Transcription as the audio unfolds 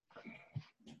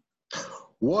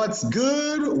What's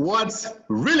good? What's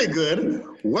really good?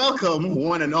 Welcome,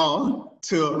 one and all,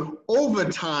 to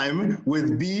Overtime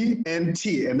with B and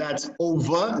T, and that's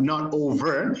over, not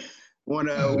over. Want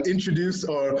to introduce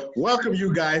or welcome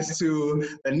you guys to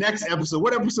the next episode.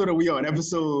 What episode are we on?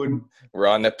 We're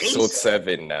on episode 8?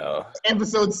 7 now.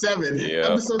 Episode 7. Yeah.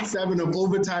 Episode 7 of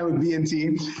Overtime with B and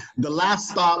T. The last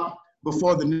stop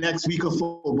before the next week of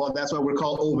football. That's why we're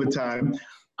called Overtime.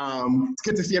 It's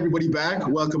good to see everybody back.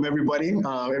 Welcome, everybody.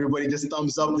 Everybody just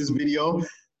thumbs up this video,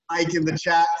 like in the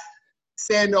chat,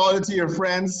 send all it to your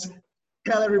friends,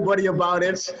 tell everybody about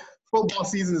it. Football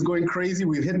season is going crazy.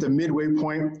 We've hit the midway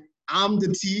point. I'm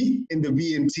the T in the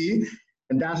B and T,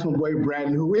 and that's my boy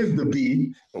Brandon, who is the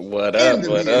B. What up?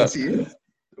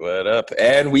 What up?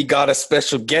 And we got a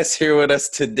special guest here with us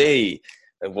today.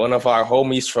 One of our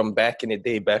homies from back in the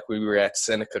day, back when we were at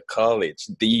Seneca College,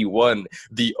 the one,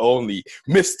 the only,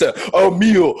 Mr.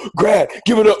 Emil Grant.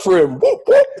 Give it up for him. Whoop,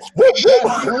 whoop, whoop,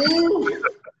 whoop.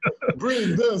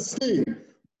 Bring the steam.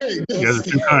 You guys are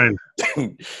too kind.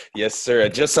 Yes, sir.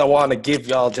 I want to give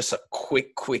y'all just a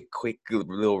quick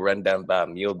little rundown about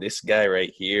Emil. This guy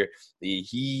right here,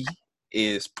 he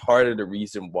is part of the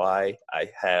reason why I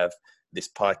have this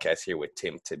podcast here with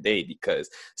Tim today, because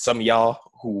some of y'all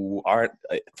who aren't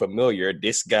familiar,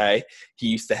 this guy, he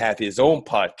used to have his own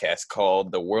podcast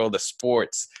called The World of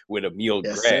Sports with Emil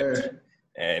Grant. Sir.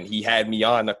 And he had me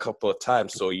on a couple of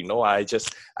times. So, I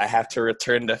have to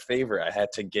return the favor. I had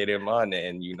to get him on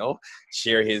and,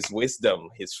 share his wisdom,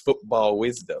 his football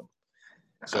wisdom.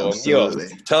 So, Emil,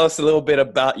 tell us a little bit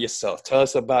about yourself. Tell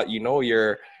us about,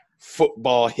 your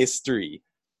football history.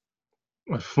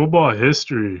 My football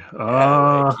history.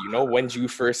 When did you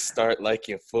first start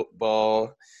liking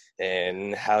football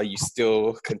and how you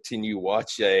still continue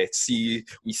watch? We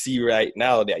see right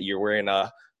now that you're wearing my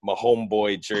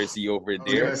homeboy jersey over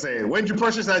there. I was gonna say, when did you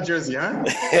purchase that jersey, huh?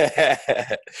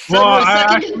 Well,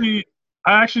 I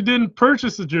actually didn't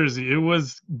purchase the jersey. It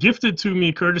was gifted to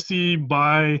me courtesy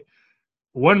by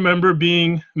one member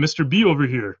being Mr. B over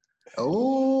here.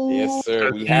 Oh, yes,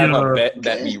 sir. We have a bet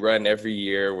that we run every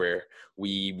year where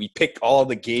we pick all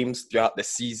the games throughout the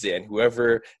season.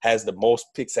 Whoever has the most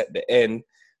picks at the end,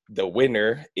 the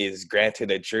winner is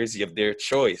granted a jersey of their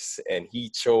choice. And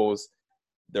he chose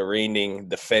the reigning,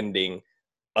 defending,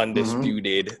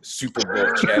 undisputed Super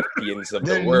Bowl champions of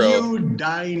the world. The new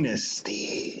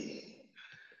dynasty.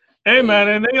 Hey, man,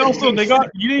 and you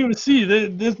didn't even see,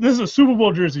 this is a Super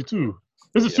Bowl jersey, too.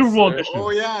 This is a Super Bowl edition. Oh,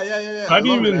 yeah. I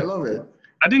love it.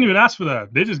 I didn't even ask for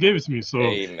that. They just gave it to me, so.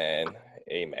 Hey, man.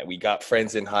 We got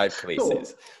friends in high places.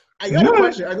 So, I got a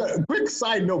question. I got a quick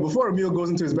side note before Emil goes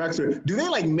into his backstory. Do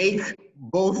they make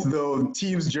both the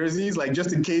teams' jerseys,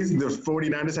 just in case the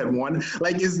 49ers had won?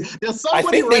 Does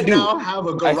somebody right now have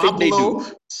a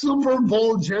Garoppolo Super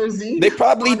Bowl jersey? They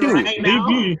probably do.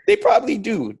 Right They probably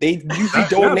do. They usually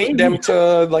donate them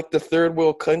to the third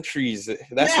world countries.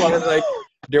 That's why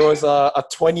there was a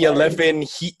 2011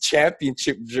 Heat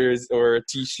championship jersey or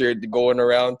T-shirt going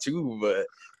around too, but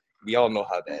we all know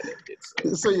how that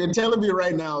ended. So you're telling me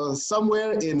right now,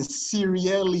 somewhere in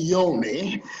Sierra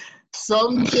Leone,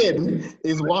 some kid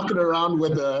is walking around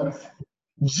with a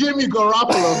Jimmy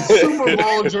Garoppolo Super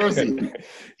Bowl jersey.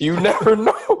 You never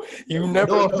know.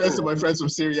 No offense to my friends from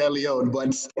Sierra Leone,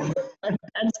 but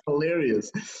that's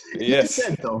hilarious. Yes.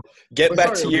 Though. Get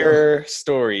back to your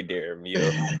story there, Emil.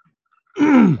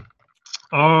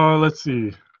 Let's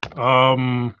see.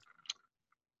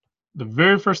 The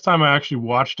very first time I actually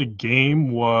watched a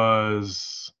game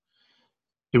was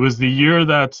the year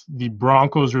that the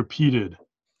Broncos repeated.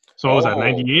 So was that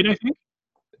 98, I think?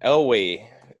 Elway,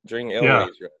 during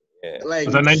Elway's run. Yeah. Was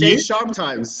that 98? Sharp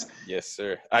times. Yes,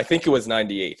 sir. I think it was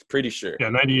 98. Pretty sure. Yeah,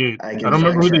 98. I don't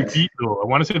remember who they beat, though. I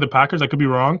want to say the Packers. I could be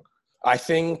wrong. I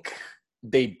think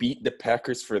they beat the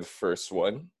Packers for the first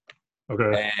one.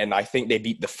 Okay. And I think they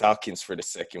beat the Falcons for the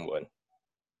second one.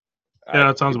 Yeah,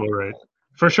 that sounds about right.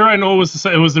 For sure, I know it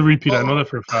was the repeat. I know that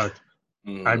for a fact.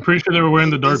 I'm pretty sure they were wearing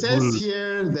the dark blues. It says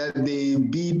here that they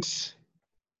beat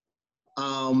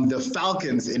the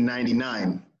Falcons in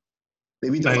 99. They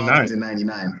beat the Falcons in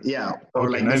 99. Yeah. Or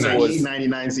okay, the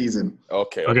 98-99 season.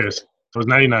 Okay. Okay, so it was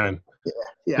 99.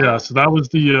 Yeah. So that was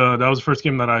the first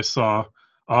game that I saw.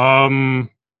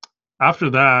 After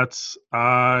that,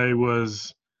 I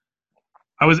was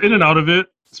in and out of it,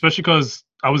 especially because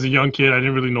I was a young kid. I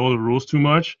didn't really know the rules too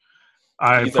much.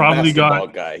 He's probably a basketball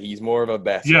guy. He's more of a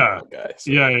basketball guy.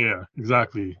 So. Yeah,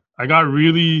 exactly. I got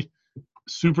really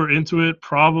super into it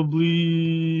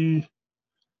probably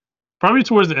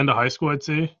towards the end of high school, I'd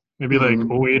say. Maybe like 08,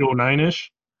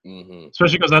 09-ish. Mm-hmm.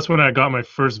 Especially because that's when I got my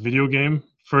first video game,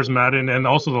 first Madden, and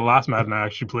also the last Madden I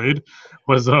actually played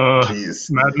was Jeez.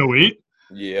 Madden 08.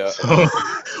 Yeah. So,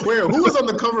 Wait, who was on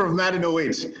the cover of Madden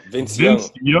 08? Vince Young.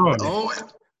 Oh,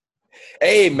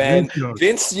 Hey, man. Vince Young.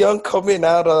 Vince Young coming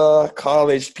out of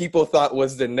college, people thought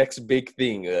was the next big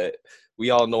thing. We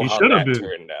all know He how should have that been.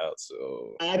 turned out.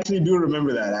 So I actually do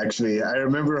remember that. Actually, I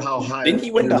remember how high. didn't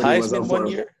he win the everybody was Heisman up for one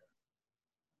him. year?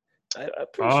 I'm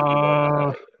pretty sure he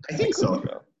won. I think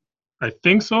so. I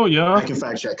think so, I yeah. can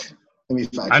fact check. Let me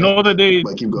fact check. I know that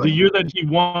But keep the going. year that he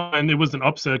won, it was an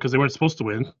upset because they weren't supposed to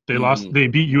win. They lost. Mhm. They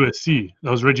beat USC.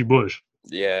 That was Reggie Bush.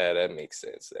 Yeah, that makes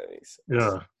sense.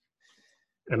 Yeah,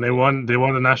 and they won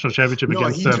the national championship No,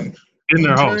 against he, them in he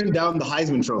their house. turned down the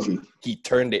Heisman Trophy. He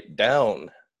turned it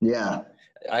down. Yeah,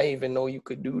 I didn't even know you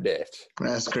could do that.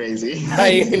 that's crazy.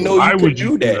 I didn't even know Why you could would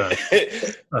you do do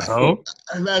that. The hell?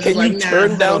 Imagine Can you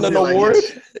turn down an award?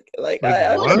 Like,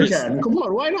 I Of what? course you just- can. Come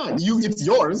on, why not? It's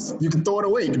yours. You can throw it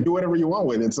away. You can do whatever you want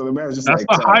with it. So the man was just That's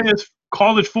like, the highest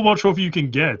college football trophy you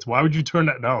can get. Why would you turn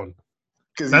that down?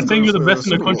 'cause That's he's saying you're going the for best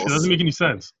in the Super country. Bowls. Doesn't make any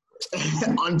sense.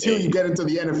 Until you get into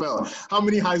the NFL. How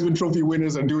many Heisman Trophy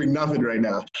winners are doing nothing right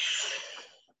now?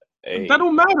 Hey, That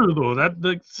don't matter though. That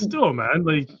like still, man.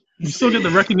 Like you still get the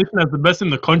recognition as the best in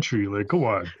the country. Like, come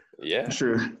on. yeah.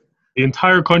 True. The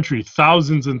entire country,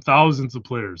 thousands and thousands of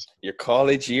players. Your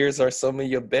college years are some of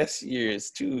your best years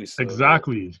too. So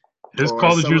Exactly. His Or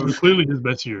college some years of- were clearly his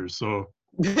best years. So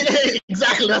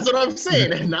Exactly. That's what I'm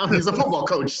saying. And now he's a football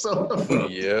coach. So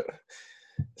yeah.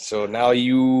 So now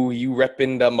you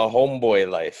repping the my homeboy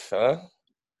life, huh?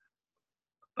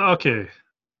 okay.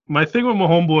 My thing with my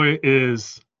homeboy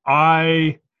is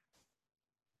I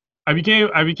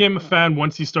became a fan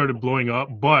once he started blowing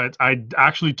up, but I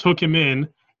actually took him in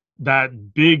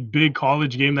that big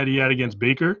college game that he had against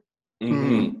Baker.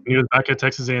 Mm-hmm. He was back at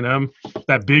Texas A&M.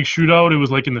 That big shootout, it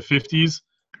was like in the 50s.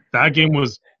 That game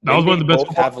was one of the best.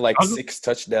 Both have like that was- 6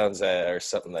 touchdowns or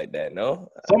something like that. No,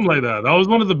 Something like that. That was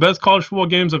one of the best college football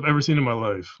games I've ever seen in my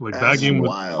life. Like that That's game was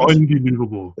wild.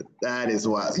 unbelievable. that is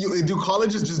wild. Do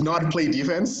colleges just not play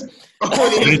defense? Or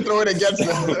they just throw it against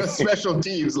the special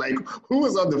teams? Like, who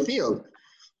is on the field?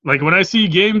 Like when I see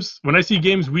games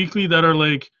weekly that are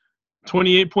like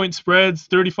 28-point spreads,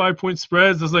 35-point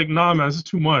spreads, it's like, nah, man, this is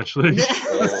too much. Like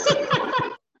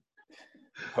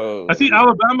Oh, I see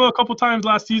Alabama a couple times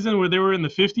last season where they were in the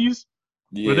 50s,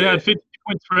 where they had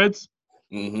 50-point spreads,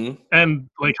 Mm-hmm. and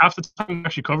like half the time they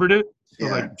actually covered it. So,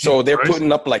 Yeah. like, So they're Christ.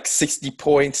 putting up like 60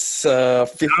 points,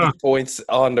 50 points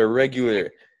on the regular.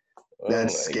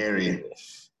 That's my scary.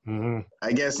 goodness. Mhm.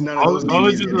 I guess none of those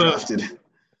College DBs is get a- drafted.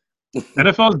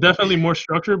 NFL is definitely more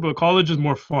structured, but college is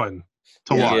more fun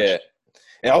to watch. Yeah.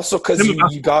 And also because Same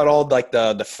with you got all like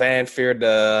the fanfare,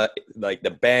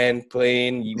 the band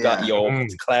playing, you got Yeah. your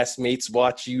Mhm. classmates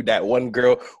watch you, that one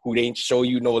girl who didn't show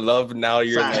you no love, now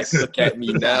you're Facts. like, look at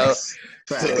me now.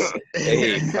 Facts.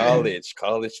 Hey,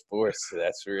 college sports,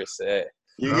 that's where it's at.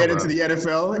 You get into the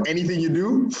NFL, anything you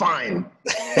do, fine.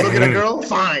 Look at a girl,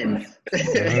 fine.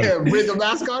 Bring a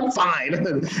mask on, fine.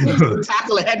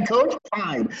 Tackle a head coach,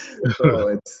 fine.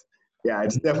 So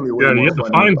it's definitely way Yeah, more you get the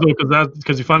fun. fines though,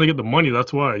 because you finally get the money.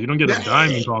 That's why you don't get a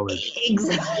dime in college.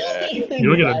 Exactly. You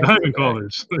don't get a dime in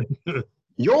college.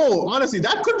 Yo, honestly,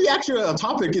 that could be actually a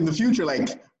topic in the future. Like,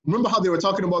 remember how they were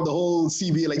talking about the whole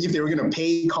CBA, like if they were going to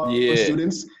pay college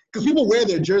students? Because people wear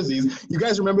their jerseys. You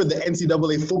guys remember the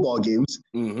NCAA football games?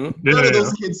 Mm-hmm. None of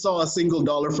those kids saw a single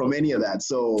dollar from any of that.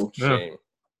 So Yeah. Shame.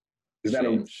 is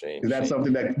that, Shame. is that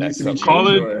something that needs That's to be changed?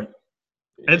 something- Or?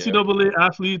 Yeah. NCAA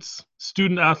athletes,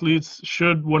 student athletes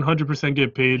should 100%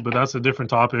 get paid, but that's a different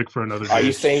topic for another day. Are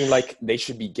you saying like they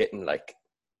should be getting like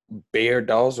bare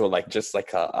dolls or like just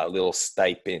like a little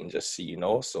stipend, just so you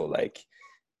know? So like,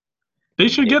 They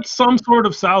should get some sort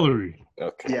of salary,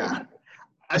 okay. Yeah.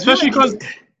 Especially because-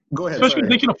 Go ahead. especially if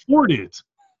they can afford it.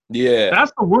 Yeah.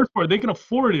 That's the worst part. They can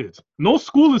afford it. No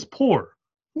school is poor.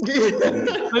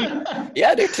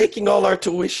 Yeah, they're taking all our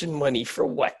tuition money for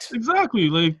what? Exactly.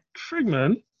 Like, frig,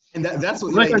 man. And that's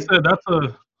what, Like I said,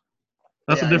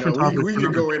 that's a different no, topic. We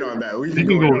can go in on that. We can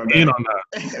go in on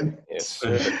that. Yes,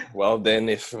 sir. Well, then,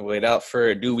 if without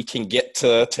further ado, we can get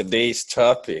to today's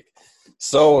topic.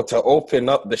 So, to open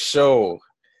up the show,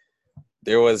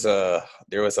 there was a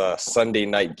Sunday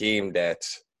night game that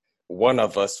one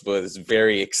of us was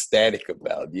very ecstatic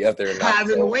about. The other not I've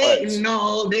been so waiting much.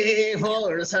 all day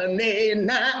for Sunday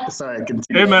night. Sorry,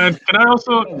 continue. Hey, man. Can I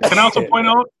also point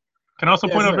out? Yes,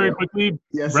 very sir. quickly,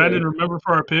 Yes, Brandon, sir. remember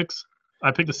for our picks, I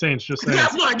picked the Saints. Just saying.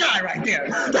 That's my guy right there.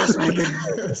 That's my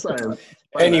guy. Sorry.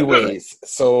 Anyways,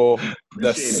 so the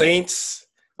Appreciate it. Saints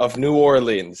of New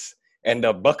Orleans and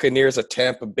the Buccaneers of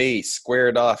Tampa Bay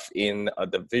squared off in a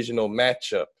divisional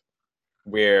matchup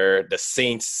where the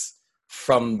Saints,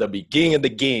 from the beginning of the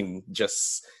game,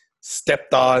 just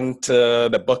stepped on to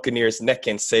the Buccaneers' neck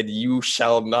and said, "You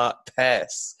shall not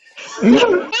pass."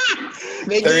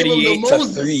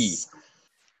 38-3.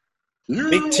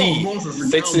 Big T,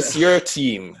 since it's your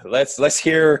team, let's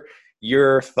hear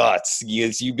your thoughts,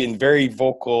 because you've been very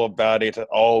vocal about it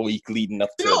all week leading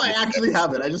up to it. I actually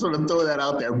haven't. I just want to throw that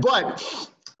out there. But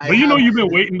you've been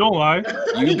waiting, don't lie.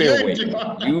 You've been waiting.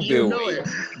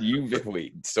 You've been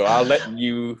waiting. So I'll let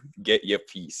you get your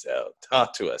piece out.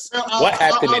 Talk to us. What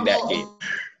happened in that game?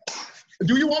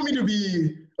 Do you want me to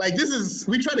be like,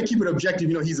 we try to keep it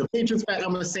objective. He's a Patriots fan,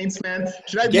 I'm a Saints fan.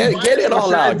 Should I get it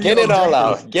all out? Get it all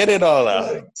out. Get it all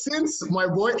out. Since my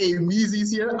boy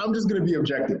Ameezy's here, I'm just going to be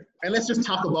objective. And let's just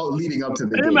talk about leading up to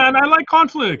the game. Hey, man, I like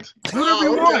conflict. Do whatever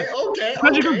you want. Okay.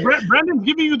 Because Brandon's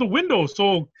giving you the window,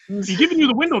 so he's giving you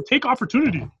the window. Take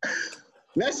opportunity.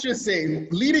 Let's just say,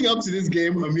 leading up to this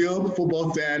game, Emil,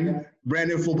 football fan,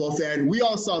 Brandon, football fan, we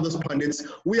all saw those pundits.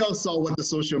 We all saw what the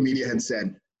social media had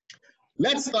said.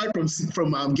 Let's start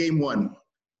from game one.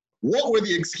 What were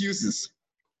the excuses?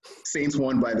 Saints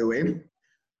won, by the way.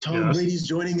 Tom Brady's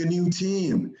joining a new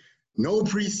team. No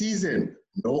preseason.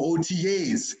 No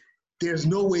OTAs. There's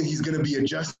no way he's going to be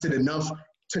adjusted enough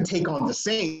to take on the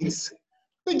Saints.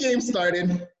 The game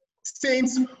started.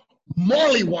 Saints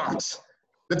mollywopped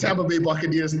the Tampa Bay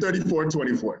Buccaneers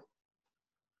 34-24.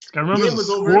 I remember the game was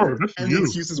over, and the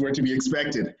excuses were to be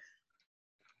expected.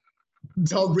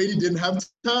 Tom Brady didn't have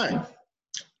time.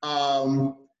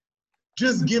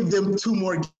 Just give them 2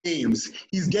 more games.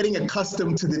 He's getting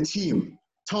accustomed to the team.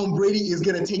 Tom Brady is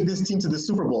going to take this team to the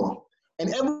Super Bowl.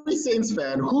 And every Saints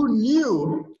fan who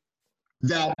knew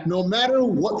that no matter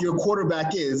what your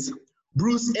quarterback is,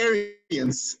 Bruce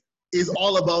Arians is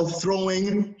all about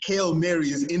throwing Hail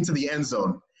Marys into the end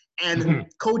zone. And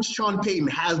Coach Sean Payton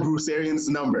has Bruce Arians'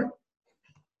 number.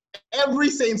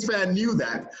 Every Saints fan knew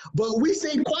that. But we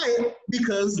stayed quiet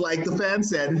because, like the fan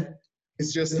said,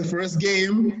 it's just the first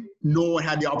game. No one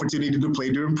had the opportunity to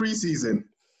play during preseason.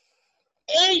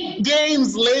 8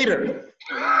 games later,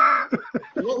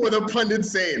 what were the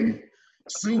pundits saying?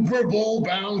 Super Bowl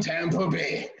bound Tampa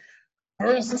Bay.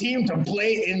 First team to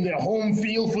play in their home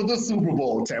field for the Super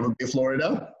Bowl, Tampa Bay,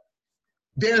 Florida.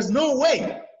 There's no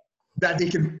way that they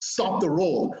can stop the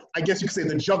roll. I guess you could say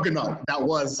the juggernaut that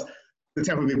was the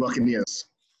Tampa Bay Buccaneers.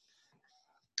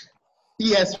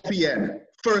 ESPN,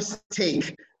 First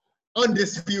Take,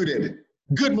 Undisputed,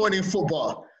 Good Morning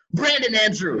Football, Brandon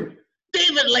Andrew,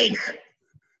 David Lake,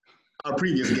 our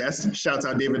previous guest, shouts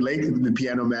out David Lake, the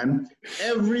piano man.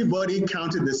 Everybody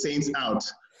counted the Saints out.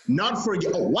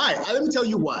 Why? Let me tell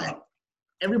you why.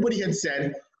 Everybody had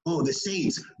said, the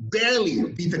Saints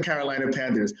barely beat the Carolina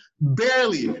Panthers,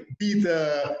 barely beat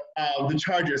the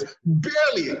Chargers,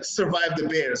 barely survived the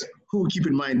Bears, who, keep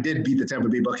in mind, did beat the Tampa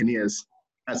Bay Buccaneers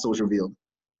at Soldier Field.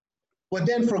 But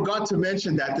then forgot to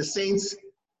mention that the Saints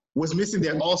was missing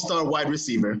their all-star wide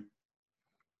receiver.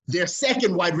 Their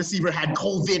second wide receiver had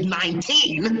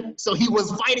COVID-19, so he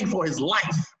was fighting for his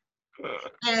life.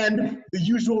 And the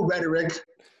usual rhetoric,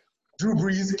 Drew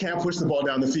Brees can't push the ball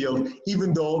down the field,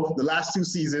 even though the last 2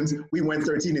 seasons we went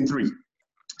 13-3.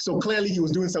 So clearly he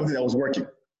was doing something that was working.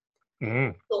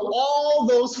 So all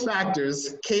those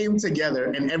factors came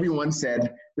together, and everyone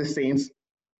said the Saints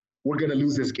were going to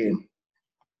lose this game.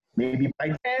 Maybe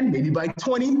by 10, maybe by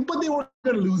 20, but they were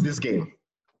going to lose this game.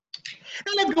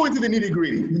 Now let's go into the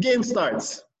nitty-gritty. The game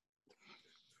starts.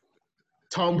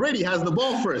 Tom Brady has the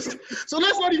ball first. So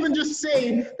let's not even just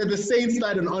say that the Saints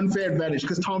had an unfair advantage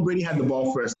because Tom Brady had the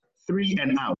ball first. 3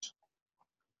 and out.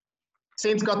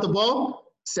 Saints got the ball,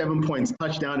 7 points,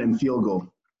 touchdown and field goal.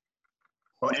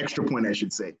 Or extra point, I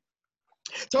should say.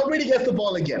 Tom Brady gets the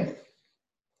ball again.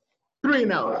 3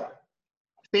 and out.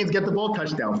 Saints get the ball,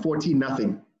 touchdown,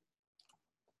 14-0.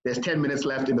 There's 10 minutes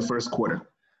left in the first quarter.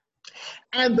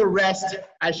 And the rest,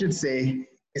 I should say,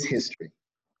 is history.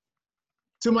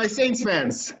 To my Saints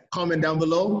fans, comment down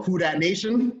below, Who Dat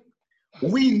Nation,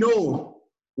 we know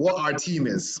what our team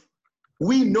is.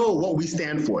 We know what we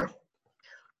stand for.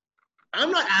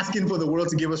 I'm not asking for the world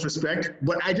to give us respect,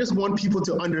 but I just want people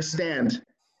to understand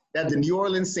that the New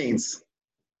Orleans Saints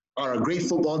are a great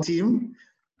football team,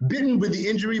 bitten with the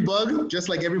injury bug, just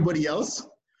like everybody else.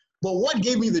 But what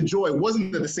gave me the joy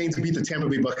wasn't that the Saints beat the Tampa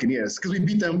Bay Buccaneers, because we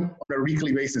beat them on a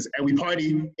weekly basis and we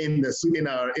party in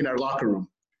our locker room.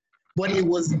 But it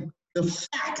was the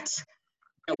fact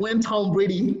that when Tom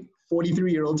Brady,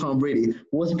 43-year-old Tom Brady,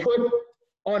 was put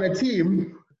on a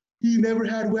team, he never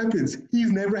had weapons.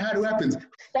 He's never had weapons.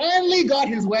 Finally got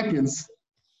his weapons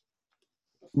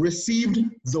received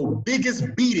the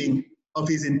biggest beating of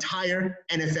his entire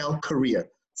NFL career,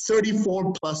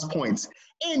 34 plus points.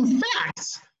 In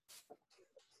fact,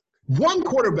 one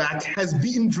quarterback has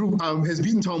beaten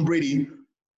Tom Brady,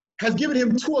 has given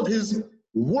him two of his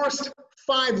worst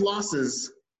 5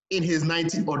 losses in his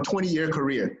 19 or 20-year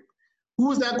career. Who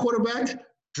was that quarterback?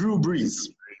 Drew Brees.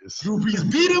 Drew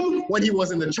Brees beat him when he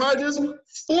was in the Chargers,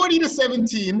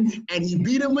 40-17, and he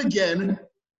beat him again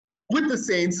with the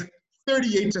Saints,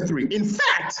 38-3. In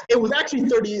fact, it was actually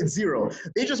 38-0.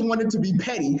 They just wanted to be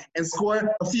petty and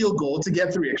score a field goal to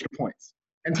get 3 extra points.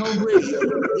 And Tom Brady,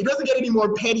 it doesn't get any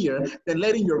more pettier than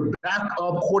letting your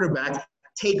backup quarterback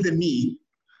take the knee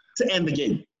to end the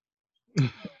game.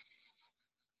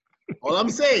 All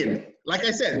I'm saying, like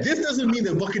I said, this doesn't mean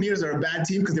the Buccaneers are a bad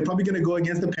team because they're probably going to go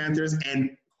against the Panthers and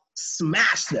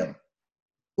smash them.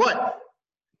 But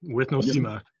with no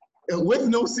C-Mac. With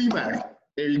no C-Mac.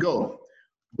 There you go.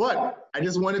 But I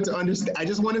just wanted to let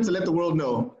the world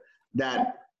know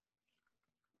that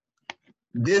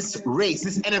this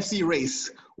NFC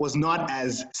race was not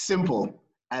as simple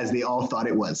as they all thought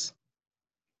it was.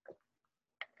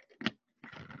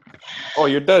 Oh,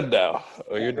 you're done now.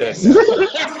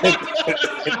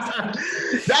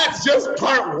 That's just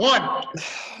part 1.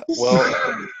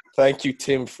 Well, thank you,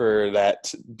 Tim, for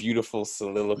that beautiful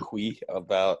soliloquy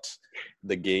about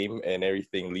the game and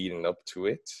everything leading up to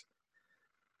it.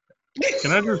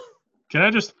 Can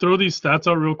I just throw these stats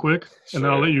out real quick, and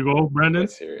then I'll let you go, Brandon?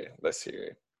 Let's hear it.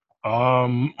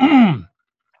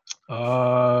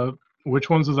 Which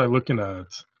ones was I looking at?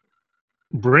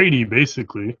 Brady,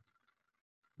 basically.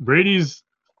 Brady's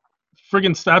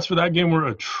friggin' stats for that game were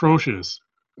atrocious.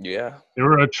 Yeah. They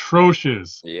were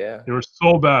atrocious. Yeah. They were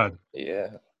so bad. Yeah.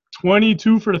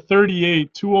 22 for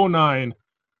 38, 209,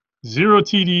 0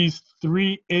 TDs,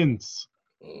 3 ints.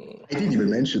 I didn't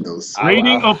even mention those.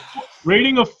 Rating of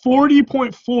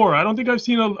 40.4. I don't think I've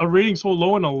seen a rating so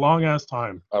low in a long ass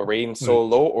time. A rating so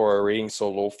low or a rating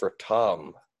so low for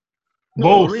Tom?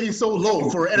 No, a rating so low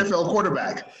for an NFL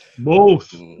quarterback.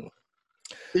 Both.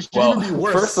 It should even be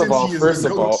worse. First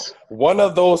of all, one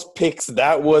of those picks,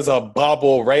 that was a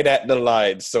bobble right at the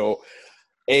line. So,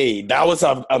 hey, that was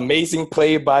an amazing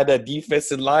play by the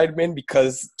defensive lineman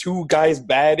because 2 guys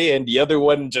batted and the other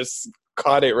one just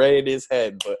caught it right in his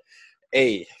head. But,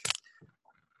 hey,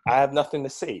 I have nothing to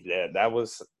say.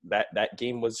 That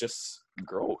game was just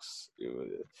gross. It was,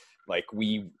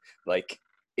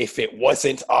 if it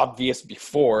wasn't obvious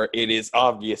before, it is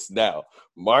obvious now.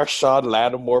 Marshawn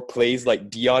Lattimore plays like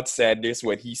Deion Sanders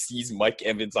when he sees Mike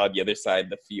Evans on the other side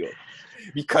of the field.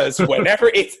 Because whenever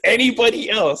it's anybody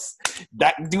else,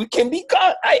 that dude can be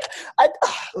gone.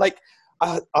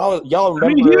 Y'all remember?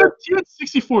 I mean, he had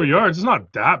 64 yards. It's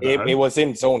not that bad. It was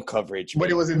in zone coverage. But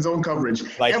it was in zone coverage.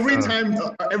 Every time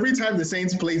the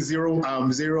Saints play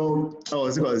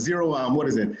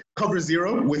cover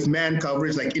 0 with man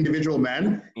coverage, like individual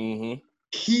man. Mm-hmm.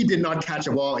 He did not catch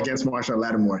a ball against Marshawn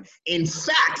Lattimore. In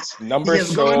fact,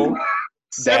 numbers show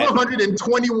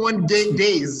 721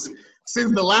 days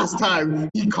since the last time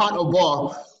he caught a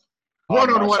ball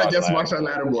one-on-one against Marshawn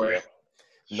Lattimore.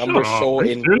 Numbers show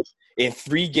in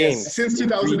 3 games since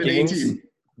 2018,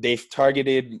 they've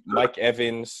targeted Mike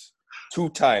Evans 2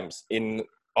 times in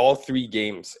all 3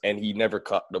 games, and he never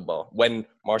caught the ball when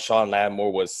Marshawn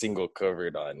Lattimore was single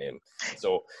covered on him.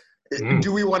 So.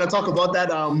 Do we want to talk about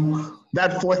that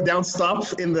 4th down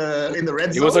stop in the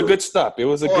red zone? It was a good stop.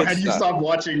 Or had you stopped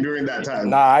watching during that time?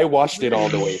 Nah, I watched it all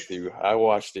the way through. I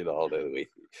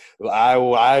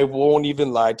won't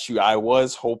even lie to you. I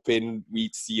was hoping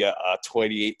we'd see a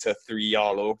 28-3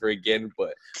 all over again,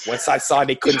 but once I saw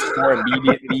they couldn't score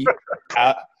immediately,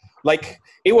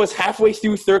 it was halfway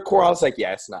through 3rd quarter, I was like,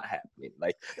 yeah, it's not happening.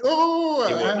 Also,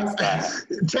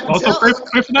 pray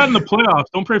for that in the playoffs.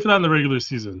 Don't pray for that in the regular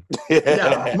season.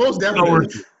 Yeah, most definitely.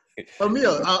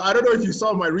 Emil, I don't know if you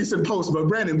saw my recent post, but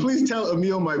Brandon, please tell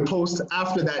Emil my post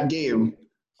after that game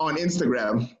on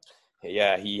Instagram.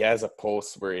 Yeah, he has a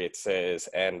post where it says,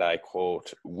 and I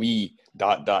quote, "We ...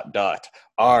 are ... not ... the ...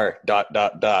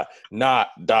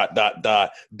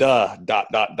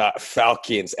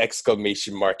 Falcons ! ! I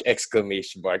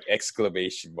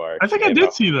think I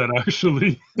did see that,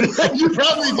 actually. You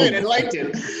probably did and liked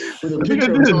it. With a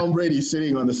picture of Tom Brady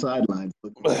sitting on the sideline.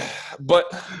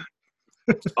 But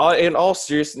in all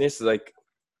seriousness,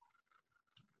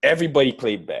 everybody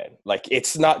played bad.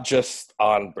 It's not just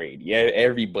on Brady.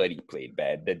 Everybody played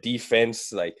bad. The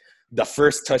defense, the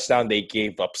first touchdown they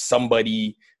gave up,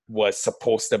 somebody was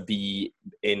supposed to be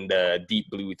in the deep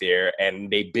blue there,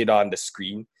 and they bit on the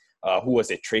screen. who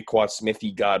was it? Traquan Smith.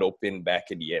 He got open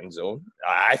back in the end zone.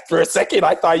 For a second,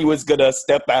 I thought he was gonna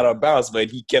step out of bounds, but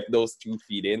he kept those 2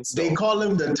 feet in. So. They call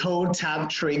him the toe tap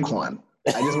Traquan.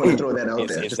 I just want to throw that out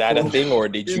there. Is that a thing, or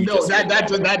did you? No,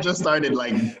 that just started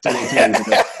like 2 days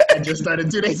ago. That just started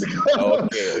 2 days ago.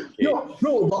 Okay.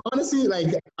 No, but honestly,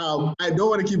 like, I don't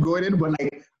want to keep going in, but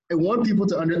like, I want people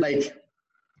to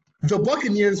the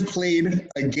Buccaneers played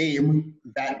a game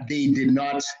that they did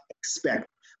not expect.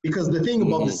 Because the thing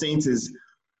about the Saints is,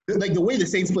 like, the way the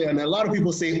Saints play, and a lot of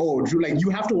people say, oh, Drew, like,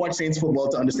 you have to watch Saints football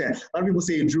to understand. A lot of people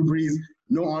say Drew Brees,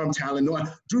 no arm talent,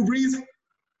 Drew Brees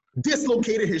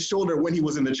dislocated his shoulder when he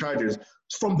was in the Chargers.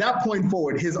 From that point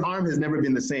forward, his arm has never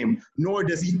been the same, nor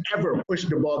does he ever push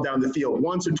the ball down the field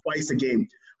once or twice a game.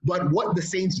 But what the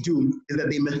Saints do is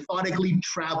that they methodically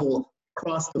travel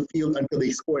across the field until they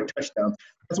score a touchdown.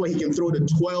 That's why he can throw to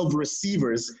 12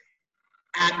 receivers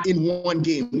in one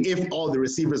game if all the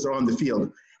receivers are on the field.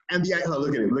 And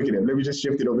look at him. Let me just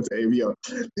shift it over to AVO.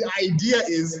 The idea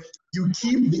is you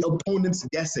keep the opponents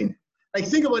guessing. Like,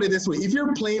 think about it this way: if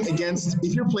you're playing against the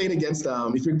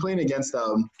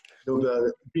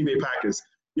Green Bay Packers,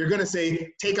 you're gonna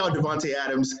say, take out Devontae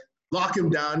Adams, lock him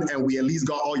down, and we at least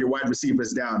got all your wide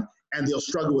receivers down, and they'll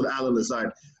struggle with Allen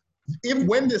Lazard.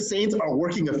 When the Saints are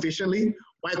working efficiently,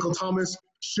 Michael Thomas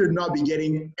should not be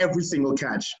getting every single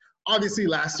catch. Obviously,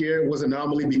 last year was an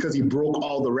anomaly because he broke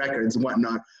all the records and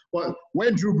whatnot. But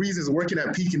when Drew Brees is working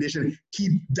at peak condition,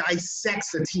 he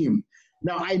dissects the team.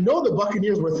 Now, I know the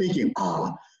Buccaneers were thinking,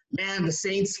 oh, man, the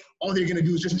Saints, all they're going to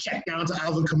do is just check down to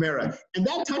Alvin Kamara. And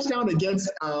that touchdown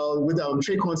against with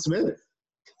Traquan Smith,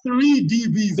 3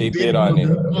 DBs bid on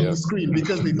the screen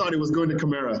because they thought it was going to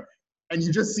Kamara. And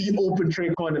you just see open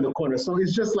Traquan in the corner. So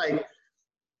it's just like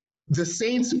the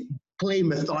Saints play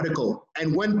methodical.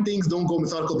 And when things don't go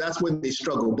methodical, that's when they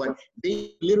struggle. But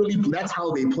they literally, that's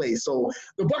how they play. So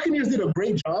the Buccaneers did a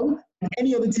great job.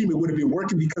 Any other team, it would have been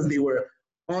working because they were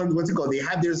on, they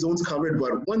had their zones covered.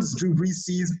 But once Drew Brees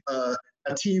sees a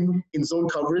team in zone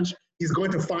coverage, he's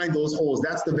going to find those holes.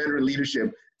 That's the veteran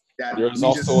leadership. There's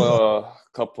also a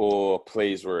couple of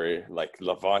plays where, like,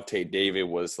 Levante David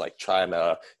was, like, trying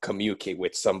to communicate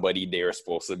with somebody they were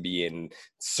supposed to be in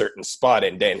certain spot,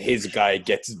 and then his guy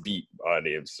gets beat on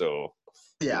him. So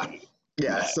yeah.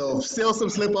 So still some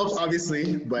slip-ups,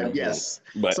 obviously, but yes.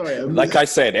 But like I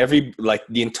said,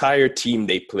 the entire team,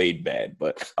 they played bad.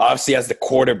 But obviously, as the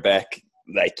quarterback,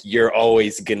 like, you're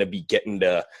always gonna be getting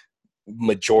the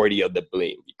majority of the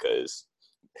blame because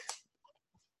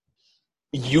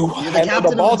you handle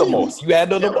the ball the most. You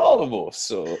handle the ball the most.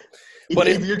 So, but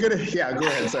if you're gonna, go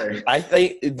ahead. Sorry. I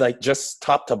think, like, just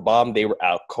top to bottom, they were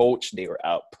out coached, they were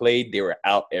outplayed, they were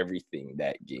out everything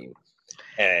that game.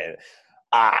 And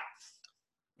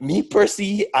me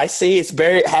personally, I say it's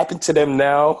better it happened to them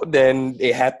now than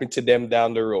it happened to them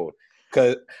down the road.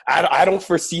 Because I don't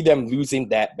foresee them losing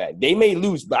that bad. They may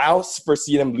lose, but I don't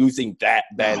foresee them losing that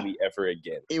badly ever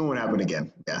again. It won't happen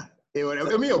again. Yeah.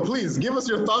 Emil, please give us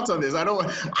your thoughts on this.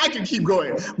 I can keep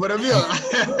going, but Emil,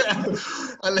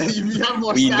 I'll let you have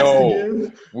more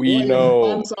stats. We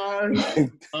know.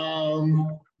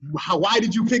 Why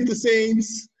did you pick the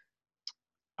Saints?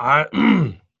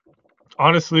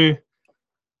 Honestly,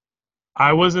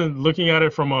 I wasn't looking at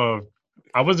it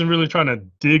I wasn't really trying to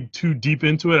dig too deep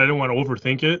into it. I didn't want to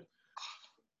overthink it.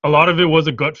 A lot of it was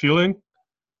a gut feeling,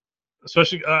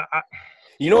 especially.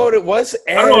 You know what it was?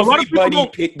 Everybody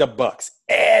picked the Bucks.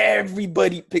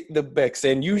 Everybody picked the Bucks.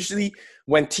 And usually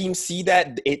when teams see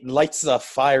that, it lights a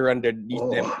fire underneath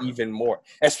them even more.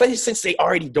 Especially since they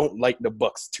already don't like the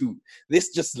Bucks too. This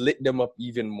just lit them up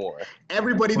even more.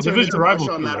 Everybody turned into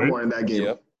Marshawn Lattimore in that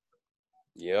game.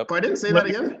 Yep. Pardon? Say that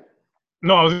again?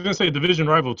 No, I was going to say division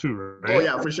rival too, right? Oh,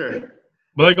 yeah, for sure.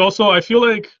 But, like, also, I feel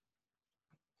like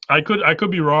I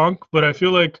could be wrong, but I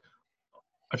feel like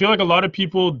a lot of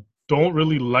people don't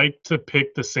really like to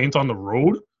pick the Saints on the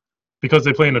road because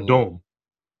they play in a dome.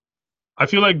 I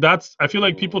feel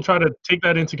like people try to take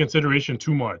that into consideration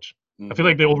too much. I feel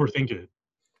like they overthink it.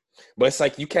 But it's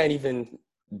like you can't even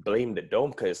blame the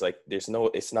dome because, like, it's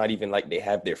not even like they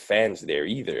have their fans there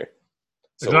either.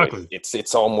 So exactly.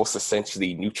 It's almost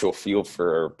essentially neutral field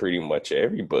for pretty much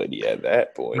everybody at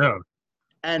that point. Yeah.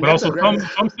 But also,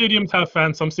 some stadiums have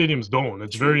fans, some stadiums don't.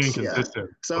 It's very inconsistent.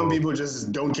 Yeah. Some people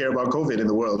just don't care about COVID in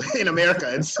the world, in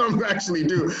America, and some actually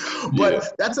do.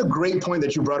 But that's a great point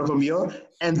that you brought up, Emil.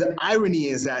 And the irony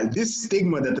is that this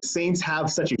stigma that the Saints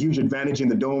have such a huge advantage in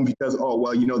the dome because,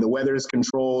 the weather is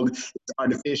controlled, it's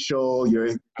artificial, you're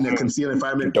in a concealed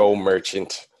environment. Dome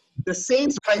merchant. The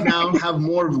Saints right now have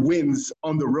more wins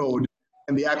on the road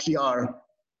than they actually are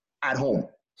at home.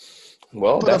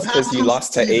 Well, For the that's past because you two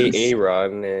lost to seasons.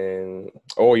 Aaron, and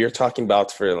you're talking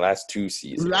about for the last 2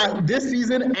 seasons. Right? This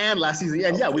season and last season.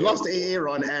 And yeah, we Okay, lost to okay.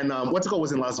 Aaron, and what's it called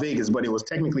was in Las Vegas, but it was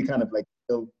technically kind of like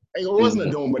it wasn't a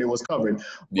dome, but it was covered.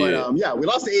 But Yeah. yeah, we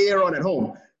lost to Aaron at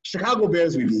home. Chicago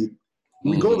Bears we beat.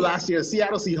 We go last year,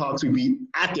 Seattle Seahawks we beat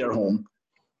at their home.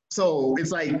 So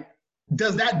it's like,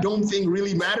 does that dome thing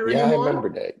really matter Yeah, I anymore? remember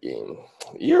that game.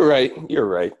 You're right. You're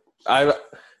right.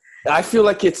 I feel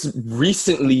like it's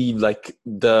recently like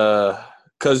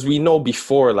because we know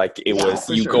before like it Yeah, was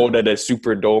for you sure. go to the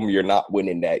Superdome, you're not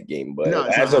winning that game. But No,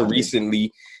 it's as not of happening.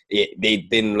 recently, they've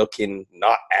been looking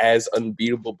not as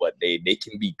unbeatable, but they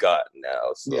can be got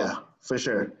now. So. Yeah, for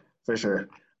sure.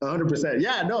 100%.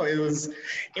 Yeah, no, it was,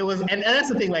 and that's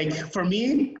the thing. Like for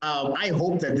me, I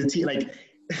hope that the team, like,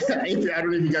 I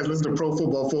don't know if you guys listen to Pro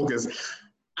Football Focus.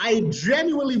 I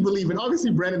genuinely believe, and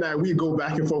obviously Brandon and I, we go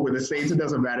back and forth with the Saints. It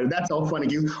doesn't matter. That's all fun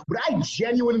and games. But I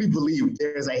genuinely believe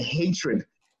there's a hatred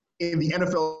in the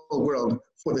NFL world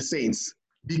for the Saints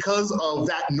because of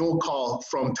that no call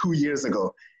from 2 years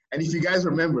ago. And if you guys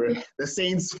remember, the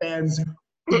Saints fans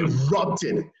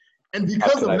erupted. And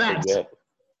because of that,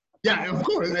 yeah, of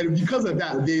course, and because of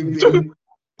that, they've been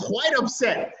quite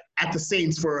upset at the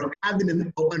Saints for having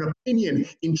an opinion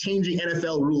in changing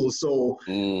NFL rules. So,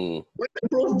 what the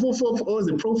Pro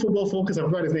Football Focus? I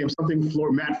forgot his name.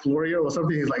 Matt Florio or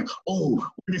something. He's like, "Oh,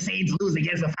 when the Saints lose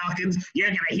against the Falcons, you're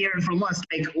gonna hear it from us."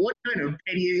 Like, what kind of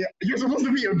petty? You're supposed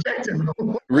to be objective.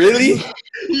 Really?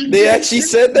 They actually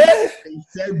said that? They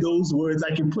said those words.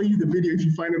 I can play you the video if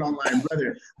you find it online,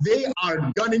 brother. They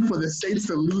are gunning for the Saints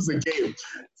to lose a game.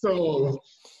 So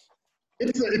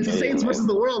it's the Saints versus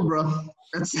the world, bro.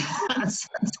 That's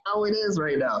how it is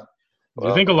right now. Do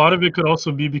you think a lot of it could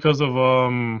also be because of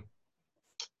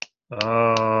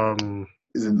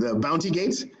Is it the Bounty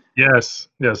Gates? Yes,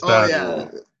 Oh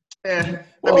that. yeah.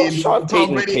 Well, I mean, Sean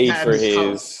Payton Brady paid had for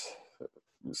his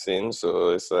sin, so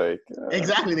it's like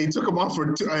exactly. They took him off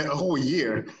for a whole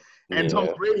year. And Tom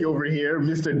Brady over here,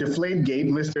 Mr. Deflategate,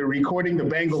 Mr. recording the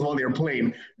Bengals while they're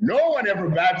playing. No one ever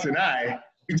bats an eye.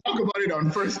 We talk about it on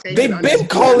First Take. They've been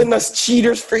calling us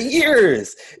cheaters for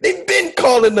years. They've been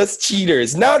calling us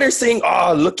cheaters. Now they're saying,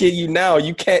 "Oh, look at you now.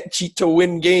 You can't cheat to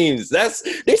win games." They're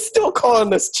still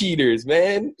calling us cheaters,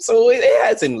 man. So it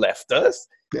hasn't left us.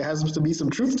 There has to be some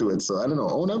truth to it. So I don't know.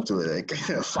 Own up to it. Like,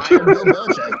 fire Bill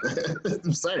Belichick.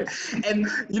 I'm sorry. And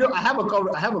I have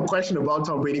a question about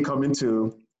Tom Brady coming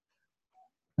to.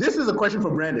 This is a question for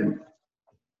Brandon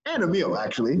and Emil,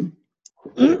 actually.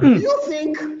 Do you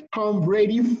think Tom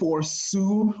Brady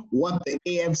foresaw what the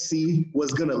AFC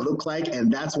was going to look like,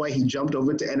 and that's why he jumped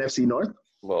over to NFC North?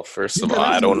 Well, first of all,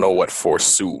 I don't know what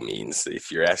foresaw means.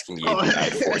 If you're asking me, did I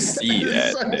foresee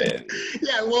that? Then.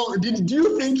 Yeah, well, do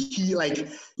you think he,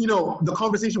 the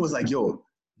conversation was like, yo,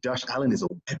 Josh Allen is a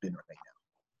weapon right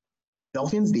now.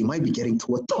 Dolphins, they might be getting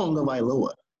to a Tonga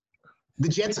Vailoa. The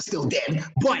Jets are still dead,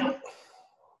 but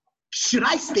should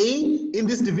I stay in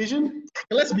this division?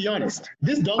 Let's be honest.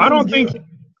 I don't think,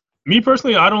 me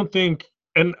personally, I don't think,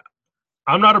 and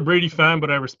I'm not a Brady fan,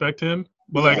 but I respect him.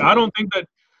 But I don't think that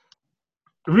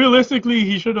realistically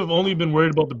he should have only been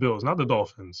worried about the Bills, not the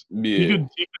Dolphins. Yeah. He could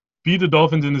beat the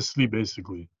Dolphins in his sleep,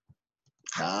 basically.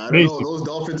 I don't know. Those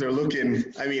Dolphins are looking.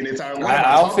 I mean, it's our.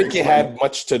 I don't think it had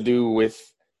much to do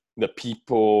with the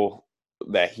people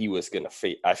that he was going to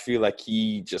face. I feel like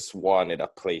he just wanted a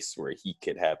place where he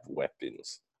could have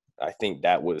weapons. I think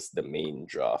that was the main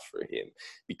draw for him.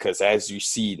 Because as you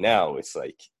see now, it's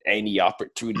like any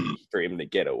opportunity for him to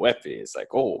get a weapon, it's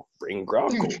like, oh, bring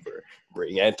Gronk over.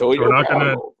 Bring Antonio Brown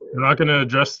over. We're not going to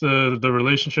address the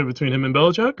relationship between him and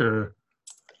Belichick? Or?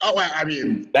 Oh, I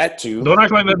mean. That too. Don't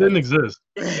act like that didn't exist.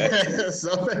 Because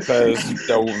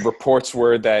the reports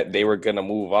were that they were going to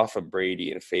move off of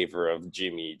Brady in favor of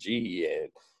Jimmy G, and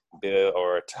Bill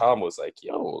or Tom was like,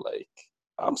 yo,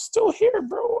 I'm still here,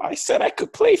 bro. I said I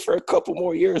could play for a couple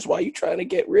more years. Why are you trying to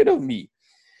get rid of me?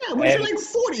 Yeah, but you're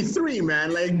 43, man.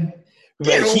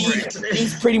 Get over it.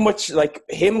 He's pretty much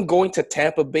him going to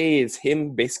Tampa Bay is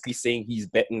him basically saying he's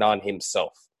betting on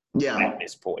himself at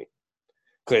this point.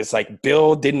 Because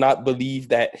Bill did not believe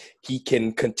that he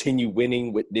can continue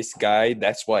winning with this guy.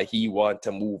 That's why he wanted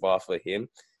to move off of him.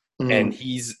 Mm-hmm. And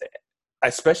he's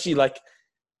especially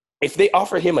if they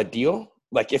offer him a deal,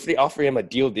 if they offer him a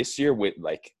deal this year with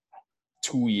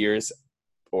 2 years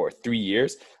or 3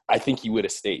 years, I think he would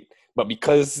have stayed. But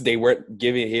because they weren't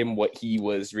giving him what he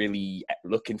was really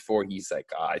looking for, he's like,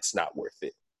 it's not worth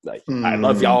it. I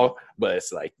love y'all, but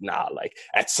it's nah,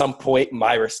 at some point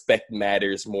my respect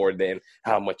matters more than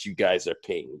how much you guys are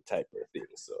paying type of thing.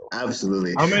 So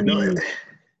absolutely.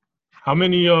 How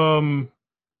many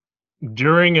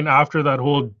during and after that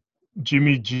whole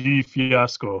Jimmy G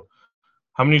fiasco,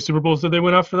 how many Super Bowls did they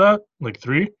win after that? Like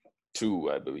 3?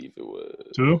 2, I believe it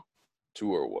was. 2?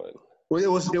 2 or 1. Well, it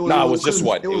was just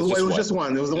one. It was just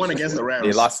one. It was the one against the Rams.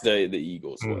 They lost the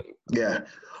Eagles one. Yeah.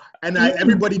 And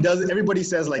everybody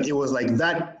says like it was like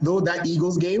that, though that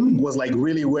Eagles game was like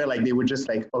really where like they were just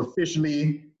like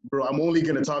officially, bro, I'm only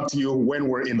going to talk to you when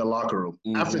we're in the locker room.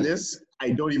 After this,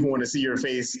 I don't even want to see your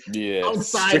face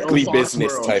outside strictly of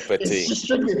business Foxborough. type of It's thing. just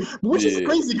strictly, which is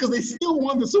crazy because they still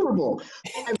won the Super Bowl.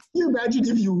 And can you imagine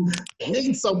if you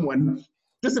hate someone,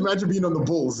 just imagine being on the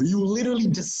Bulls. You literally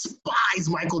despise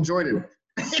Michael Jordan.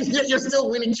 And yet you're still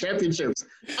winning championships.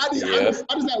 How does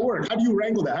that work? How do you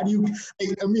wrangle that? How do you,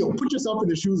 like, Emil, put yourself in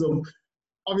the shoes of,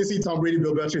 obviously, Tom Brady,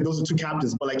 Bill Belichick, those are 2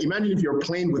 captains. But, like, imagine if you're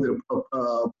playing with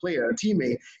a player, a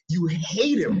teammate, you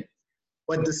hate him,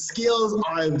 but the skills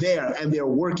are there and they're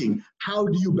working. How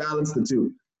do you balance the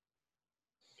 2?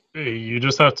 Hey, you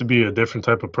just have to be a different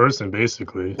type of person,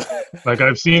 basically. Like,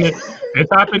 I've seen it.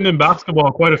 It's happened in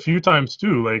basketball quite a few times,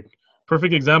 too. Like,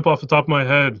 perfect example off the top of my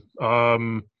head,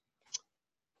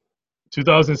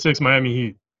 2006 Miami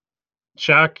Heat.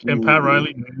 Shaq and Pat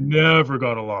Riley never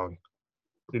got along.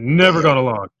 They never got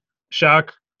along. Shaq,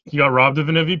 he got robbed of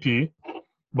an MVP,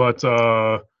 but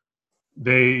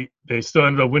they still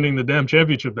ended up winning the damn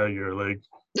championship that year. Like,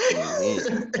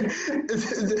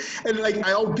 and like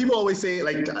people always say,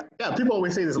 like, people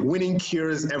always say this: winning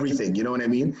cures everything. You know what I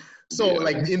mean? So,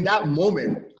 like in that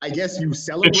moment, I guess you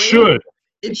celebrate.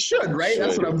 It should, right?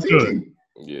 That's what I'm thinking.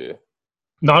 Yeah.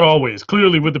 Not always.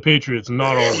 Clearly, with the Patriots,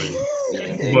 not always.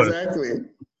 Exactly.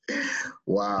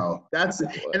 Wow. That's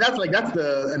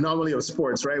the anomaly of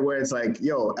sports, right? Where it's like,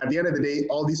 yo, at the end of the day,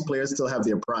 all these players still have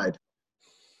their pride.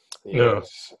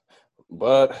 Yes.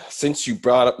 But since you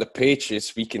brought up the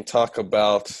Patriots, we can talk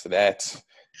about that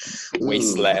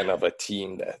wasteland of a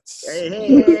team that's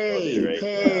hey,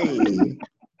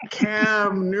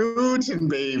 Cam Newton,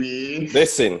 baby.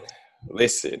 Listen.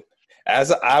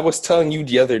 As I was telling you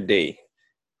the other day,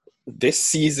 this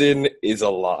season is a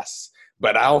loss,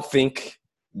 but I don't think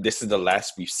this is the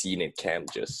last we've seen in Cam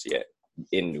just yet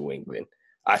in New England.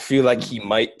 I feel like he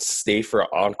might stay for an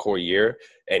encore year,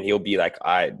 and he'll be like,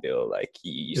 "All right, Bill." Like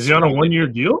is he on a 1-year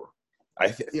deal?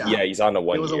 Yeah, he's on a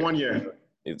 1 year. It was a 1 year.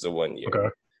 It's a 1 year. Okay.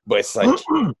 But it's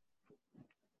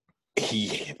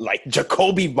like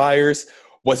Jacoby Myers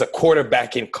was a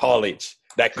quarterback in college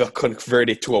that got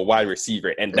converted to a wide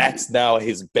receiver, and that's now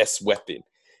his best weapon.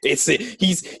 He's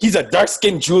a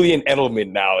dark-skinned Julian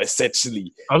Edelman now,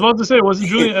 essentially. I was about to say, wasn't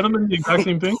Julian Edelman the exact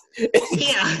same thing?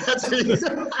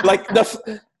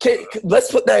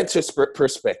 Let's put that into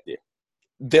perspective.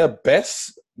 The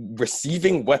best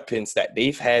receiving weapons that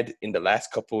they've had in the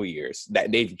last couple of years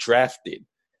that they've drafted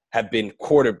have been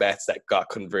quarterbacks that got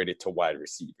converted to wide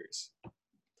receivers.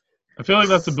 I feel like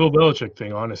that's a Bill Belichick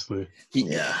thing, honestly.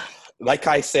 Like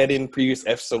I said in previous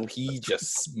episode, he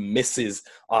just misses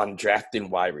on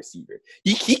drafting wide receiver.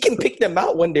 He can pick them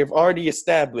out when they've already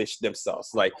established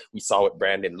themselves. Like we saw with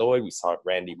Brandon Lloyd, we saw with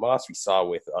Randy Moss, we saw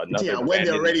with another. Yeah, when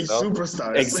they're already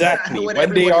superstars. Exactly.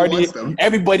 when they already,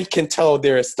 everybody can tell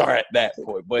they're a star at that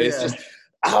point. But it's just,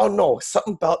 I don't know,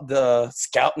 something about the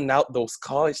scouting out those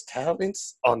college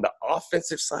talents on the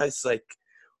offensive side is like.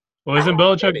 Well, isn't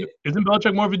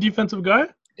Belichick more of a defensive guy?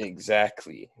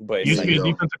 Exactly. But he used to be a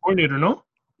defensive coordinator, no?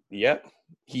 Yep.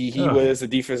 He was a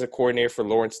defensive coordinator for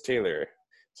Lawrence Taylor.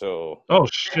 So. Oh,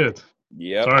 shit.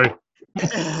 Yep. Sorry.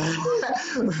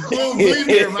 We'll bleep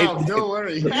your mouth. Don't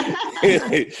worry.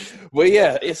 But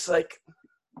yeah, it's like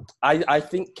I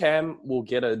think Cam will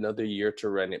get another year to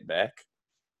run it back,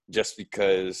 just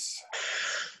because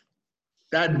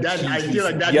I feel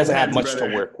like that he doesn't have much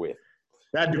to work with.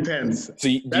 That depends. So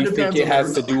do you think it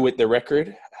has to do with the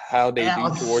record? How they do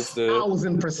towards the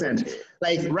 1,000%.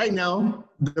 Like right now,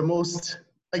 the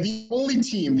only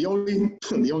team, the only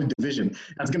division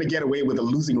that's gonna get away with a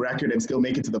losing record and still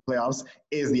make it to the playoffs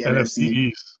is the NFC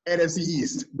East. NFC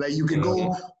East. Like you can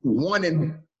go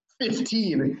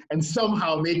 1-15 and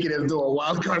somehow make it into a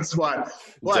wild card spot.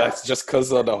 But that's just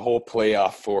because of the whole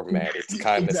playoff format. It's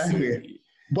kind of silly.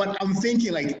 But I'm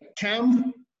thinking like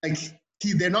Cam, like.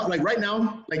 They're not like right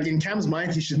now, like in Cam's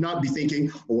mind, he should not be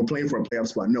thinking, oh, we're playing for a playoff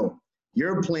spot. No,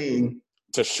 you're playing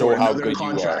to show how good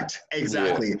contract. You are.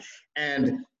 Exactly. Yeah.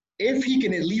 And if he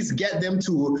can at least get them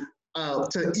to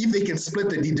if they can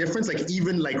split the difference, like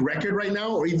even like record right now,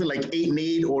 or even like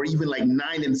 8-8, or even like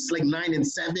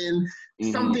 9-7,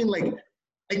 something like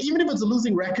even if it's a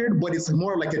losing record, but it's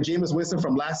more like a Jameis Winston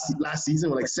from last season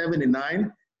with like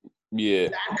 7-9. Yeah,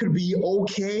 that could be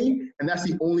okay, and that's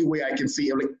the only way I can see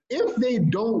it. Like if they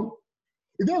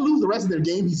lose the rest of their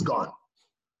game, he's gone.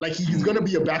 Like he's going to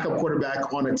be a backup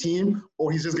quarterback on a team,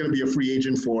 or he's just going to be a free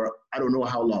agent for I don't know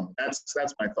how long. That's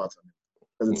my thoughts on it.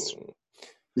 Because it's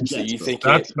the Jets. So you think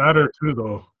that's matter too,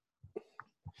 though?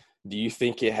 Do you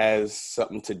think it has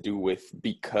something to do with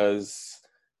because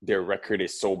their record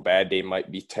is so bad they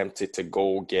might be tempted to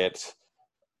go get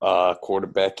a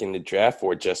quarterback in the draft,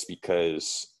 or just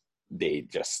because they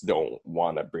just don't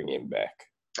want to bring him back?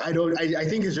 I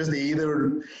think it's just they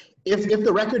either if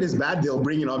the record is bad, they'll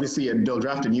bring in obviously and they'll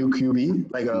draft a new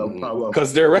QB like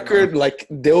because their record like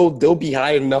they'll be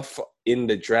high enough in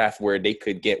the draft where they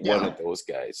could get one of those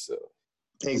guys. So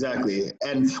exactly,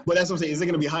 but that's what I'm saying. Is it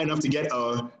going to be high enough to get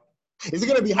a? Is it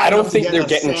going to be high I don't enough think to they're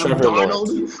get getting Sam Trevor Darnold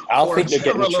Lawrence. I don't think they're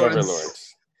getting Trevor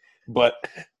Lawrence. But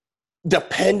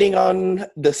depending on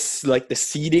the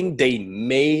seeding, they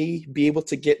may be able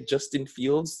to get Justin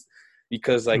Fields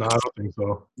because No, I don't think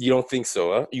so. You don't think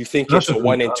so, huh? You think That's it's a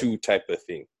 1 and 2 type of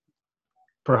thing?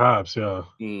 Perhaps, yeah.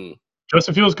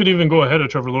 Justin Fields could even go ahead of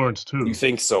Trevor Lawrence too. You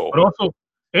think so? But also,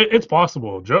 it's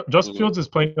possible. Justin Fields is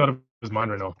playing out of his mind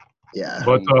right now. Yeah.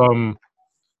 But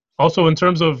also in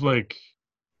terms of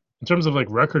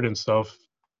record and stuff,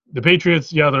 the Patriots,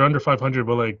 they're under 500,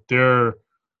 but like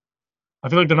I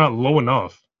feel like they're not low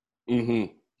enough.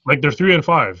 Mm-hmm. Like they're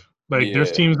 3-5. Like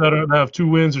there's teams that have 2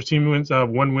 wins, there's teams that have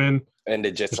 1 win, and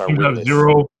the Jets are teams winless. have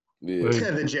 0. Yeah.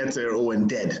 Like, the Jets are 0 and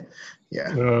dead.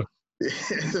 Yeah.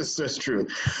 That's true.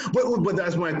 But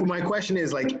that's my question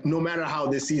is like no matter how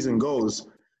this season goes,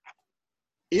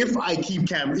 if I keep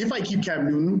Cam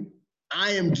Newton,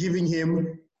 I am giving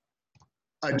him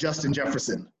a Justin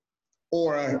Jefferson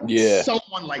or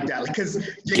someone like that because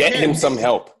get him some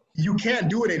help. You can't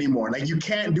do it anymore. Like you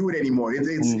can't do it anymore. It's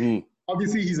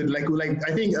obviously he's like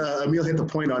I think Emil hit the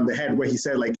point on the head where he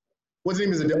said like what's his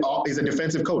name is a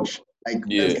defensive coach. Like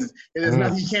there's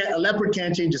nothing. A leopard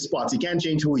can't change his spots. He can't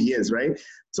change who he is, right?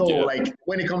 So like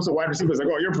when it comes to wide receivers, like,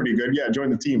 oh, you're pretty good. Yeah, join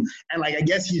the team. And like I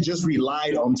guess he just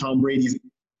relied on Tom Brady's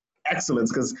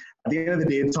excellence because at the end of the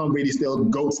day, Tom Brady still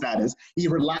GOAT status. He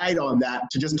relied on that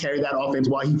to just carry that offense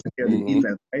while he took care of the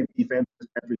defense, right? Defense,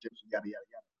 yada yada yada.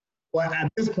 But at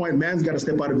this point, man's got to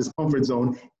step out of his comfort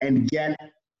zone and get.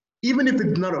 Even if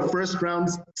it's not a first round,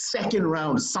 second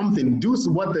round, something, do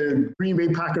what the Green Bay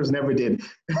Packers never did.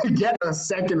 Get a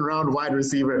second round wide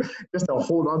receiver just to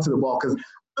hold on to the ball because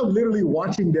I'm literally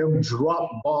watching them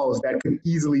drop balls that could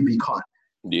easily be caught.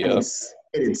 Yeah.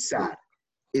 It's sad.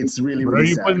 It's really, but really are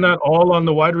you sad. putting that all on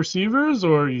the wide receivers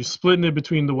or are you splitting it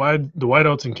between the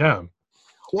wideouts and Cam?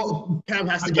 Well, Cam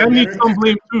has to get Cam better. needs some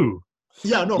blame too.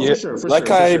 Yeah, no, for sure.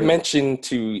 Like I mentioned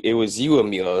it was you,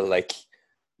 Emil, like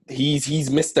he's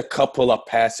missed a couple of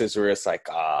passes where it's like,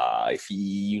 if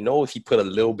he put a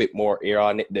little bit more air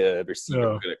on it, the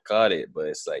receiver could have caught it. But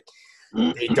it's like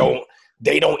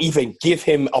they don't even give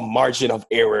him a margin of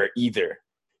error either.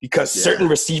 Because certain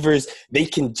receivers, they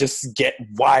can just get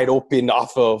wide open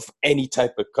off of any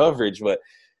type of coverage. But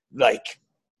like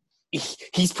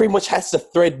he's pretty much has to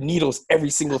thread needles every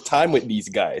single time with these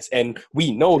guys. And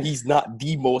we know he's not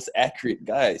the most accurate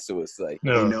guy. So it's like,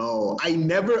 no, I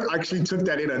never actually took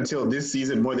that in until this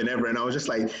season more than ever. And I was just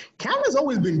like, Cam has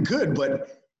always been good,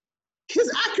 but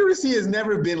his accuracy has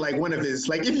never been like one of his,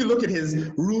 like if you look at his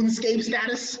RuneScape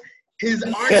status, his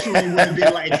archery would have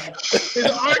been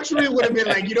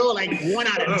like, you know, like 1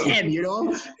 out of 10, you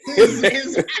know,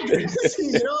 his accuracy,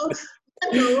 you know,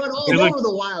 run all over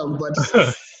the wild, but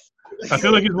I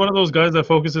feel like he's one of those guys that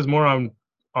focuses more on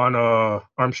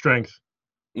arm strength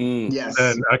than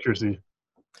accuracy.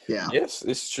 Yeah. Yes,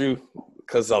 it's true.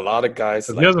 Because a lot of guys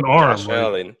like he has an arm, Josh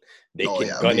Allen, they can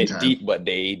gun it deep, but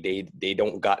they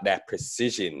don't got that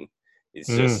precision.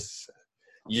 It's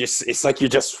it's like you're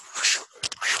just.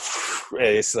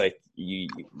 It's like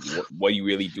what are you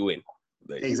really doing?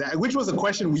 Like, exactly, which was a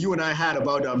question you and I had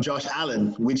about Josh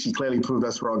Allen, which he clearly proved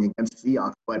us wrong against the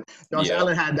Seahawks. But Josh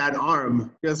Allen had that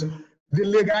arm because the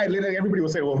little guy, everybody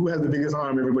would say, well, who has the biggest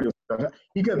arm? Everybody was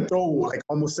he could throw like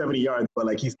almost 70 yards, but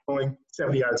like he's throwing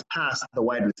 70 yards past the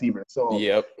wide receiver. So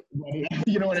you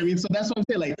know what I mean? So that's what I'm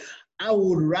saying. Like I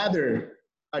would rather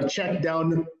a check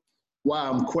down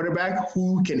quarterback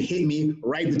who can hit me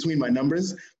right between my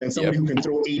numbers than somebody who can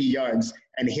throw 80 yards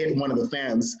and hit one of the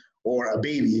fans or a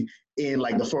baby in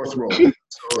like the fourth row.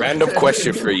 Random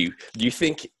question for you. Do you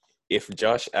think if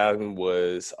Josh Allen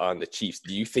was on the Chiefs,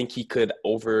 do you think he could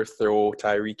overthrow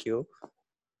Tyreek Hill?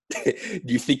 Do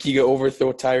you think he could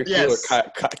overthrow Tyreek Hill, or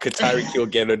could Tyreek Hill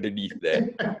get underneath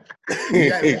that?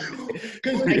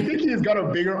 Because I think he's got a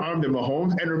bigger arm than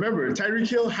Mahomes. And remember, Tyreek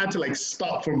Hill had to like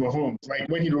stop for Mahomes, like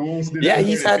when he almost did. Yeah,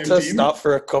 he's had to stop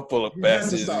for a couple of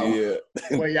passes. But I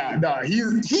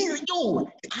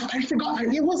forgot.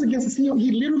 It was against the Seahawks.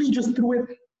 He literally just threw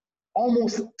it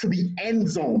almost to the end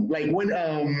zone. Like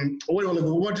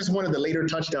just one of the later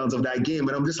touchdowns of that game.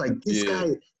 And I'm just like, this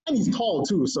guy, and he's tall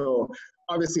too. So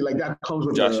obviously, like that comes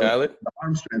with Josh Allen? the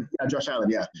arm strength. Yeah, Josh Allen,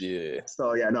 yeah. Yeah.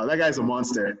 So yeah, no, that guy's a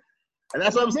monster. And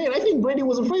that's what I'm saying. I think Brady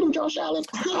was afraid of Josh Allen.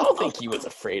 I don't think he was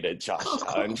afraid of Josh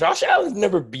Allen. Josh Allen's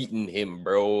never beaten him,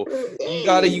 bro. You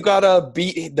gotta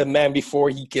beat the man before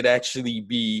he could actually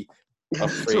be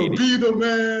afraid. To be the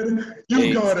man,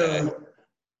 you gotta.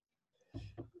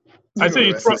 I'd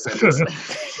say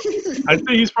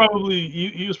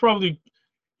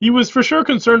he was for sure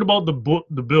concerned about the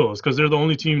Bills because they're the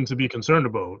only team to be concerned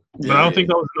about. But I don't think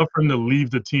that was enough for him to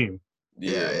leave the team.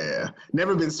 Yeah.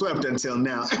 Never been swept until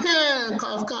now.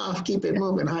 Cough, cough. Keep it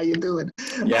moving. How you doing?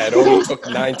 Yeah, it only took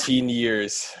 19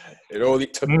 years. It only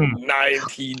took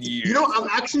 19 years. You know, I'm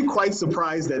actually quite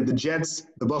surprised that the Jets,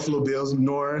 the Buffalo Bills,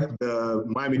 nor the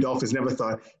Miami Dolphins never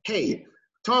thought, hey,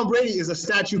 Tom Brady is a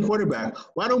statue quarterback.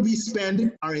 Why don't we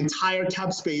spend our entire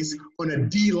cap space on a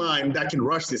D-line that can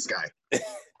rush this guy?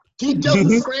 He doesn't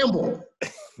scramble.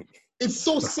 It's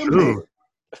so simple. True.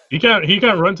 He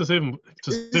can't run to save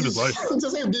his life.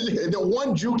 The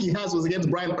one juke he has was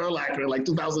against Brian Urlacher in like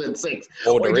 2006.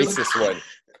 Oh, the racist one.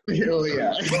 Oh,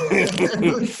 yeah.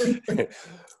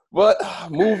 But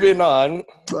moving on.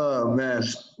 Oh, man.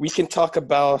 We can talk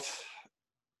about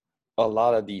a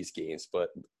lot of these games, but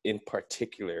in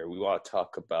particular, we want to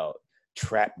talk about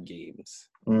trap games,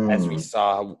 as we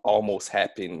saw almost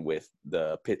happen with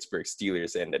the Pittsburgh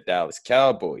Steelers and the Dallas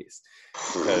Cowboys.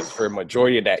 Because for a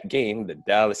majority of that game, the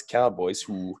Dallas Cowboys,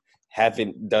 who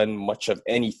haven't done much of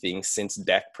anything since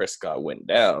Dak Prescott went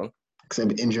down,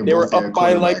 except injured, they were up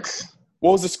by like,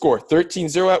 what was the score?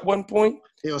 13-0 at one point?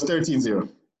 It was 13-0.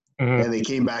 And they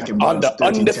came back and on the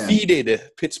undefeated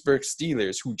Pittsburgh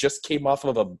Steelers, who just came off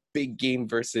of a big game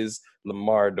versus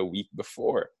Lamar the week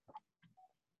before.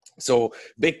 So,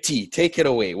 Big T, take it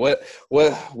away.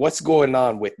 What's going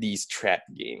on with these trap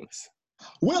games?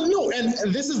 Well, no, and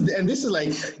this is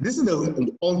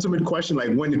the ultimate question.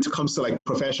 Like when it comes to like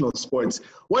professional sports,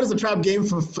 what is a trap game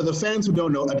for the fans who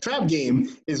don't know? A trap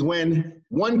game is when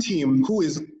one team who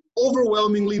is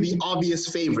overwhelmingly the obvious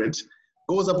favorite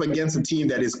goes up against a team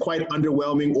that is quite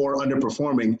underwhelming or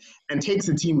underperforming and takes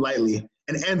the team lightly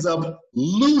and ends up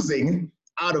losing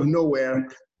out of nowhere.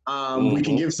 We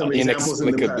can give some examples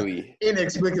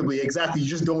inexplicably, exactly. You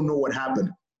just don't know what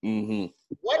happened.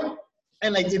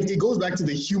 And like it goes back to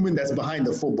the human that's behind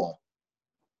the football.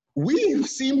 We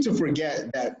seem to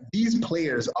forget that these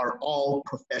players are all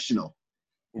professional.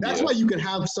 That's why you can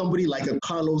have somebody like a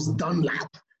Carlos Dunlap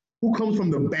who comes from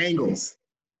the Bengals.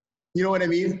 You know what I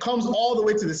mean? Comes all the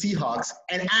way to the Seahawks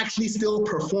and actually still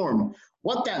perform.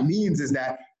 What that means is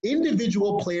that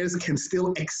individual players can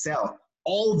still excel.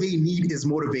 All they need is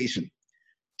motivation.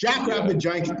 Jackrabbit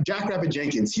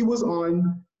Jenkins, he was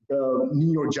on the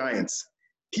New York Giants.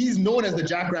 He's known as the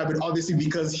Jackrabbit, obviously,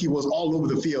 because he was all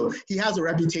over the field. He has a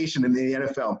reputation in the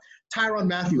NFL. Tyrann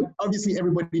Mathieu, obviously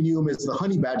everybody knew him as the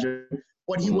Honey Badger,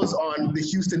 but he was on the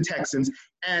Houston Texans.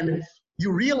 And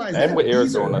you realize that— And with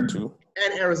Arizona, too.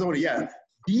 And Arizona, yeah.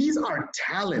 These are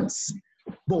talents.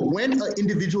 But when an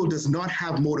individual does not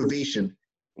have motivation,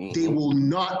 they will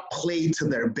not play to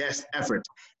their best effort.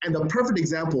 And the perfect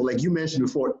example, like you mentioned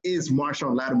before, is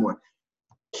Marshawn Lattimore.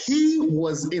 He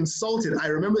was insulted. I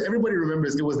remember, everybody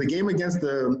remembers, it was the game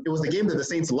that the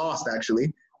Saints lost,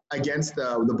 actually, against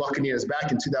the Buccaneers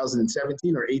back in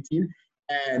 2017 or 18.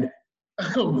 And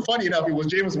funny enough, it was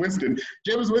Jameis Winston.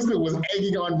 Jameis Winston was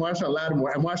egging on Marshawn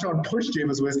Lattimore, and Marshawn pushed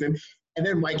Jameis Winston, and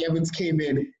then Mike Evans came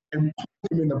in and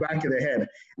put him in the back of the head.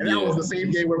 And that was the same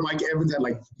game where Mike Evans had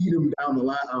like beat him down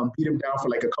for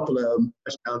like a couple of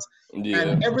touchdowns.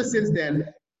 And ever since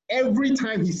then, every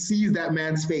time he sees that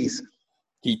man's face,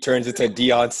 he turns into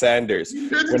Deion Sanders. When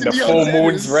the full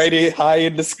moon's right high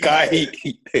in the sky.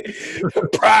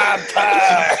 Prime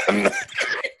time.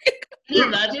 Can you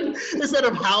imagine? Instead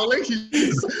of howling,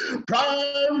 he's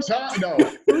prime time. No,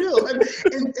 for real.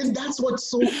 And that's what's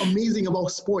so amazing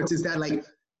about sports is that like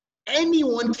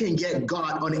anyone can get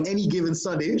got on any given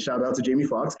Sunday. Shout out to Jamie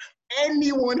Foxx.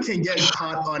 Anyone can get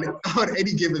caught on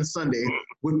any given Sunday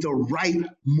with the right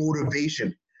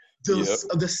motivation.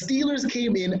 The Steelers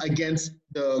came in against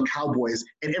the Cowboys,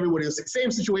 and everybody was same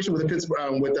situation with the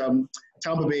Pittsburgh, with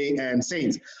Tampa Bay and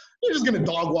Saints. You're just gonna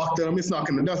dog walk them. It's not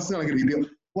gonna be a deal.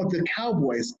 But the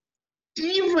Cowboys,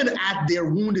 even at their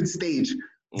wounded stage,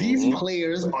 these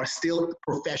players are still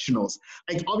professionals.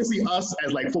 Like obviously us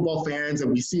as like football fans,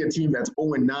 and we see a team that's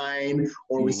 0-9,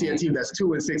 or we see a team that's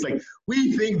 2-6. Like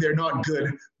we think they're not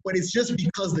good, but it's just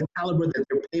because the caliber that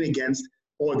they're playing against,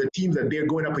 or the teams that they're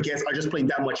going up against are just playing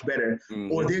that much better,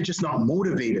 or they're just not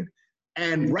motivated.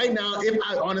 And right now, if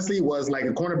I honestly was like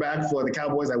a cornerback for the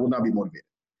Cowboys, I would not be motivated.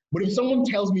 But if someone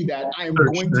tells me that I am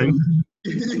Third going string.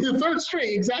 to third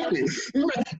string, exactly.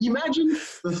 Imagine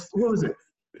what was it?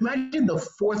 Imagine the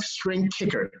fourth string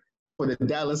kicker for the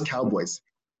Dallas Cowboys.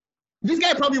 This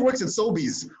guy probably works at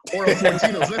Sobeys or at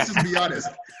Fortino's. Let's just be honest.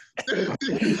 That's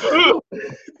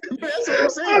what I'm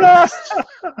saying.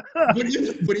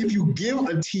 But if you give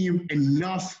a team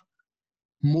enough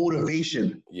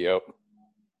motivation, Yep.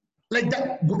 like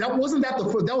that wasn't that the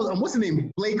first, that was what's his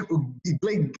name, Blake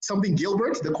something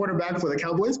Gilbert, the quarterback for the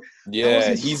Cowboys.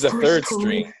 Yeah, he's a third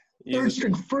string.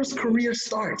 First career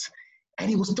start, and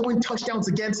he was throwing touchdowns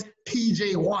against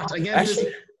P.J. Watt against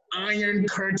this Iron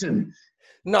Curtain.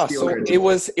 No, so it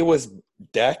was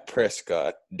Dak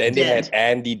Prescott. Then they had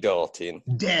Andy Dalton.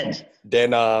 Dead.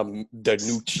 Then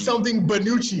Danucci. Something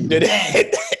Benucci.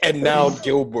 And now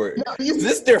Gilbert. Now, this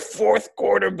is their fourth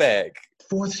quarterback.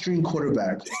 Fourth string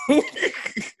quarterback.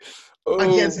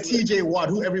 Against TJ Watt,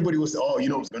 who everybody was,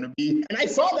 it's going to be. And I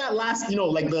saw that last,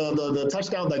 like the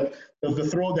touchdown, like the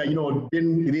throw that, he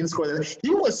didn't score. That.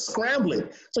 He was scrambling.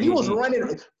 So he was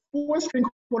running, fourth string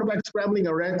quarterback scrambling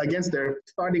around against their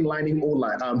starting lining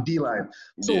D-line.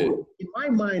 So in my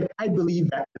mind, I believe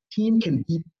that a team can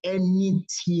beat any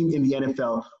team in the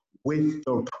NFL with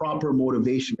the proper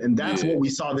motivation. And that's what we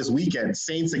saw this weekend.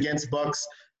 Saints against Bucks,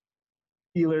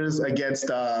 Steelers against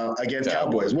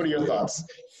Cowboys. What are your thoughts?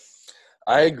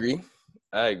 I agree.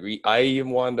 I even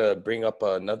want to bring up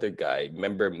another guy.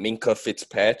 Remember Minkah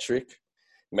Fitzpatrick?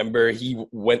 Remember he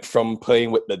went from playing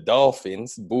with the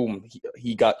Dolphins, boom,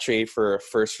 he got traded for a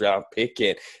first-round pick,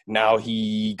 and now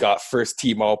he got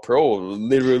first-team All-Pro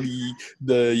literally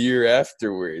the year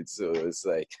afterwards. So it's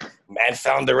like, man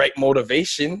found the right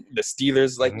motivation. The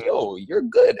Steelers like, yo, you're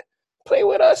good. Play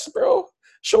with us, bro.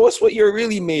 Show us what you're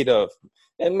really made of.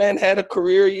 And man had a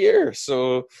career year.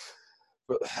 So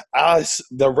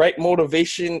the right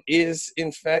motivation is,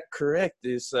 in fact, correct.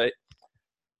 It's like,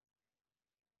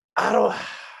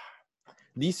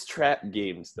 these trap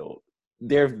games, though,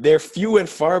 they're few and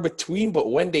far between,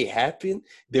 but when they happen,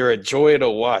 they're a joy to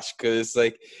watch because it's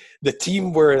like the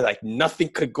team where like nothing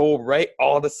could go right,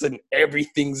 all of a sudden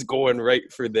everything's going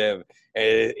right for them,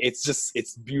 and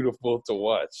it's beautiful to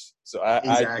watch. So I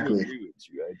do agree with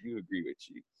you. I do agree with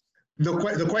you.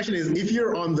 The question is, if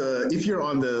you're on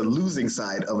the losing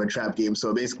side of a trap game,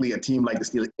 so basically a team like the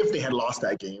Steelers, if they had lost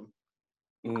that game,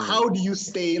 how do you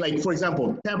stay, like, for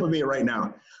example, Tampa Bay right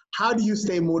now, how do you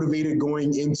stay motivated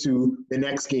going into the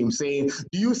next game? Do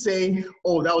you say,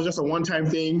 oh, that was just a one-time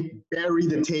thing, bury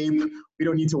the tape, we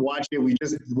don't need to watch it, we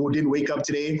didn't wake up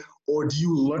today? Or do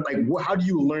you learn, how do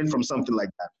you learn from something like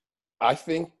that? I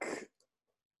think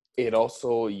you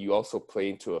also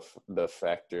play into the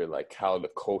factor, like, how the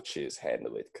coaches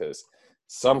handle it. Because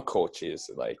some coaches,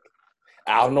 like,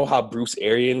 I don't know how Bruce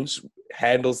Arians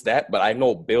handles that, but I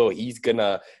know Bill, he's going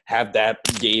to have that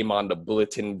game on the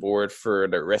bulletin board for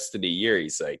the rest of the year.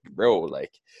 He's like, bro,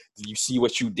 like, do you see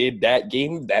what you did that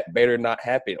game? That better not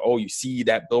happen. Oh, you see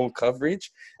that blown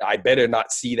coverage? I better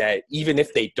not see that, even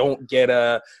if they don't get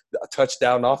a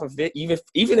touchdown off of it. Even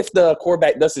if the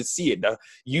quarterback doesn't see it,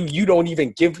 you don't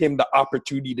even give him the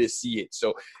opportunity to see it.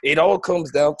 So it all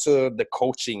comes down to the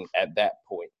coaching at that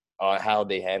point on how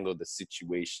they handle the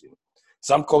situation.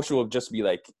 Some coach will just be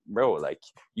like, bro, like,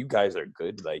 you guys are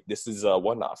good. Like, this is a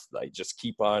one-off. Like, just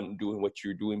keep on doing what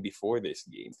you're doing before this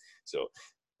game. So,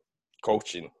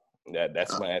 coaching.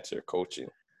 That's my answer, coaching.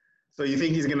 So you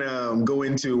think he's going to go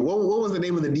into – what was the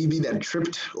name of the DB that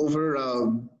tripped over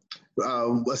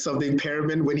something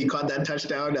Perriman when he caught that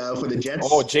touchdown for the Jets?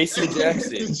 Oh, J.C.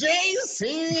 Jackson.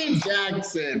 J.C.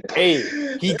 Jackson.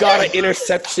 Hey, he got an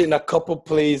interception a couple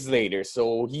plays later,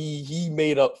 so he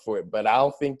made up for it. But I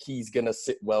don't think he's going to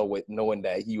sit well with knowing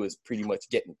that he was pretty much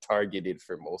getting targeted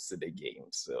for most of the game.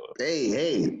 So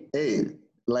Hey.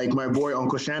 Like my boy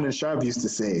Uncle Shannon Sharp used to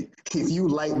say, if you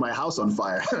light my house on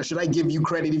fire, should I give you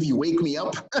credit if you wake me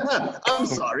up? I'm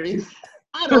sorry.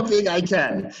 I don't think I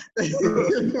can. Hey,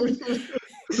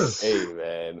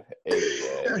 man.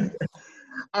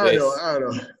 I don't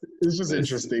know. It's just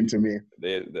interesting to me.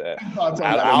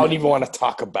 I don't even want to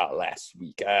talk about last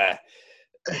week.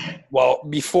 Well,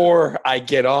 before I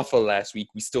get off of last week,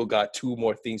 we still got two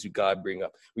more things we got to bring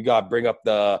up. We got to bring up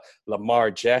the Lamar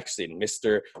Jackson,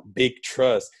 Mr. Big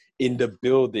Trust in the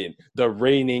building, the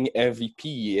reigning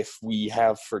MVP, if we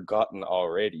have forgotten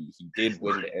already. He did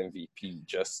win the MVP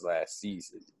just last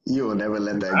season. You will never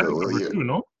let that Madden go, will cover you? 2,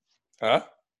 no? Huh?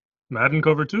 Madden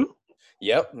cover 2?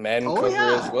 Yep, Madden Oh cover as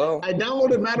yeah, well. I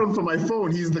downloaded Madden for my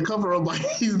phone. He's the cover of my.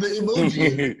 He's the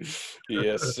emoji.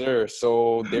 Yes, sir.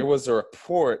 So there was a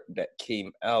report that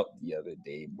came out the other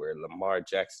day where Lamar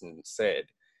Jackson said,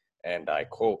 and I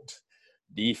quote,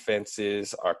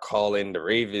 defenses are calling the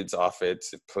Ravens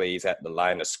offensive plays at the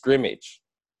line of scrimmage.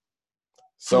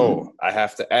 So I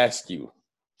have to ask you,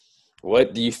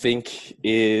 what do you think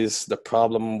is the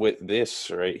problem with this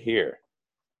right here?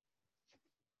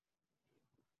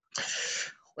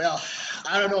 Well,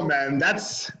 I don't know, man.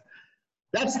 That's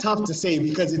tough to say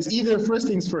because it's either first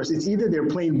things first. It's either they're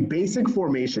playing basic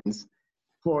formations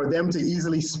for them to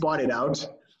easily spot it out,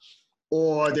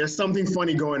 or there's something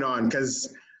funny going on.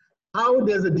 Because how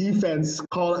does a defense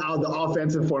call out the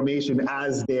offensive formation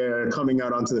as they're coming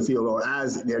out onto the field or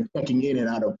as they're checking in and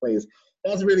out of plays?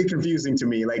 That's really confusing to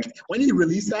me. Like when he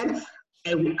released that,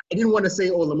 and I didn't want to say,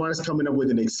 "Oh, Lamar's coming up with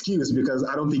an excuse," because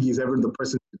I don't think he's ever the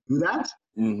person to do that.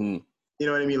 Mm-hmm. You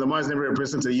know what I mean? Lamar's never a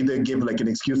person to either give like an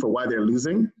excuse for why they're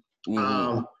losing.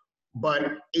 Mm-hmm.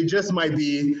 But it just might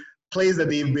be plays that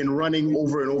they've been running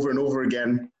over and over and over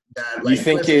again. That, like, you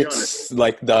think it's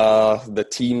like the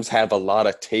teams have a lot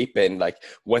of tape and like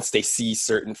once they see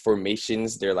certain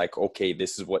formations, they're like, okay,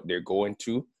 this is what they're going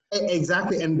to.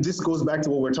 Exactly, and this goes back to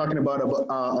what we're talking about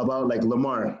like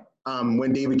Lamar.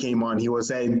 When David came on, he was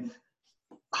saying,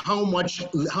 how much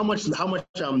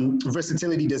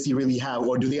versatility does he really have,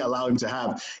 or do they allow him to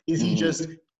have? Is he just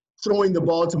throwing the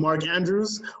ball to Mark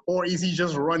Andrews, or is he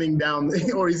just running down,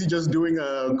 or is he just doing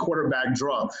a quarterback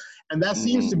draw? And that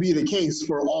seems to be the case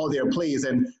for all their plays.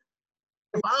 And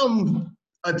if I'm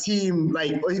a team,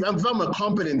 like if I'm a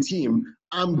competent team,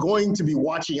 I'm going to be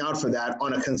watching out for that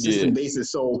on a consistent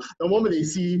basis. So the moment they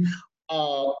see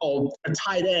a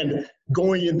tight end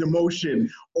going into motion,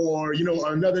 or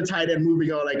another tight end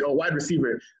moving on, like a wide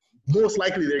receiver, most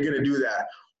likely they're going to do that.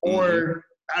 Or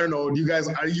I don't know.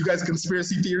 Are you guys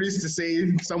conspiracy theories to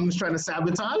say someone's trying to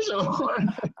sabotage?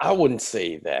 I wouldn't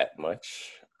say that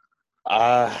much.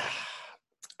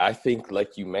 I think,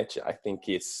 like you mentioned, I think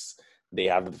they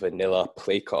have a vanilla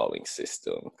play calling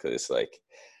system, because like,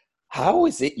 how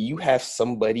is it you have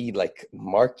somebody like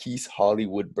Marquise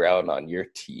Hollywood Brown on your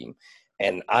team,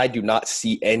 and I do not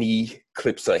see any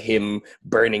clips of him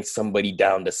burning somebody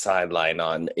down the sideline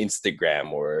on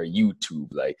Instagram or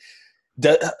YouTube? Like,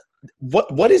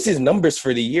 what is his numbers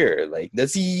for the year? Like,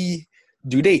 does he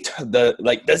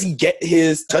get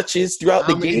his touches throughout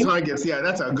the game? How many targets? Yeah,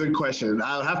 that's a good question.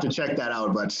 I'll have to check that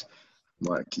out, but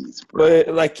Marquise Brown.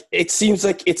 But like, it seems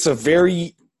like it's a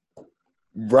very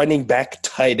running back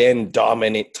tight end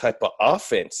dominant type of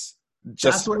offense.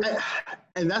 That's what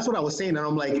I was saying, and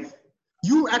I'm like,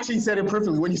 you actually said it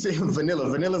perfectly when you say vanilla.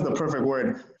 Vanilla is the perfect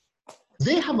word.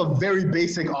 They have a very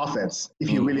basic offense, if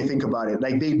you really think about it.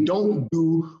 Like, they don't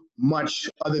do much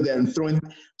other than throwing.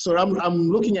 So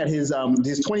I'm looking at his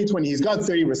 2020. He's got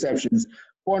 30 receptions,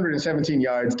 417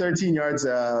 yards,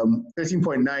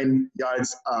 13.9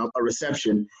 yards a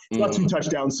reception. He's got 2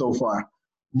 touchdowns so far.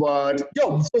 But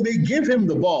so they give him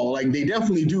the ball, like they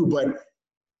definitely do.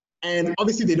 And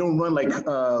obviously they don't run like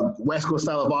West Coast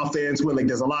style of offense where like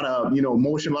there's a lot of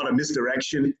motion, a lot of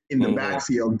misdirection in the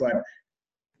backfield. But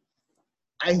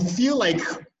I feel like,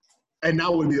 and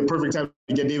now would be the perfect time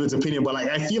to get David's opinion, but like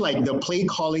I feel like the play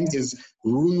calling is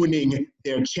ruining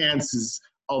their chances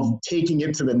of taking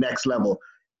it to the next level.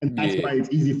 And that's why it's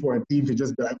easy for a team to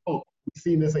just be like, oh, we've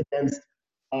seen this against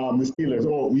the Steelers.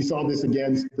 Oh, we saw this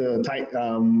against the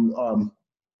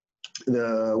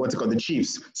the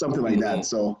Chiefs, something like that.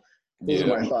 So those are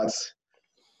my thoughts.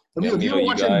 Did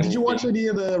you watch any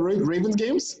of the Ravens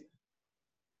games?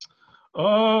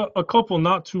 A couple,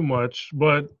 not too much,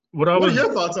 but what are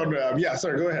your thoughts on yeah,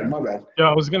 sorry, go ahead, my bad. Yeah,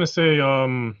 I was gonna say,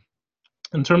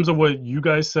 in terms of what you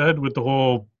guys said with the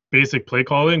whole basic play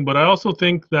calling, but I also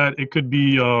think that it could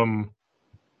be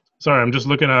sorry, I'm just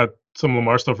looking at some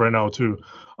Lamar stuff right now too.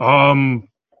 I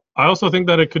also think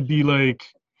that it could be like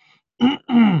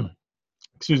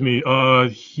excuse me,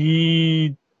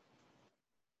 he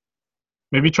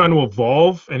maybe trying to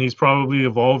evolve, and he's probably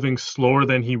evolving slower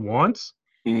than he wants.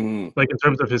 Like in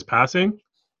terms of his passing,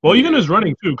 well, even his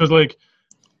running too, because like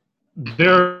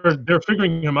they're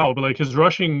figuring him out, but like his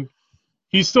rushing,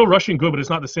 he's still rushing good, but it's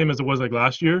not the same as it was like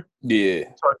last year. Yeah.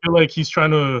 So I feel like he's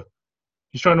trying to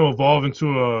evolve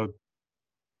into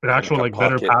an actual like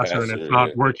better passer, and it's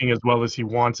not working as well as he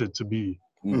wants it to be.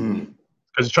 Because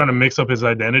he's trying to mix up his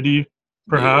identity,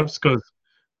 perhaps, because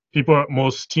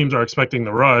most teams are expecting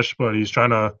the rush, but he's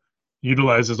trying to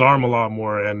utilize his arm a lot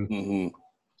more, and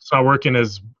it's not working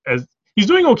as he's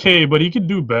doing okay, but he could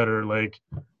do better. Like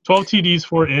 12 TDs,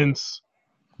 4 ints.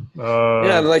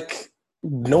 Yeah, like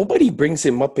nobody brings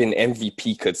him up in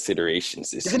MVP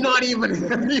considerations this They're year. not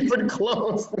even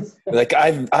close. Like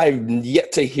I've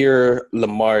yet to hear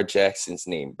Lamar Jackson's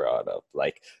name brought up.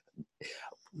 Like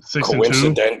 6-2.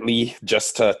 coincidentally,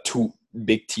 just to toot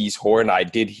Big T's horn, I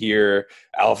did hear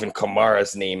Alvin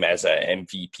Kamara's name as an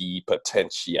MVP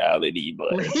potentiality,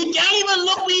 but He can't even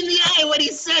look me in the eye when he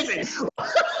says it.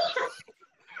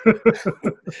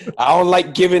 I don't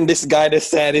like giving this guy the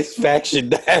satisfaction.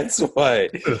 That's why.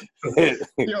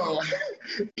 Yo,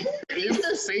 if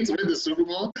the Saints win the Super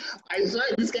Bowl, I swear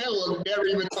this guy will never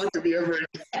even talk to me ever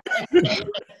again.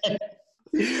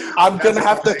 I'm going to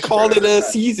have to call it a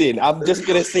season. I'm just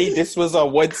going to say this was a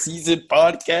one-season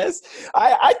podcast.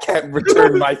 I can't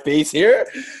return my face here.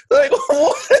 Like,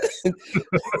 what?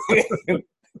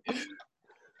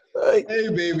 Like, Hey,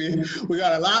 baby, we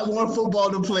got a lot more football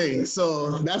to play,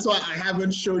 so that's why I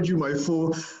haven't showed you my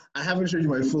full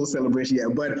celebration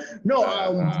yet. But no,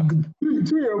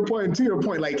 to your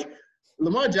point, like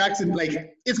Lamar Jackson,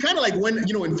 like it's kind of like when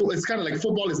it's kind of like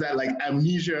football is that like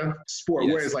amnesia sport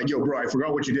where it's like, yo, bro, I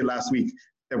forgot what you did last week.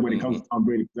 And when it comes to Tom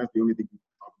Brady, that's the only thing you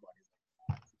talk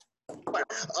about. But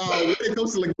when it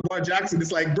comes to like Lamar Jackson,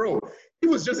 it's like, bro, he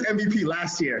was just MVP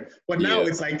last year, but now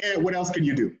it's like, what else can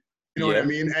you do? You know what I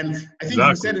mean? And I think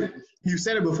you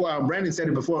said it before. Brandon said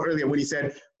it before earlier when he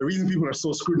said the reason people are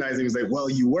so scrutinizing is like, well,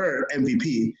 you were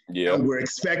MVP, and we're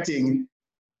expecting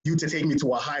you to take me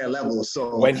to a higher level.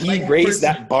 So when he raised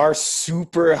that bar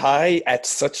super high at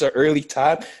such an early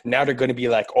time, now they're going to be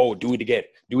like, oh, do it again.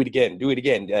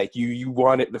 Like you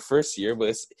won it the first year,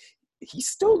 but he's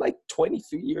still like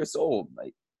 23 years old.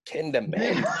 Like, can the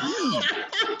man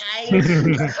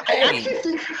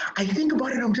I think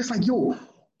about it. I'm just like, yo,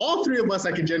 all three of us,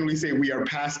 I can generally say we are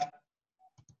past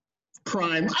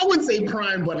prime. I wouldn't say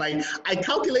prime, but like I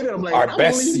calculated, I'm like, our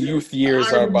best youth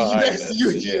years are behind us.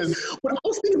 Years. But I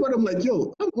was thinking about it, I'm like,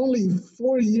 yo, I'm only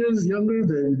 4 years younger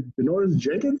than Denoris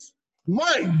Jenkins.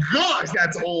 My gosh,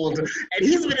 that's old. And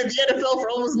he's been in the NFL for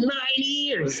almost 9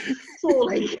 years. So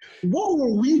like, what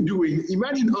were we doing?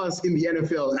 Imagine us in the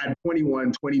NFL at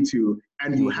 21, 22,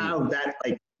 and you have that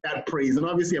like that praise. And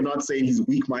obviously I'm not saying he's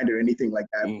weak-minded or anything like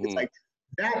that. It's like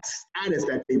that status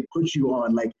that they put you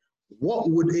on, like, what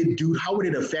would it do? How would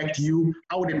it affect you?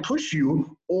 How would it push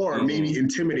you or maybe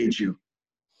intimidate you?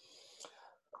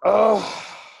 Oh,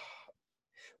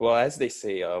 well, as they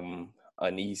say,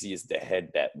 uneasy is the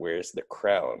head that wears the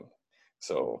crown.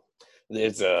 So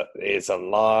there's a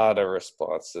lot of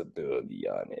responsibility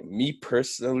on it. Me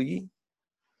personally,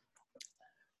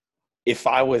 if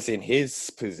I was in his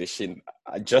position,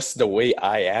 just the way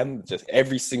I am, just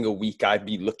every single week I'd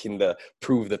be looking to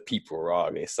prove the people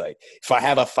wrong. It's like, if I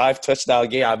have a 5-touchdown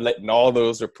game, I'm letting all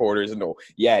those reporters know,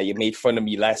 yeah, you made fun of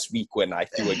me last week when I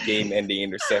threw a game-ending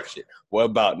interception. What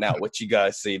about now? What you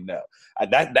guys say now?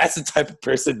 That's the type of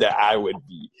person that I would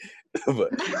be.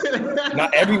 But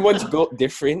not everyone's built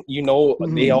different. You know,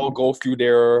 they all go through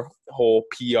their whole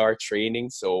PR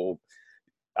training, so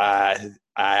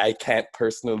I can't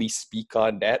personally speak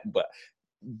on that, but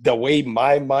the way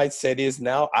my mindset is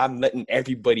now, I'm letting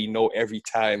everybody know every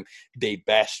time they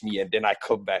bash me, and then I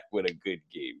come back with a good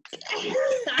game.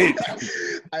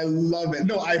 I love it.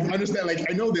 No, I understand. Like,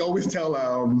 I know they always tell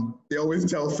fans, they always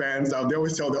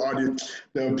tell the audience,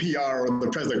 the PR or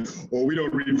the press, like, oh, we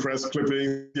don't read press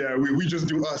clippings. Yeah, we just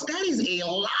do us. That is a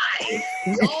lie.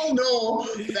 We all know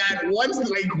that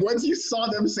once you saw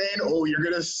them saying, oh, you're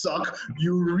gonna suck,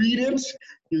 you read it,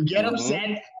 you get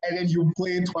upset, and then you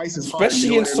play it twice as hard.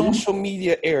 Especially in social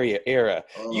media era.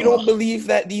 You don't believe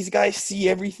that these guys see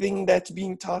everything that's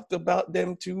being talked about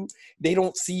them too? They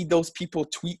don't see those people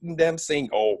tweeting them saying,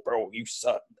 oh, bro, you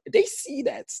suck. They see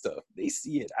that stuff. They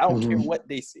see it. I don't care what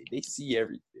they say. They see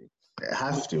everything.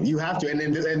 You have to.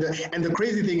 And the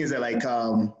crazy thing is that like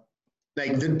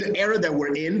the era that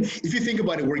we're in, if you think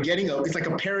about it, it's like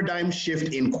a paradigm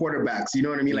shift in quarterbacks. You know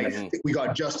what I mean? Like we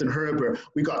got Justin Herbert,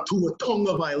 we got Tua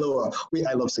Tagovailoa.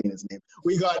 I love saying his name.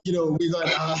 We got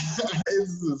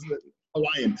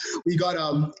Hawaiian. We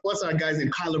got what's our guys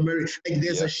in Kyler Murray. Like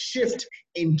there's a shift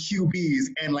in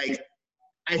QBs, and like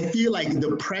I feel like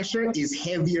the pressure is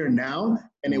heavier now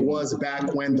than it was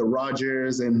back when the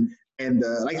Rodgers and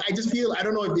like I just feel, I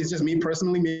don't know if it's just me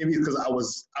personally, maybe because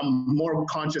I'm more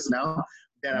conscious now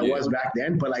than I was back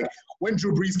then. But like when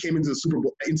Drew Brees came into the Super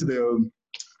Bowl, into the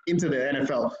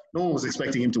NFL, no one was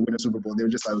expecting him to win a Super Bowl. They were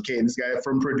just like, okay, this guy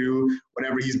from Purdue,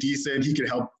 whatever, he's decent. He could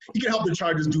help the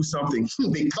Chargers do something.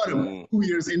 They cut him 2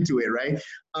 years into it, right?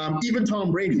 Even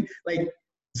Tom Brady, like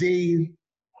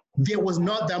there was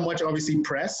not that much, obviously,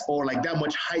 press or like that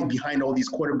much hype behind all these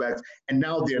quarterbacks, and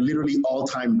now they're literally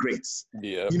all-time greats.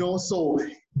 Yeah. You know, so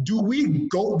do we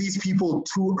go these people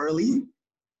too early?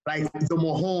 Like the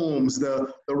Mahomes,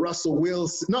 the Russell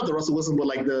Wilson, not the Russell Wilson, but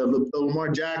like the Lamar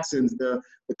Jacksons, the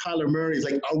Kyler Murrays.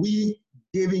 Like, are we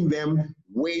giving them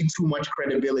way too much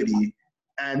credibility?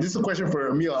 And this is a question for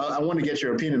Emil. I want to get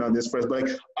your opinion on this first. But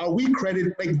like, are we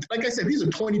like I said, these are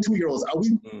 22-year-olds. Are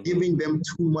we giving them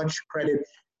too much credit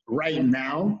right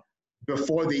now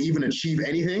before they even achieve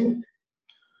anything?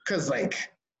 Because like,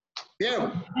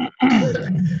 yeah.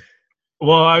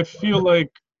 Well, I feel like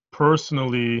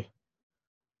personally,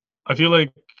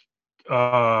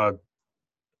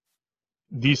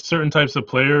 these certain types of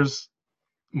players,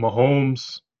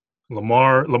 Mahomes,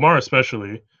 Lamar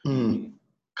especially,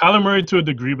 Kyler Murray to a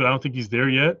degree, but I don't think he's there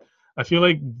yet. I feel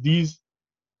like these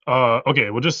okay,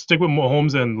 we'll just stick with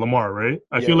Mahomes and Lamar, right?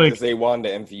 I feel like they won the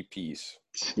MVPs.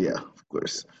 Yeah, of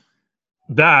course.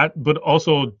 That, but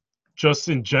also just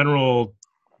in general,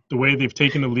 the way they've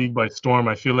taken the league by storm,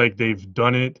 I feel like they've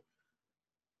done it.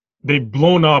 They've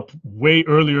blown up way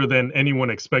earlier than anyone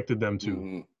expected them to.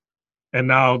 Mm-hmm. And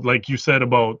now, like you said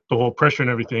about the whole pressure and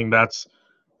everything, that's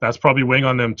probably weighing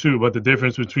on them too. But the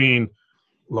difference between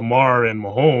Lamar and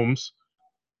Mahomes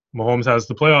has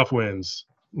the playoff wins.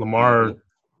 Lamar,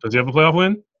 does he have a playoff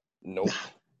win? Nope.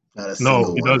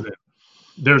 No, he doesn't.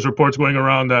 There's reports going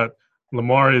around that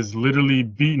Lamar is literally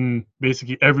beaten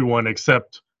basically everyone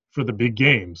except for the big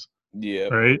games. Yeah.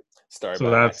 Right? So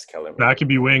that could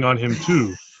be weighing on him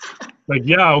too. Like,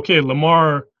 yeah, okay,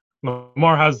 Lamar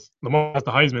has the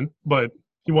Heisman, but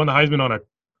he won the Heisman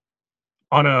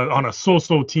on a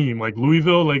so-so team. Like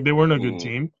Louisville, like they weren't a good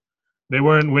team. They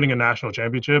weren't winning a national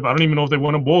championship. I don't even know if they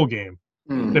won a bowl game.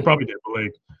 They probably did, but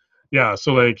like, yeah.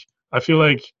 So like, I feel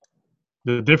like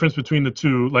the difference between the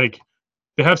two, like,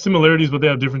 they have similarities, but they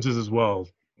have differences as well.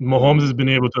 Mahomes has been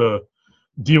able to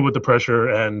deal with the pressure,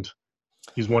 and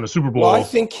he's won a Super Bowl. Well, I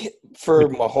think for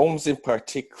Mahomes in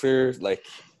particular, like,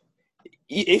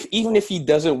 even if he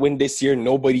doesn't win this year,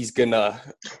 nobody's gonna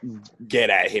get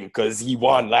at him because he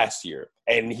won last year,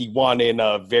 and he won in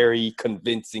a very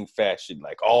convincing fashion.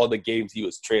 Like all the games he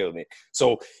was trailing in,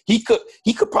 so he could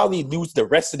probably lose the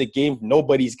rest of the game.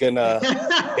 Nobody's gonna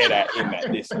get at him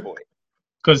at this point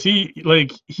because he's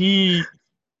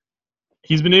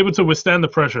been able to withstand the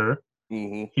pressure.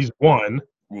 He's won.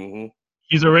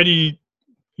 He's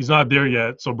not there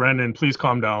yet. So Brandon, please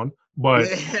calm down. But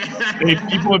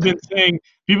people have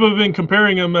been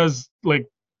comparing him as like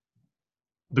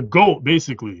the GOAT,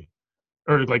 basically,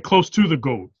 or like close to the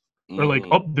GOAT, or like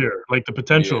up there. Like the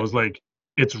potential is like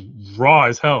it's raw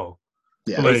as hell.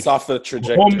 Yeah, so, like, it's off the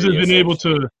trajectory. Mahomes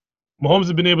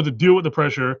has been able to deal with the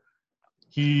pressure.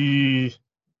 He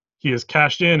has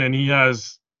cashed in, and he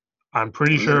has, I'm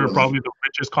pretty sure, probably the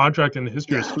richest contract in the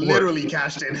history of sports. Literally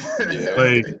cashed in.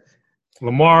 Like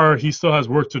Lamar, he still has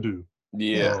work to do.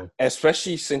 Yeah,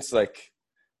 especially since like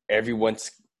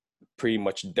everyone's pretty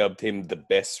much dubbed him the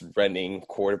best running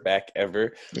quarterback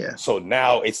ever. Yeah. So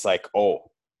now it's like,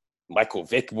 oh, Michael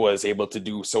Vick was able to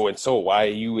do so and so. Why are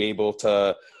you able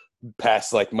to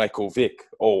pass like Michael Vick?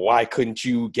 Oh, why couldn't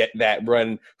you get that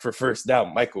run for first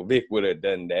down? Michael Vick would have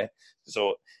done that.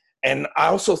 So, and I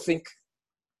also think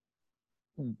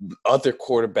other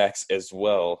quarterbacks as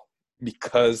well,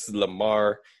 because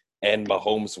Lamar and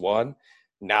Mahomes won.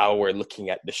 Now we're looking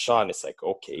at Deshaun. It's like,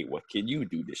 okay, what can you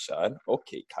do, Deshaun?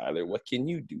 Okay, Kyler, what can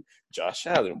you do? Josh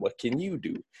Allen, what can you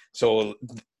do? So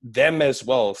them as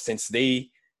well, since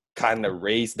they kind of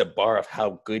raised the bar of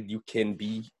how good you can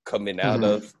be coming out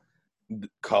of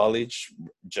college,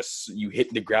 just you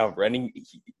hit the ground running.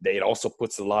 It also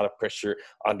puts a lot of pressure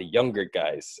on the younger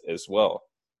guys as well.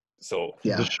 So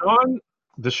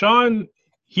Deshaun,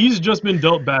 he's just been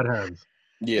dealt bad hands.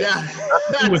 Yeah.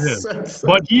 With him.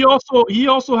 But he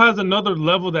also has another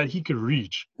level that he could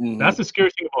reach. That's the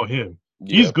scary thing about him.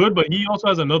 He's good, but he also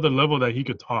has another level that he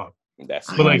could top. He's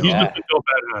just been dealt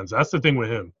bad hands. That's the thing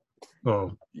with him.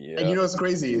 Oh. Yeah. And you know what's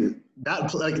crazy? That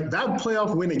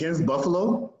playoff win against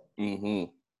Buffalo.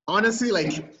 Honestly,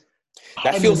 like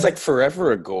that feels like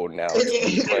forever ago now.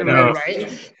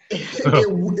 Right?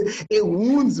 It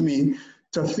wounds me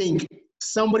to think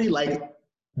somebody like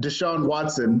Deshaun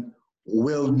Watson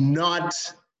will not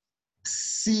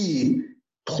see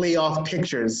playoff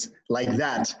pictures like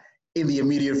that in the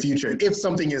immediate future if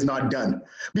something is not done.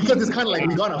 Because it's kind of like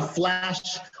we got a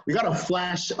flash, what do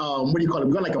you call it?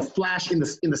 We got like a flash in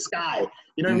the sky.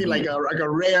 You know what I mean? Like a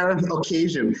rare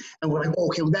occasion. And we're like, oh,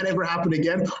 can that ever happen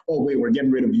again? Oh, wait, we're getting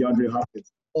rid of DeAndre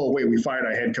Hopkins. Oh, wait, we fired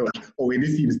our head coach. Oh, wait,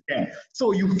 this team is dead.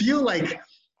 So you feel like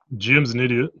Jim's an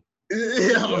idiot.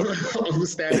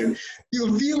 Standard.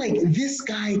 You feel like this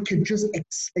guy could just,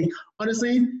 like,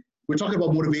 honestly, we're talking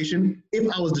about motivation.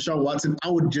 If I was Deshaun Watson, I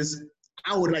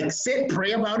would like sit,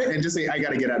 pray about it, and just say, I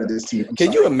got to get out of this team.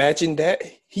 Can you imagine that?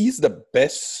 He's the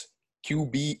best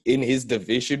QB in his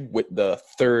division with the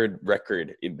third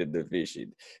record in the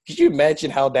division. Could you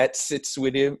imagine how that sits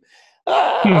with him?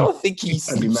 I don't think he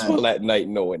sleeps well at night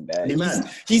knowing that.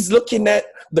 He's looking at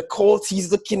the Colts.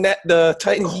 He's looking at the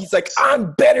Titans. He's like,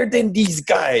 I'm better than these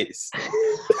guys.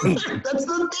 That's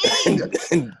the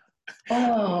thing.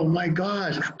 Oh, my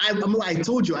gosh. I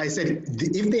told you, I said,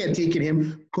 if they had taken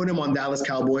him, put him on Dallas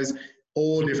Cowboys,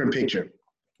 whole different picture.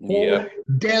 Yeah.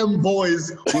 Damn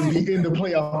boys would be in the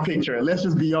playoff picture. Let's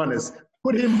just be honest.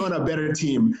 Put him on a better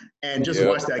team and just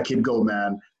watch that kid go,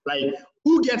 man. Like,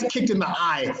 who gets kicked in the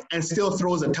eye and still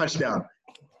throws a touchdown?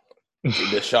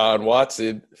 Deshaun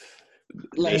Watson.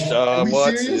 Like, Deshaun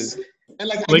Watson.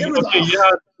 And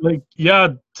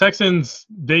Texans,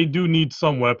 they do need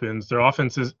some weapons. Their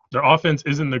offense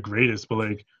isn't the greatest, but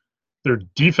like their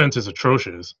defense is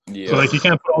atrocious. Yeah. So like you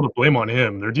can't put all the blame on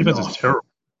him. Their defense is terrible.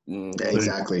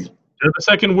 Exactly. They're the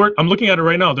second worst. I'm looking at it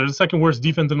right now. They're the second worst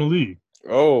defense in the league.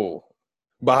 Oh.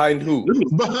 Behind who?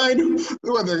 Behind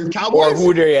the Cowboys? Or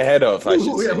who they're ahead of, I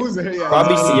should say.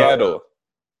 Probably Seattle.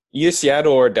 Either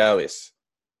Seattle or Dallas.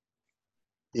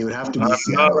 It would have to be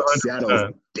Seattle.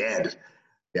 Seattle's dead.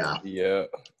 Yeah. Yeah.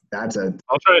 I'll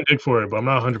try and dig for it, but I'm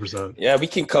not 100%. Yeah, we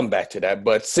can come back to that.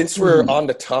 But since we're on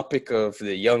the topic of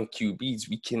the young QBs,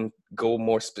 we can go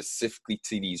more specifically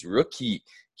to these rookie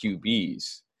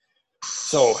QBs.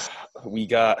 So we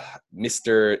got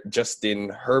Mr. Justin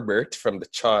Herbert from the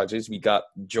Chargers. We got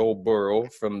Joe Burrow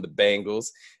from the Bengals.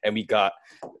 And we got,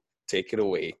 take it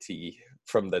away, T,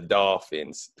 from the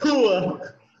Dolphins.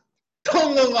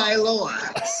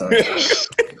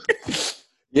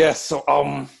 Yeah,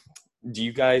 so do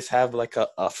you guys have like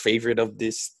a favorite of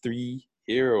this three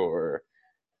here, or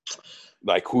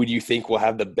like who do you think will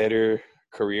have the better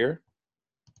career?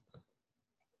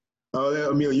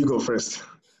 Oh, Emil, you go first.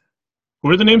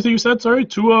 What are the names that you said? Sorry,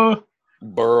 Tua,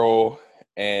 Burrow,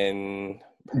 and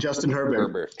Justin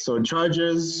Herbert. So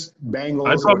Chargers, Bengals.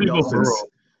 I'd probably go Burrow.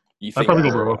 I'd probably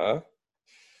go Burrow. Huh?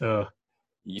 Yeah.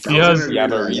 You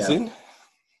have a reason? Yeah.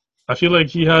 I feel like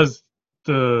he has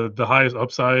the highest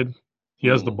upside. He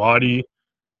has the body.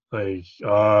 Like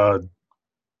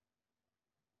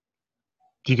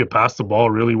he could pass the ball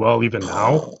really well even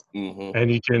now. And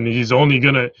he can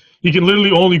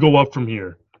literally only go up from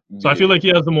here. So I feel like he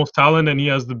has the most talent and he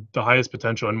has the highest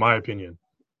potential in my opinion.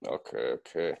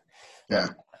 Okay. Yeah.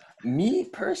 Me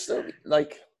personally,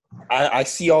 like I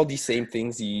see all these same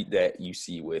things that you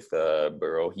see with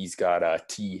Burrow. He's got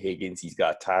T. Higgins. He's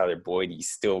got Tyler Boyd. He's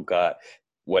still got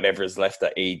whatever's left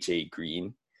of AJ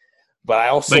Green. But I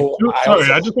also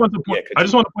I just want to point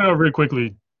out very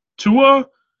quickly. Tua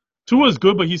is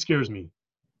good, but he scares me.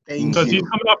 Because he's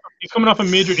coming off a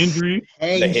major injury.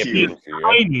 He is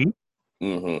tiny,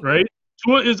 right?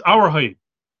 Tua is our height.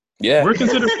 Yeah, we're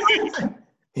considered.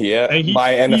 Yeah,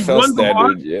 by NFL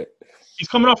standards. Yeah, he's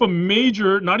coming off a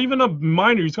major, not even a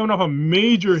minor. He's coming off a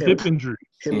major hip injury,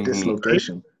 hip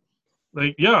dislocation.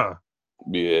 Right? Like,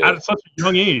 at such a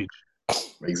young age.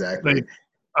 Exactly. Like,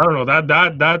 I don't know,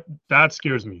 that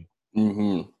scares me.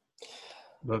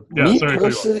 But, me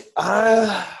personally,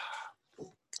 I'm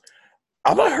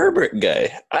a Herbert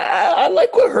guy. I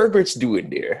like what Herbert's doing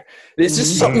there. There's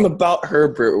just something about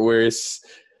Herbert where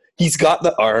he's got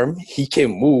the arm, he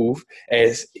can move,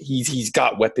 and he's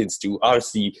got weapons too.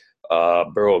 Obviously,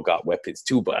 Burrow got weapons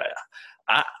too, but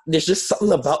there's just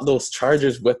something about those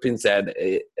Chargers weapons that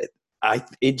it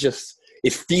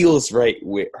feels right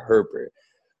with Herbert.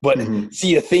 But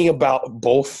see, the thing about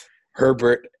both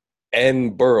Herbert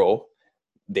and Burrow,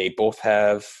 they both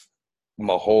have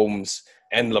Mahomes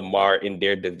and Lamar in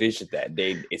their division that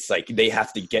it's like they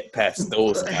have to get past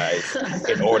those guys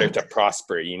in order to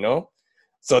prosper, you know?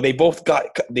 So they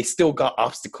still got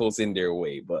obstacles in their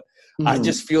way. But I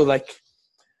just feel like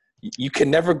you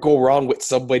can never go wrong with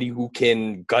somebody who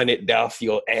can gun it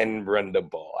downfield and run the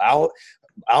ball. I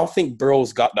don't think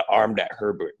Burrow's got the arm that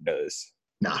Herbert does.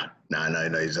 No, he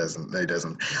doesn't. No, he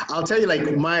doesn't. I'll tell you, like, I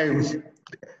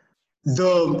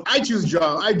choose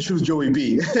Joey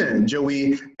B.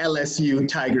 Joey LSU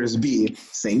Tigers B.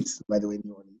 Saints, by the way,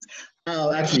 New Orleans.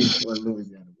 Actually,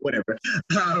 Louisiana, whatever.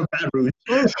 Bad Rouge.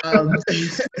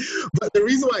 But the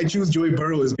reason why I choose Joey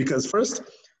Burrow is because first,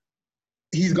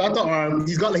 he's got the arm.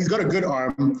 He's got a good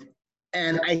arm.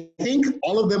 And I think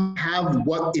all of them have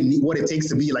what it takes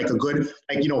to be like a good,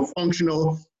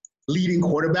 functional leading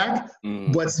quarterback.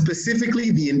 But specifically,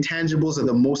 the intangibles are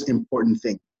the most important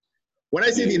thing. When I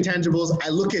say the intangibles, I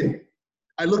look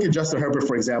at Justin Herbert,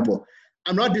 for example.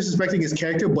 I'm not disrespecting his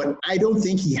character, but I don't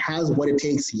think he has what it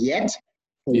takes yet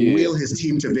to will his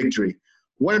team to victory.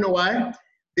 Want to know why?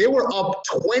 They were up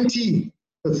 20-3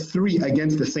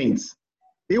 against the Saints.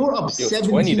 They were up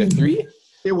 17 20-3.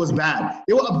 It was bad.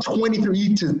 They were up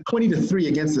 20-3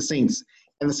 against the Saints,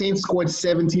 and the Saints scored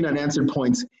 17 unanswered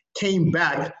points. Came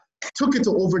back, took it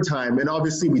to overtime, and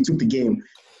obviously we took the game.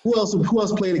 Who else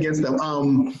played against them?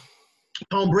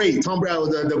 Tom Brady,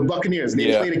 the Buccaneers.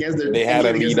 They played against them. They had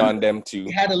a lead on them too.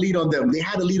 They had a lead on them. They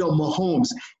had a lead on Mahomes.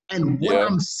 And what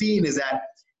I'm seeing is that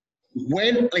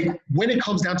when it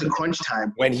comes down to crunch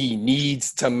time, when he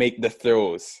needs to make the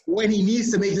throws, and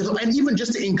even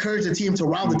just to encourage the team to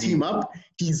rile the team up,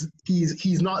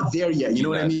 he's not there yet. You know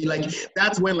what I mean? Like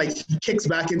that's when he kicks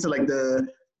back into like the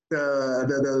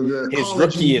his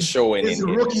rookie is showing. His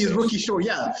rookie show.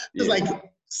 Yeah, it's like.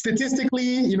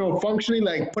 Statistically, functionally,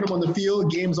 like put him on the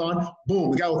field, game's on,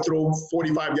 boom, the guy will throw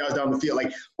 45 yards down the field.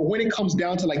 Like, but when it comes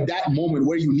down to like that moment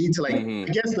where you need to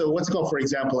against the for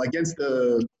example, against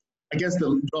the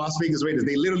Las Vegas Raiders,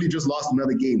 they literally just lost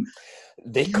another game.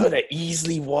 They could have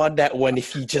easily won that one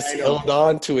if he just held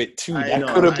on to it too. That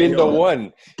could have been the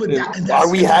one. But are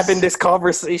we having this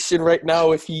conversation right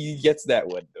now if he gets that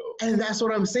one though? And that's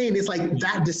what I'm saying. It's like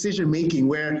that decision making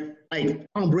where like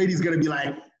Tom Brady's gonna be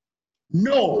like,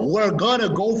 no, we're gonna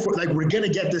go for we're gonna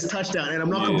get this touchdown. And I'm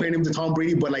not comparing him to Tom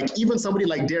Brady, but like even somebody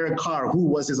like Derek Carr, who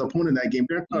was his opponent in that game.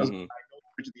 Derek Carr is the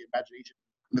imagination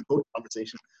in the GOAT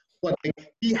conversation. But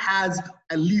he has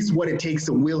at least what it takes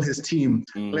to will his team,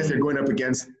 unless they're going up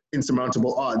against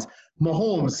insurmountable odds.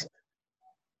 Mahomes,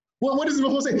 well, what does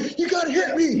Mahomes say? You gotta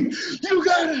hit me! You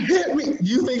gotta hit me! Do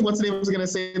you think what's the name is gonna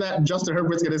say that? Justin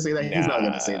Herbert's gonna say that? He's not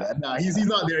gonna say that. Nah, he's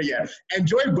not there yet. And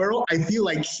Joe Burrow, I feel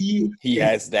like he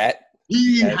has that.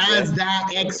 He has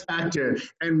that X factor,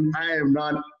 and I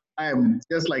am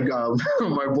just like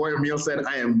my boy Emil said,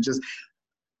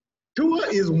 Tua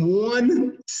is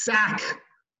one sack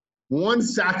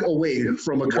away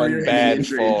from a career-ending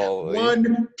injury.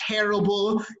 One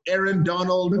terrible Aaron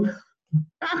Donald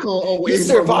tackle away. He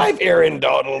survived Aaron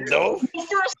Donald, though.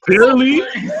 Barely.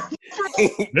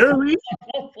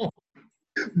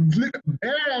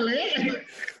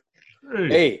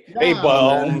 Hey,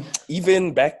 but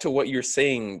even back to what you're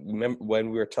saying, remember when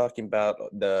we were talking about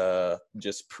the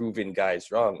just proving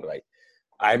guys wrong, like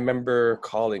I remember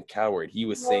Colin Cowherd, he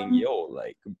was saying,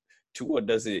 Tua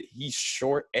doesn't, he's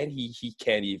short and he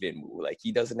can't even move. Like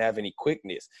he doesn't have any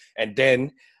quickness. And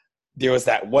then there was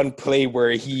that one play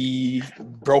where he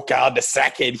broke out the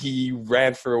sack and he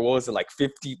ran for,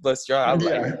 50 plus yards.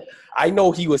 I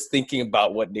know he was thinking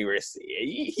about what they were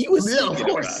saying. He was thinking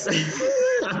about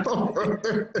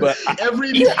it. But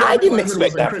I didn't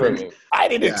expect that from him. I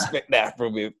didn't expect that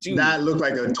from him, too. That looked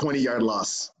like a 20-yard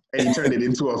loss. And he turned it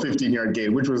into a 15-yard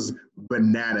gain, which was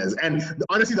bananas. And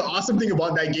honestly, the awesome thing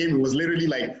about that game was literally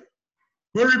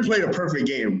Murray played a perfect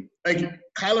game.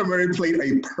 Kyler Murray played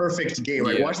a perfect game.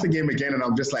 I watched the game again, and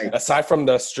I'm just like... Aside from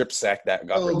the strip sack that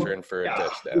got returned for a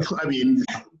touchdown. I mean,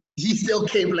 he still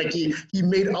came, he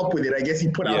made up with it. I guess he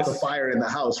put out the fire in the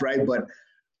house, right? But,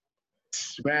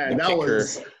 man,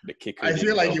 the kicker. I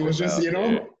feel like it was just, it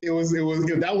was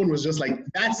that one was just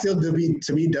that still,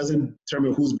 to me, doesn't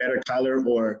determine who's better, Kyler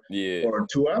or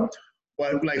Tua.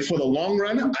 But, for the long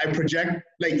run, I project,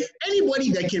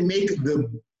 anybody that can make the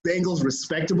Bengals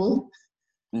respectable,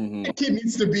 that kid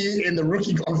needs to be in the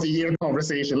Rookie of the Year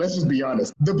conversation. Let's just be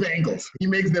honest. The Bengals. He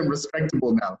makes them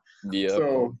respectable now. Yeah.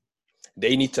 So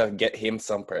they need to get him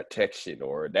some protection,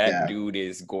 or that dude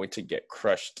is going to get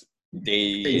crushed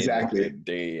day in,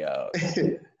 day out.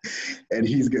 And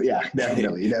he's good. Yeah,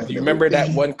 definitely. You remember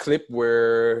that one clip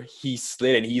where he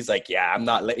slid and he's like, I'm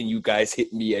not letting you guys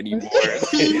hit me anymore.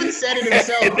 He even said it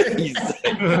himself. He's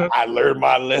like, I learned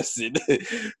my lesson.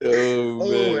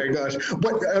 Oh my gosh.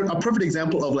 But a perfect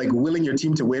example of willing your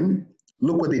team to win,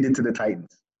 look what they did to the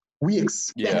Titans. We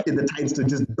expected the Titans to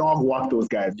just dog walk those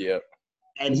guys. Yeah.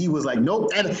 And he was like,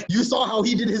 nope. And you saw how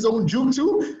he did his own juke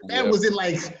too? That was in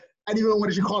I don't even know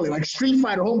what you call it. Street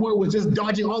Fighter. Homeboy was just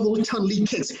dodging all those Chun-Li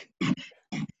kicks.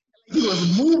 He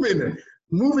was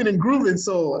moving and grooving.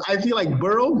 So I feel like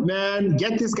Burrow, man,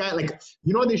 get this guy.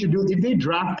 You know what they should do? If they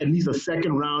draft at least a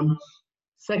second round,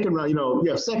 second round,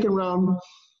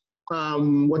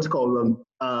 what's it called?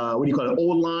 What do you call it?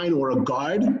 O-line or a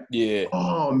guard? Yeah.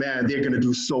 Oh, man, they're going to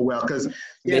do so well because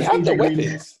they have the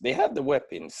weapons. They have the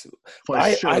weapons.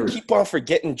 I keep on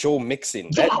forgetting Joe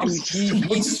Mixon. That dude,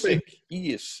 he's sick.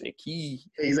 He is sick. He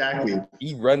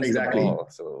runs the ball.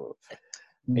 So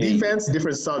defense,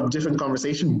 different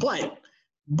conversation, but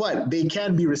they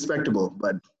can be respectable.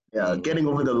 But Yeah, getting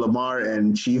over the Lamar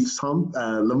and Chiefs hump,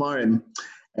 Lamar and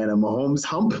a Mahomes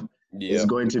hump is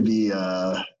going to be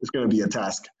a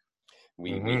task.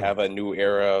 We have a new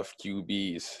era of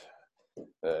QBs.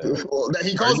 Well,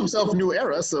 he calls himself New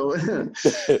Era, so.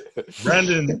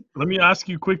 Brandon, let me ask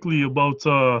you quickly about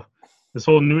this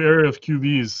whole new era of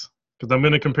QBs, because I'm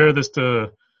going to compare this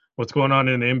to what's going on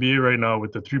in the NBA right now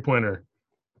with the three-pointer.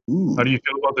 How do you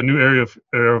feel about the new era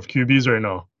of QBs right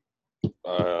now?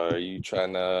 Are you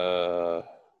trying to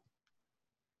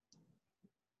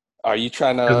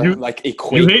like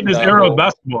equate? You hate this era of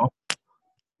basketball,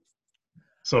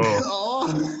 so.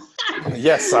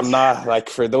 Yes, I'm not, like,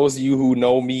 for those of you who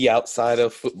know me outside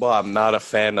of football, I'm not a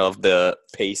fan of the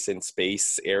pace and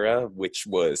space era, which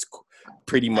was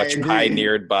pretty much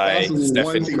pioneered by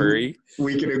Stephen Curry.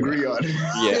 We can agree on.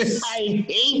 Yes. I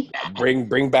hate that.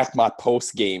 Bring back my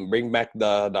post game. Bring back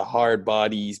the hard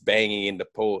bodies banging in the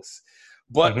post.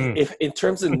 But if in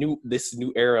terms of this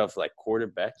new era of like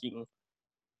quarterbacking,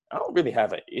 I don't really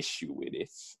have an issue with it.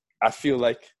 I feel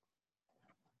like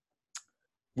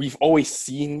we've always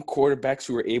seen quarterbacks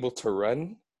who were able to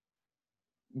run,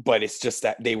 but it's just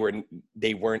that they weren't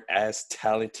as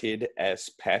talented as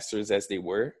passers as they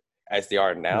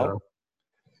are now. Yeah.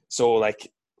 So like,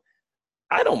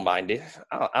 I don't mind it.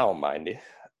 I don't mind it,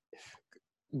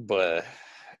 but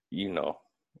you know,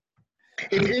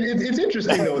 it's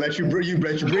interesting though that you bring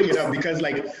it up, because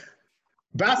like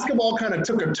basketball kind of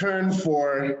took a turn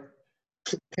for.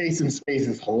 Pace and space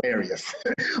is hilarious.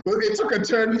 But it took a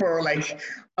turn for like,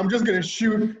 I'm just gonna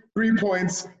shoot 3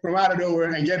 points from out of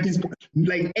nowhere and get these,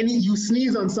 like, you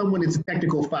sneeze on someone, it's a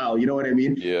technical foul, you know what I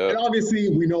mean? Yeah. And obviously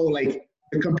we know like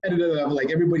the competitive of like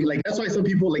everybody, like that's why some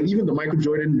people, like even the Michael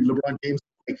Jordan, LeBron James,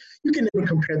 like you can never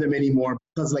compare them anymore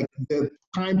because like the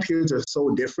time periods are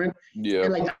so different. Yeah.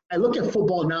 And like I look at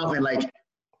football now and like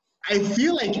I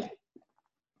feel like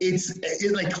it's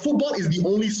like football is the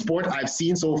only sport I've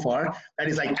seen so far that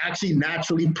is like actually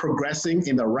naturally progressing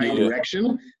in the right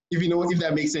direction, if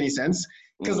that makes any sense.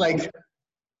 Because like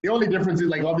the only difference is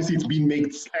like obviously it's being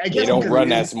made. I guess they don't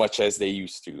run as much as they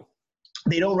used to.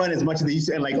 They don't run as much as they used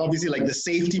to, and like obviously like the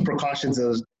safety precautions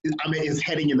is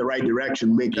heading in the right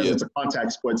direction because it's a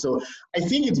contact sport. So I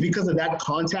think it's because of that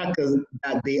contact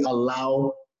that they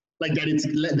allow. Like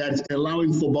that's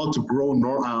allowing football to grow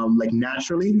like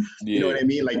naturally. You know what I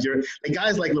mean? Like you're like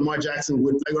guys like Lamar Jackson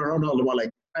would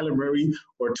like Kyler Murray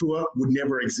or Tua would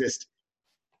never exist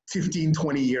 15,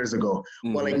 20 years ago.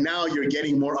 But like now you're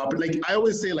getting more like I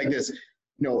always say like this,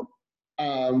 Drew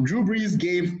Brees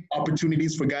gave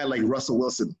opportunities for guys like Russell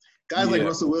Wilson. Guys like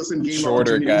Russell Wilson gave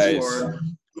opportunities for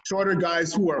shorter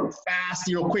guys who are fast,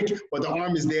 quick, but the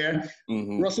arm is there.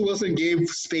 Russell Wilson gave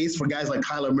space for guys like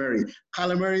Kyler Murray.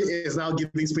 Kyler Murray is now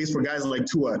giving space for guys like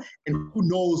Tua. And who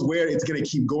knows where it's going to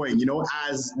keep going,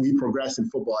 as we progress in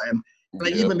football. And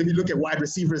like even if you look at wide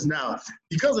receivers now,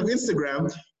 because of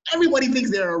Instagram, everybody thinks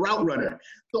they're a route runner.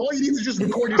 So all you need to just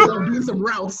record yourself doing some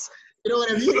routes. You know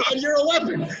what I mean? And you're a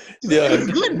weapon.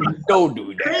 It's good. Don't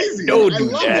do that. Crazy. Don't do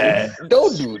that.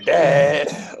 Don't do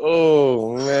that.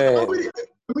 Oh, man.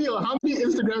 How many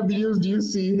Instagram videos do you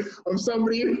see of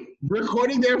somebody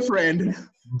recording their friend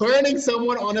burning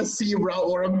someone on a sea route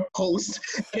or a post,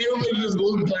 and everybody just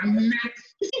goes bananas?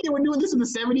 You think they were doing this in the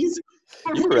 70s?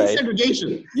 You're right.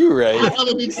 Segregation. You're right. What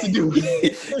other things to do?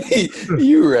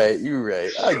 You're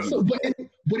right.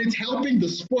 But it's helping the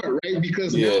sport, right?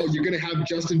 Because now you're going to have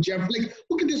Justin Jefferson. Like,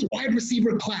 look at this wide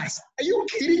receiver class. Are you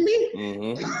kidding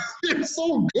me? They're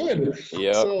so good.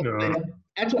 Yeah. So, like,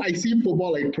 that's why I see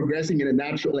football like progressing in a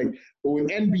natural, like, but with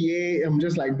NBA, I'm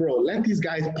just like, bro, let these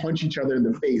guys punch each other in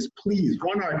the face. Please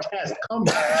run our test. Come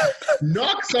back.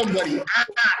 Knock somebody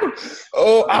out.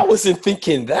 Oh, I wasn't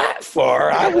thinking that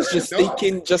far. I was just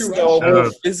thinking just the whole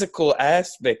physical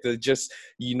aspect of just,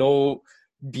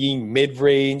 being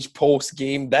mid-range,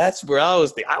 post-game. That's where I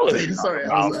was thinking. I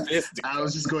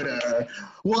was just going to.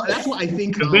 Well, that's what I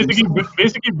think.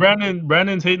 Basically,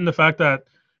 Brandon's hating the fact that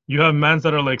you have mans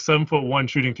that are like 7'1"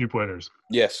 shooting 3-pointers.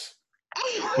 Yes.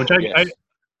 Which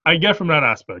I get from that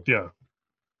aspect, yeah.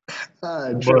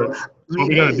 But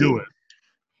we gotta do it.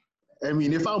 I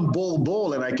mean, if I'm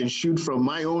bull and I can shoot from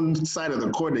my own side of the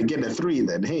court and get a 3,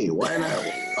 then hey, why not?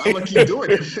 I'm gonna keep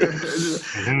doing it.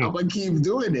 I'm gonna keep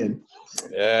doing it.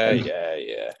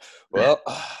 Yeah. Well,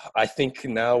 I think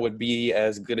now would be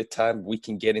as good a time we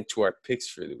can get into our picks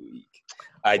for the week.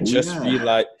 I just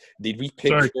realized, did we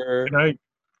pick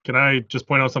Can I just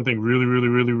point out something really, really,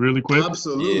 really, really quick?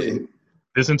 Absolutely. Yeah.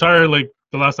 This entire, the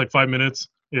last 5 minutes,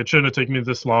 it shouldn't have taken me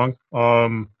this long.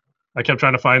 I kept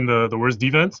trying to find the worst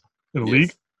defense in the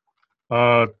league.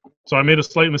 So I made a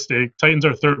slight mistake. Titans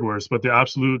are third worst, but the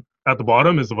absolute at the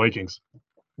bottom is the Vikings.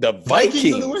 The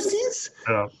Vikings are the Vikings. worst teams?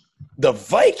 Yeah. The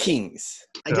Vikings.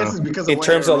 I guess it's because of In what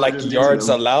terms of Aaron like Rodgers did to yards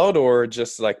them. allowed or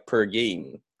just like per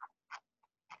game?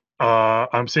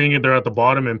 I'm seeing it. They're at the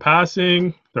bottom in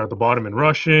passing. They're at the bottom in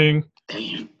rushing.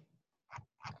 Damn.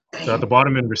 They're at the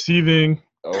bottom in receiving.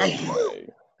 Oh my.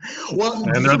 Well,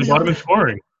 And they're at the bottom in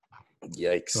scoring.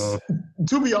 Yikes.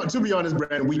 to be honest,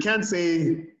 Brad, we can't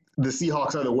say the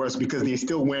Seahawks are the worst because they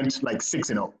still went like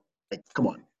 6-0. Like, come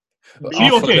on. See,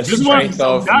 Off of okay, the this is what strength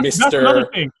of that's another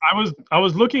Mr. thing. I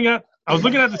was looking at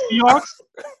the Seahawks.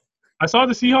 I saw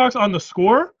the Seahawks on the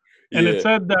score, and it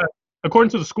said that according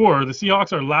to the score, the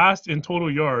Seahawks are last in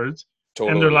total yards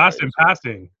and they're last in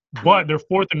passing, but they're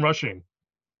fourth in rushing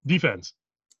defense.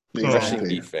 Rushing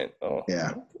defense. Oh.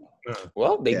 Yeah.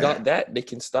 Well, they got that. They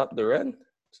can stop the run.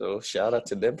 So shout out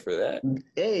to them for that.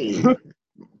 Hey,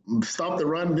 stop the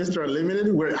run, Mr.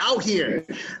 Unlimited. We're out here.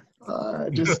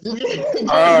 Just Unlimited.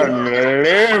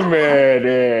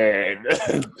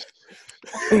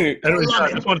 Anyway,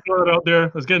 I just want to throw it out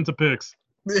there. Let's get into picks.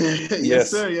 Yes,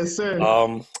 sir. Yes, sir.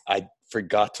 I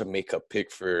forgot to make a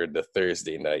pick for the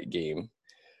Thursday night game.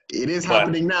 It is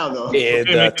happening now, though. And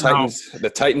the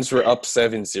Titans were up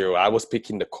 7-0. I was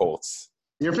picking the Colts.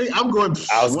 I'm going.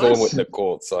 I was going with the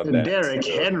Colts on that. Derrick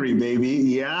Henry, baby.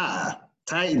 Yeah.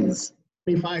 Titans.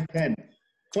 25-10.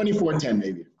 24-10,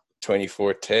 maybe.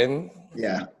 24-10.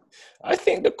 Yeah. I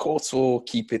think the Colts will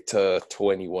keep it to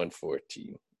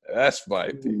 21-14. That's my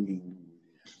pick.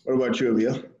 What about you,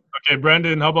 Emil? Okay,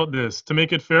 Brandon, how about this? To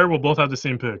make it fair, we'll both have the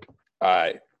same pick. All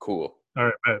right, cool. All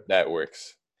right, bet. That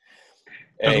works.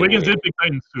 Because Wiggins did pick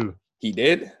Titans too. He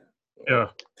did? Yeah.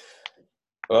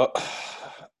 Well,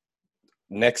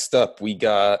 next up, we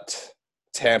got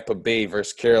Tampa Bay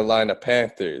versus Carolina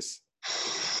Panthers.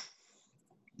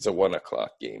 It's a 1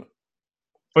 o'clock game.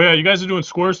 Oh, yeah, you guys are doing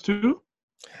scores too?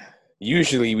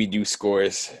 Usually we do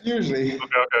scores. Usually.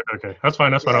 Okay. That's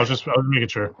fine. I was making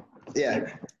sure. Yeah.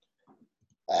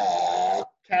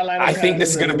 Carolina. I think this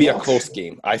is going to be a close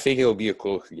game. I think it'll be a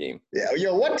close game. Yeah.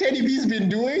 Yo, what Teddy B's been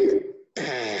doing?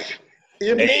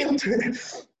 You know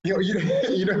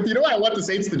what I want the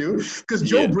Saints to do? Because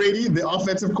Joe Brady, the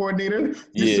offensive coordinator,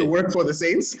 used to work for the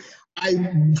Saints.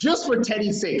 Just for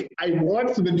Teddy's sake, I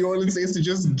want the New Orleans Saints to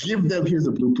just give them, here's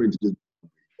a blueprint to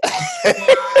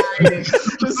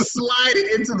just slide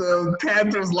it into the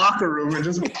Panthers locker room and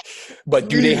just. But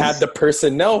do they have the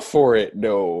personnel for it?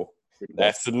 No.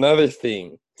 That's another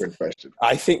thing. Good question.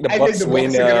 I think the Bucks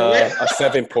win a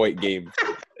 7-point game.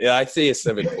 Yeah, I say a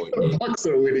 7-point game. The Bucks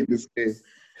are winning this game.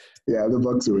 Yeah, the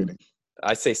Bucks are winning.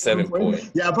 I say 7 points.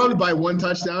 Yeah, probably by one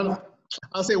touchdown.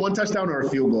 I'll say one touchdown or a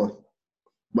field goal.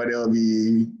 But it'll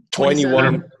be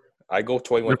 21. I go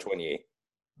 21-28.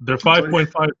 They're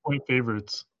 5.5 point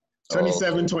favorites.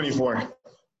 27-24.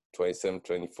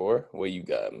 27-24. What you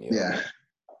got, Emil? Yeah.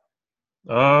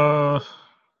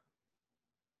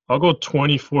 I'll go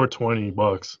 24-20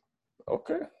 Bucks.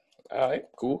 Okay. All right.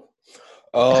 Cool.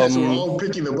 So we're all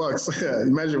picking the Bucks.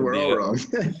 Imagine we're all wrong.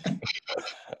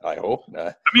 I hope not.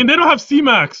 I mean, they don't have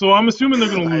C-Max, so I'm assuming they're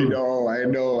going to lose.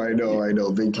 I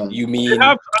know. Big time. You mean they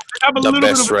have the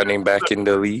best running back in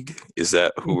the league? Is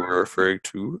that who we're referring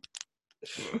to?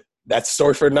 That's a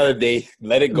story for another day.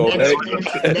 Let it go.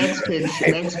 Next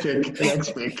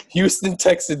pick. Houston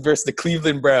Texans versus the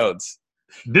Cleveland Browns.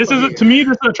 To me,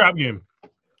 this is a trap game.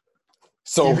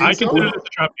 So I consider this a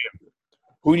trap game.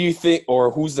 Who do you think,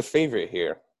 or who's the favorite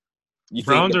here? You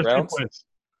Browns think the are Browns? 3 points.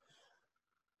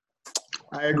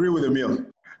 I agree with Emil.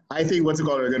 I think are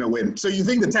going to win. So you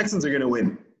think the Texans are going to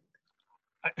win?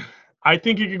 I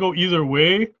think it could go either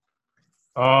way.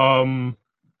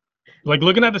 Like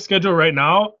looking at the schedule right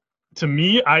now, to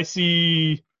me, I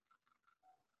see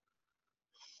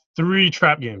 3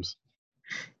 trap games.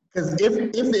 Because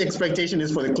if the expectation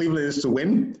is for the Clevelanders to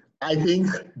win, I think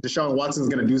Deshaun Watson is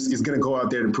going to go out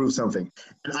there and prove something.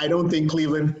 And I don't think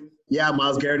Cleveland. Yeah,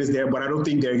 Myles Garrett is there, but I don't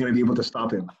think they're going to be able to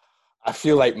stop him. I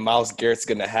feel like Myles Garrett's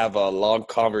going to have a long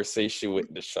conversation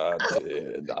with Deshaun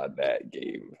on that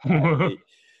game.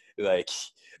 Like,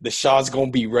 Deshaun's going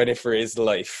to be running for his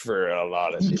life for a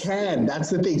lot of He can.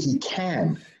 That's the thing. He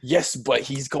can. Yes, but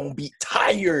he's going to be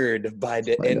tired by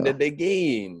the end of the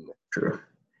game. True.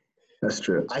 That's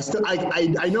true.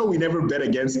 I know we never bet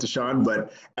against Deshaun,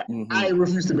 but I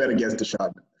refuse to bet against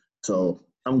Deshaun. So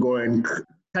I'm going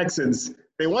Texans.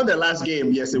 They won their last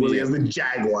game. Yes, it was against the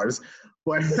Jaguars.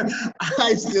 But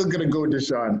I'm still going to go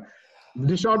Deshaun.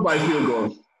 Deshaun by field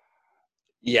goal.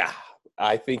 Yeah,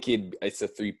 I think it's a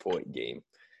 3-point game.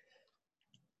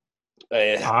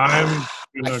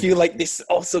 I feel like this is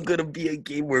also going to be a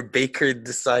game where Baker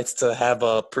decides to have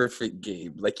a perfect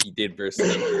game like he did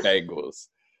versus the Bengals.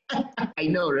 I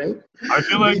know, right? I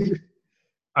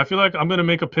feel like I'm gonna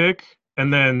make a pick,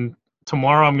 and then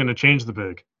tomorrow I'm gonna change the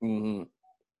pick. Mm-hmm.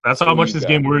 That's So how much you this got-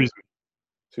 game worries me.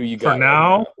 Who you For got?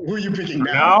 now, Who are you picking for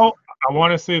now? now, I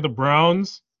want to say the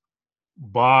Browns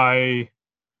by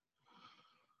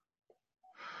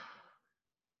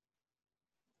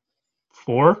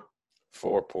 4.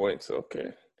 4 points.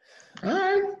 Okay. All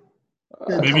right.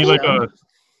 Maybe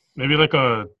like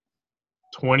a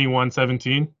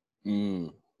 21-17.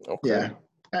 Okay. Yeah,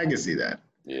 I can see that.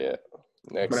 Yeah.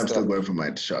 Next But I'm still up, going for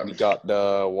my shot. we got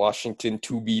the Washington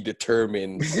to be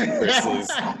determined versus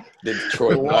the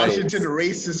Detroit The Lions. Washington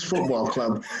Racist Football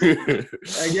Club.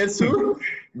 Against who?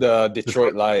 The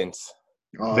Detroit Lions.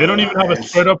 Oh, They don't even have a Lions.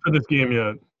 spread up for this game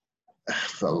yet.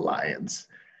 The Lions.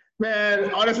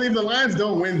 Man, honestly, if the Lions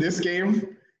don't win this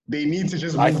game, they need to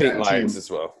just move I think that Lions team.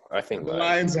 as well. I think The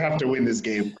Lions. Lions have to win this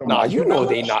game. Come Nah, on. you know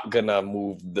they're not gonna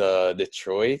move the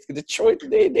Detroit. Detroit,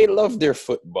 they love their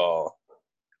football.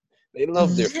 They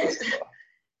love their football.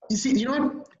 You see, you know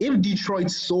what? If Detroit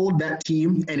sold that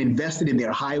team and invested in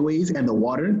their highways and the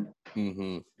water,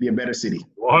 Mm-hmm. be a better city.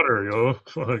 Water, yo.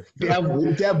 Fuck. They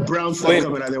have brown stuff Flint.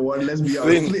 coming out of their water. Let's be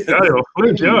Flint. honest. Yeah, yo.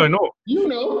 Flint, yeah, I know. You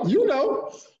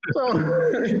know.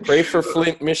 So, Pray for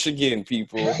Flint, Michigan,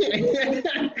 people.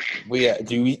 But yeah,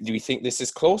 do we think this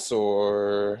is close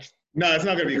or no, it's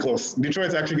not going to be close.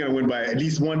 Detroit's actually going to win by at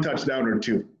least one touchdown or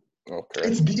two. okay?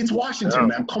 It's Washington,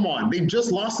 man. Come on. They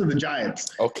just lost to the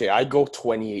Giants. Okay, I go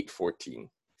 28-14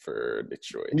 for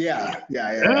Detroit. Yeah.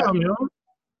 Damn, yo.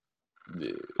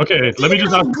 Yeah. Okay, let me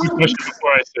just ask you a question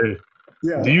before I say.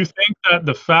 Yeah. Do you think that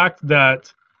the fact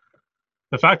that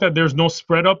there's no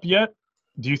spread up yet,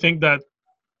 do you think that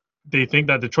they think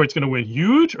that Detroit's going to win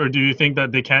huge, or do you think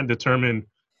that they can't determine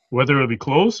whether it'll be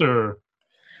close or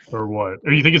what?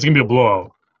 Or you think it's going to be a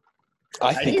blowout?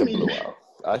 I think a mean- blowout.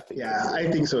 I think. Yeah, I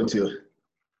think so too.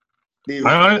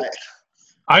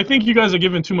 I think you guys are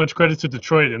giving too much credit to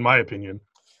Detroit, in my opinion.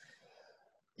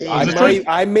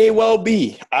 I may well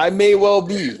be. I may well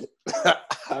be.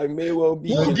 Well,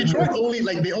 Detroit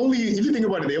if you think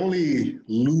about it, they only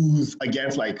lose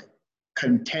against like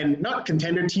not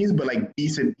contender teams, but like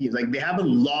decent teams. Like they haven't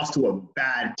lost to a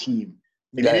bad team.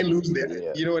 Like, they didn't lose there.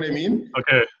 Yeah. You know what I mean?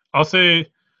 Okay, I'll say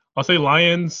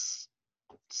Lions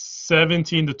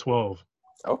 17-12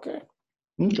 Okay.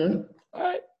 Okay. All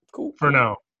right. Cool. for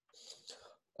now.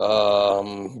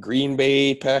 Green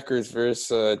Bay Packers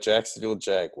versus Jacksonville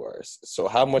Jaguars. So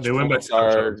how much They win by points 10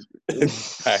 are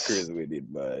Packers winning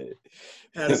by?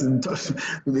 That's Mr.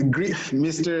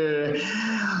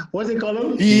 What's it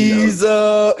called? He's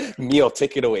Neil,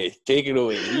 take it away. Take it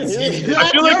away. I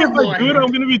feel like if I do it, I'm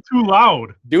going to be too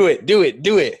loud. Do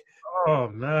it. Oh,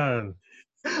 man.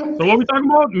 So what are we talking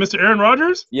about? Mr. Aaron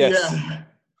Rodgers? Yes. Yeah.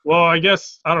 Well, I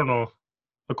guess, I don't know.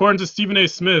 According to Stephen A.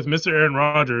 Smith, Mr. Aaron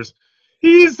Rodgers,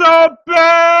 he's a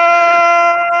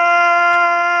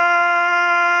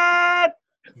bad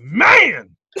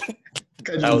man.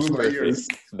 That was perfect.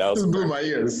 That was blew perfect. my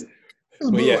ears.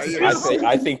 But yes,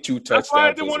 I think 2 touchdowns. That's why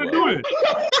I didn't want to do it.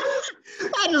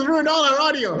 I just ruined all our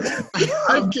audio.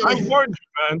 I'm I kidding. warned you,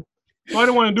 man. So I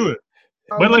didn't want to do it.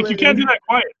 But, like, you can't do that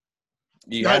quiet.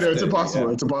 I know, it's impossible.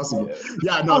 It's impossible.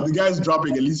 Yeah, no, the guy's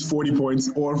dropping at least 40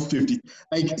 points or 50.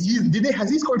 Like, has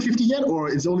he scored 50 yet, or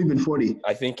it's only been 40?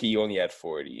 I think he only had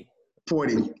 40.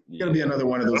 40. It's gonna be another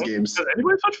one of those games. Has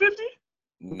anybody touched 50?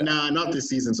 No, Nah, not this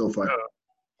season so far.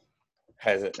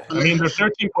 has it? I mean, they're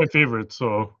 13-point favorites,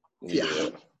 so Yeah.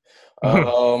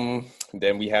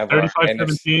 Then we have our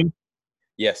NFC. 35-17.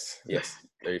 Yes.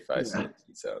 35-17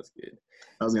 sounds good.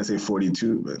 I was gonna say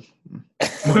 42, but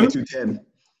 42-10.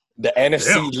 The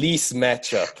NFC Damn. least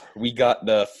matchup. We got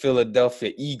the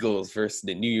Philadelphia Eagles versus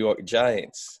the New York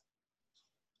Giants.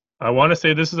 Hmm. I want to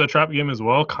say this is a trap game as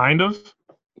well, kind of.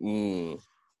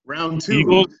 Round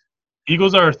 2.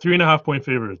 Eagles are 3.5-point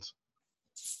favorites.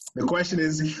 The question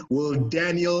is, will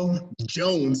Daniel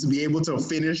Jones be able to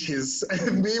finish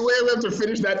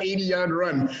that 80-yard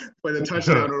run for the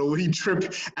touchdown, or will he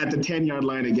trip at the 10-yard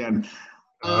line again?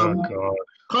 Oh, God.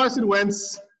 Carson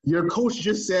Wentz, your coach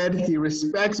just said he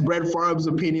respects Brett Favre's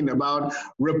opinion about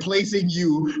replacing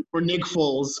you for Nick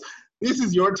Foles. This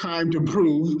is your time to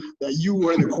prove that you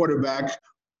were the quarterback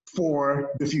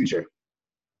for the future,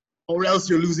 or else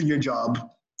you're losing your job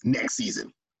next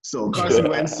season. So Carson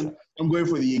Wentz, I'm going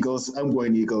for the Eagles. I'm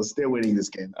going Eagles. They're winning this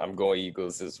game. I'm going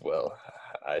Eagles as well.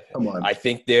 Come on. I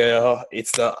think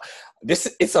it's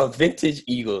a vintage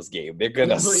Eagles game. They're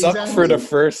gonna suck Exactly. for the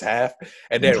first half,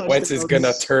 and then Touchdowns. Wentz is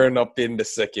gonna turn up in the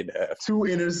second half. 2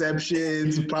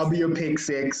 interceptions, probably a pick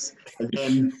 6, and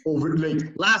then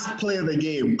last play of the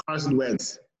game, Carson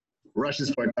Wentz.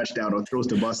 rushes for a touchdown or throws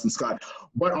to Boston Scott.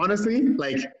 But honestly,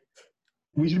 like,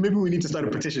 we need to start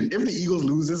a petition. If the Eagles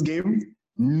lose this game,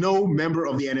 no member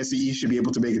of the NFC East should be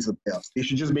able to make it to the playoffs. They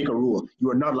should just make a rule.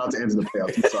 You are not allowed to enter the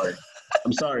playoffs.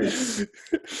 I'm sorry. You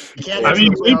can't enter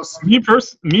the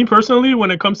playoffs. Me personally,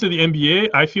 when it comes to the NBA,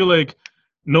 I feel like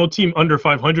no team under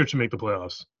 500 should make the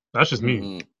playoffs. That's just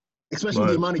me. Especially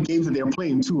the amount of games that they're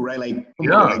playing too, right? Like,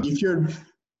 like if you're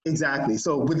exactly.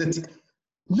 So with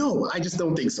no, I just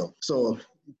don't think so. So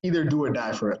either do or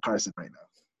die for Carson right now.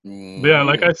 Yeah,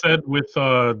 like I said, with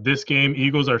this game,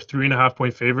 Eagles are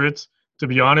 3.5-point favorites. To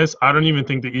be honest, I don't even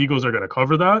think the Eagles are going to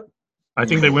cover that. I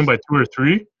think they win by 2 or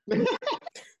 3.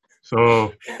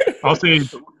 So I'll say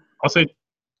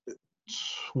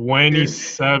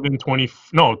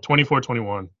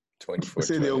 24-21.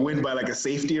 Say they'll win by like a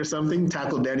safety or something.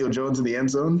 Tackle Daniel Jones in the end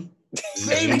zone.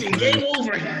 Safety, game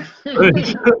over.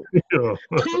 2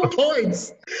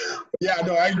 points. Yeah,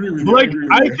 no, I agree with you. Like,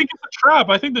 I think it's a trap.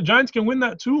 I think the Giants can win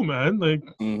that too, man. Like,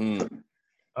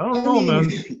 I don't know, man.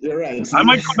 You're right. I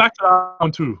might come back to that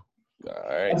one too. All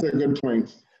right. That's a good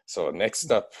point. So next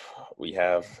up, we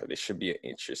have, this should be an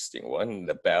interesting one,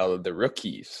 the battle of the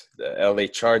rookies. The LA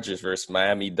Chargers versus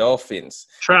Miami Dolphins.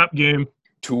 Trap game.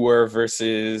 Tua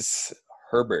versus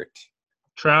Herbert.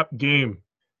 Trap game.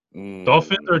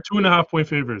 Dolphins are 2.5-point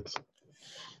favorites.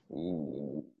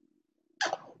 Ooh.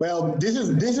 Well, this is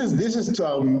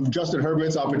Justin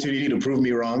Herbert's opportunity to prove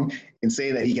me wrong and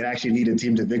say that he can actually lead a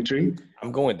team to victory.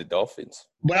 I'm going the Dolphins.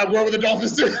 But I'm going with the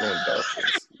Dolphins too. I'm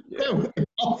going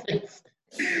Dolphins.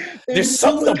 Yeah. There's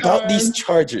something about these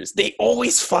Chargers. They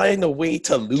always find a way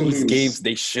to lose games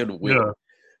they should win.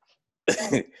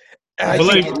 Yeah. I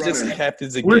think it just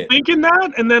happens again. We're thinking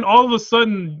that, and then all of a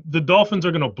sudden, the Dolphins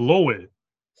are going to blow it.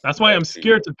 That's why I'm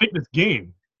scared to pick this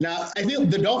game. Now, I feel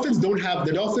the Dolphins don't have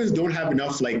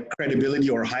enough like credibility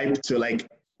or hype to like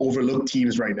overlook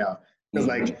teams right now. Because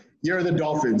like you're the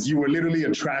Dolphins, you were literally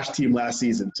a trash team last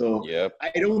season. So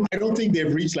I don't think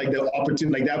they've reached like the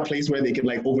opportunity, like that place where they can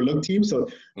like overlook teams. So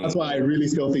that's why I really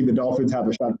still think the Dolphins have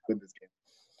a shot to win this game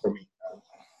for me.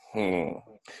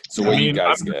 So what do you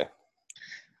guys get?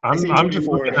 I'm just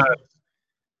looking at.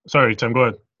 Sorry, Tim, go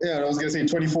ahead. Yeah, I was gonna say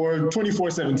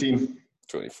 24-17.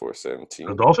 24-17.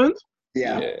 The Dolphins?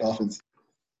 Yeah, Dolphins.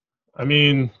 I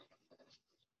mean,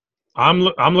 I'm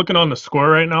looking on the score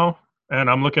right now, and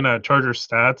I'm looking at Chargers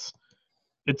stats.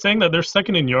 It's saying that they're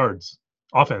second in yards,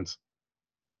 offense.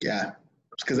 Yeah.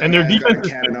 And their defense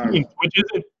is 15th, which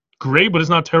isn't great, but it's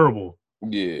not terrible.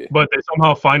 Yeah. But they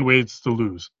somehow find ways to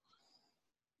lose.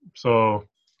 So,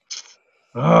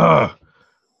 I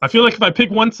feel like if I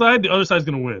pick one side, the other side's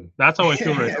going to win. That's how I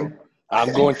feel right now.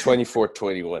 I'm going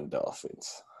 24-21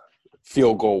 Dolphins.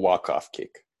 Field goal, walk-off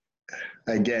kick.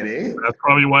 I get it. That's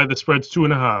probably why the spread's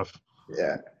 2.5.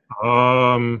 Yeah.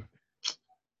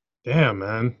 Damn,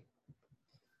 man.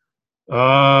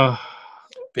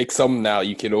 Pick something now.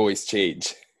 You can always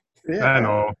change. Yeah. I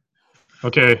know.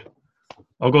 Okay.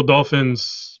 I'll go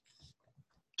Dolphins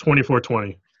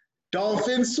 24-20.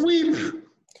 Dolphins sweep.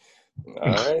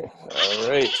 All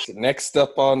right. Next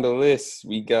up on the list,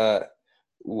 we got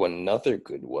another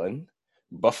good one.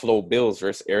 Buffalo Bills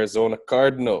versus Arizona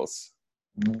Cardinals.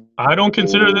 I don't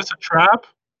consider this a trap,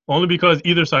 only because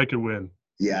either side could win.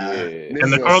 Yeah.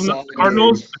 And the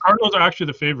Cardinals are actually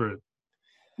the favorite.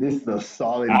 This is a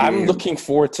solid I'm game. looking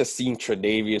forward to seeing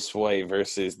Tre'Davious White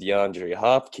versus DeAndre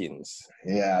Hopkins.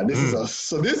 Yeah, this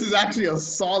is actually a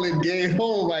solid game.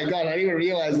 Oh my God, I didn't even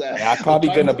realize that. Yeah, I'm probably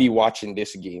gonna be watching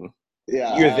this game.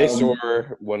 Yeah, either this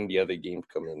or one of the other games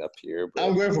coming up here. But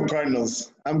I'm going for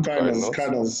Cardinals.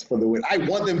 Cardinals for the win. I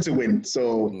want them to win.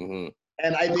 So,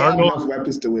 and I think I have enough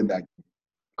weapons to win that.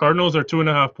 Cardinals are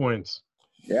 2.5 points.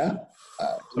 Yeah.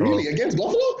 Really? Against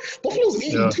Buffalo? Buffalo's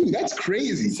 8-2. That's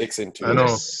crazy. 6-2. I know.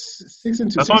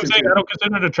 6-2. That's what I'm saying. I don't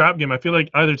consider it a trap game. I feel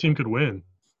like either team could win.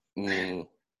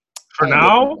 For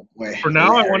now,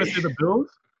 I want to say the Bills.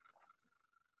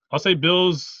 I'll say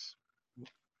Bills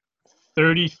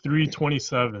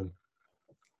 33-27.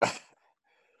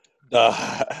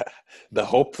 The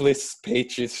hopeless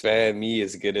Patriots fan me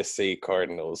is gonna say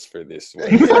Cardinals for this one.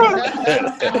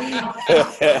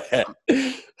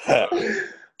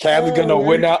 Cam's gonna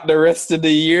win out the rest of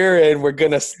the year, and we're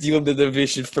gonna steal the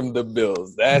division from the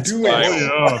Bills. That's fine.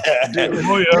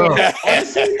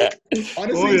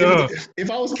 Honestly, if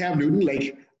I was Cam Newton,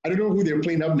 like I don't know who they're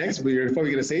playing up next, but you're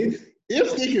probably gonna say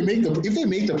if they make the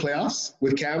playoffs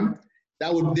with Cam,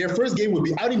 their first game would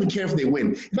be. I don't even care if they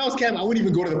win. If I was Cam, I wouldn't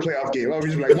even go to the playoff game. I would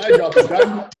just be like, my job is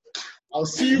done. I'll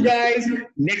see you guys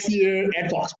next year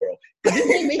at Foxborough. If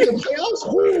they make the playoffs,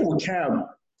 Cam,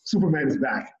 Superman is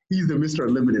back. he's the Mr.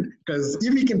 Unlimited. Because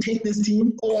if he can take this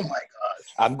team, oh my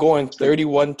gosh. I'm going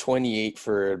 31-28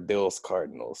 for Bills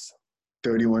Cardinals.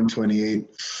 31-28.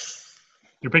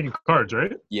 You're picking cards,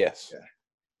 right? Yes.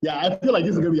 Yeah, I feel like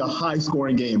this is going to be a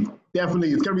high-scoring game.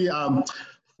 Definitely. It's going to be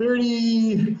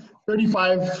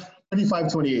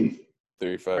 35-28.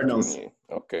 35-28.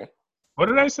 Okay. What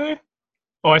did I say?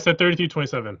 Oh, I said 33-27 for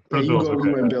Yeah, the you Bills. go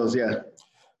Okay. Bills, yeah.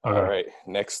 All Okay. right.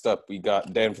 Next up, we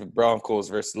got Denver Broncos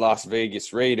versus Las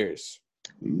Vegas Raiders.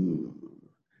 Ooh.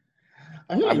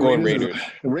 I feel I'm going Raiders.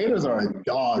 Raiders are a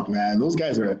dog, man. Those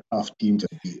guys are a tough team to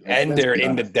beat. And they're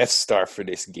in the Death Star for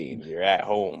this game. You're at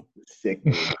home. Sick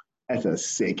name. That's a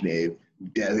sick name.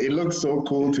 Yeah, it looks so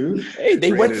cool too. Hey,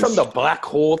 they went Raiders. from the black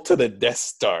hole to the Death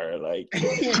Star. Like,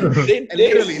 And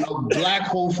literally a black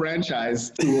hole franchise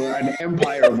to an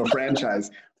empire of a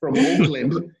franchise from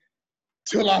Oakland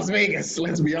to Las Vegas.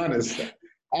 Let's be honest.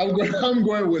 I'm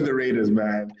going with the Raiders,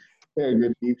 man. They're a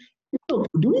good team. Do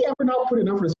we ever not put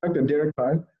enough respect on Derek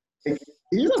Carr? Like,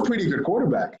 he's a pretty good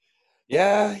quarterback.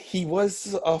 Yeah, he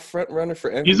was a front runner for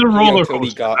MVP. He's a roller until he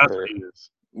coaster. got That's hurt. what he is.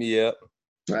 Yep.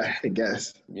 I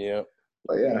guess. Yep.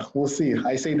 But yeah, we'll see.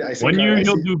 I say 1 year Carr,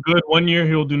 he'll do good. 1 year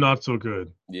he'll do not so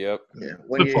good. Yep. Yeah,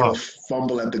 1 year he'll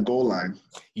fumble at the goal line.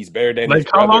 He's better than his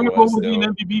Like, how brother long ago was though. he an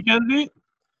MVP candidate?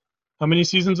 How many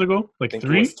seasons ago? I Like think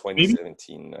 3? it was Maybe?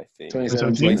 2017, I think.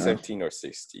 2017. 2017 or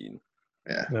 16.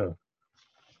 Yeah. Yeah.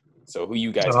 So who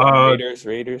you guys got?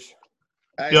 Raiders?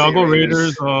 I Yeah, I'll say go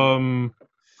Raiders. 28-20.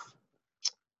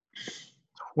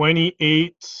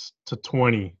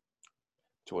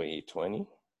 2020?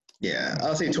 Yeah,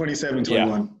 I'll say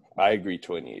 27-21. I agree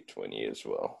 28-20 as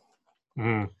well.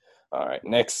 Mm. All right,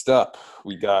 next up,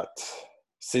 we got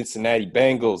Cincinnati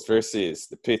Bengals versus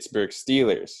the Pittsburgh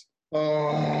Steelers.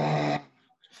 Oh.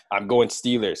 I'm going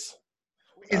Steelers.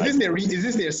 Is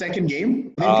this their second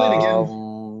game? They played again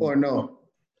or no?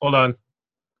 Hold on.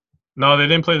 No, they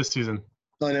didn't play this season.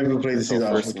 No, they never played the So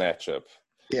season. first matchup.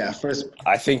 Yeah, first.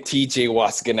 I think TJ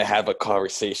Watt's going to have a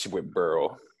conversation with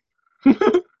Burrow.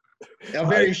 A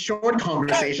very short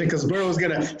conversation because Burrow's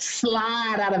going to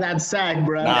slide out of that sack,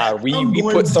 bro. Nah, we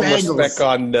put some respect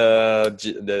on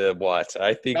the Watt.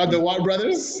 I think the Watt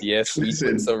brothers? Yes, we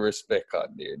Listen, put some respect on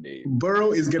their name.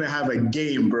 Burrow is going to have a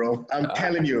game, bro. I'm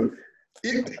telling you.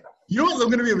 You know what's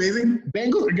going to be amazing?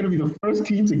 Bengals are going to be the first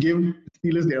team to give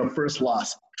Steelers their first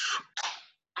loss.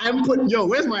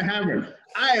 Where's my hammer?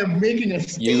 I am making a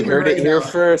statement. You heard it here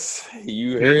first.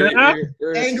 You heard it here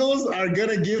first. Bengals are going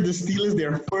to give the Steelers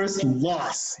their first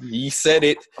loss. He said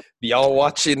it. Y'all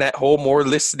watching at home or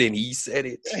listening, he said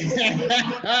it.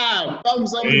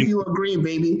 Thumbs up if you agree,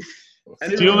 baby.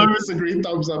 And if you disagree,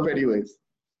 thumbs up anyways.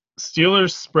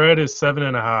 Steelers spread is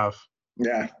 7.5.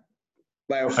 Yeah.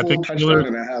 By a full touchdown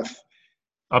and a half.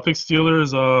 I'll pick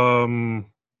Steelers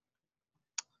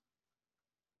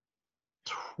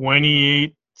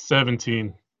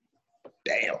 28-17.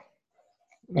 Damn.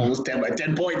 Almost 10 by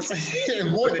 10 points.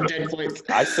 More than 10 points.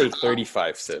 I say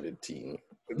 35-17.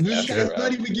 This guy's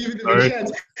not even giving them a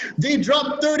chance. They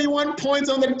dropped 31 points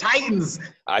on the Titans.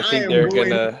 I think they're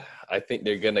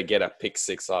gonna get a pick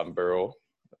six on Burrow.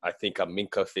 I think a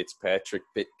Minkah Fitzpatrick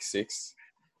pick six.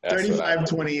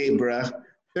 35-28, bruh.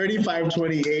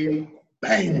 35-28.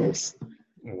 Bengals.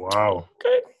 Wow.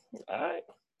 Okay. All right.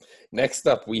 Next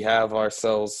up, we have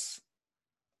ourselves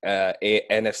a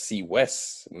NFC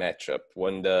West matchup,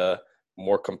 one of the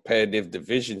more competitive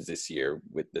divisions this year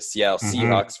with the Seattle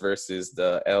Seahawks versus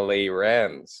the LA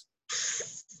Rams.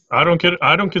 I don't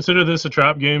consider this a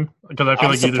trap game because I feel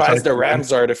I'm like either surprised side the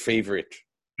Rams are the favorite.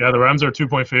 Yeah, the Rams are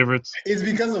 2-point favorites. It's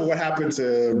because of what happened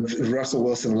to Russell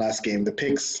Wilson last game, the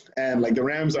picks. And, the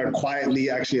Rams are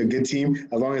quietly actually a good team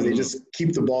as long as they just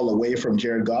keep the ball away from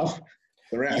Jared Goff.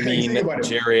 The Rams, you mean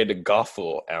Jared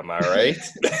Goffel, am I right?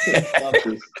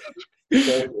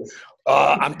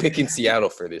 I'm picking Seattle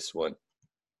for this one.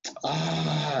 You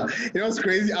know what's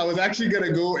crazy? I was actually going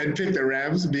to go and pick the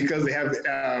Rams because they have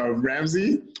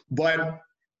Ramsey, but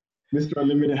Mr.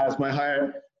 Unlimited has my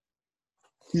heart.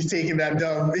 He's taking that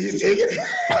dumb. Do you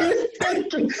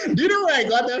know where I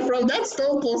got that from? That's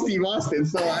Stone Cold Steve Austin.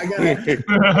 So I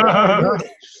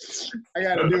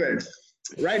gotta do it.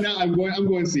 Right now, I'm going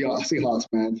Seahawks,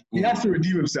 man. He has to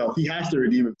redeem himself. We're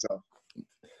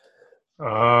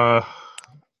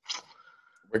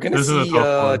gonna see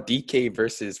DK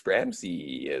versus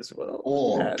Ramsey as well.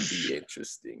 Oh, that'd be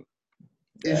interesting.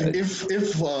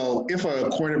 If a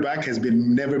cornerback has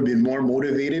never been more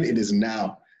motivated, it is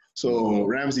now. So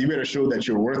Ramsey, you better show that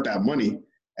you're worth that money.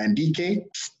 And DK,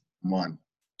 come on,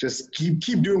 just keep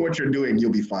doing what you're doing. You'll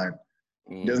be fine.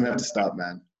 It doesn't have to stop,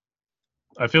 man.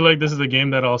 I feel like this is a game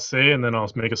that I'll say and then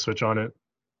I'll make a switch on it.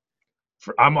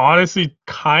 I'm honestly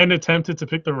kind of tempted to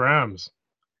pick the Rams.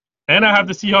 And I have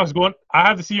the Seahawks going. I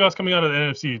have the Seahawks coming out of the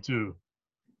NFC too.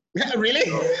 Yeah, really?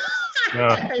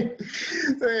 Yeah. Hey,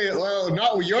 well,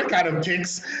 not with your kind of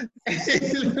picks.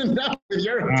 Not with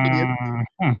your opinion.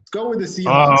 Let's go with the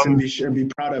Seahawks and be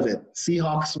proud of it.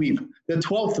 Seahawks sweep. The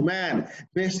 12th man,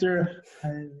 Mr.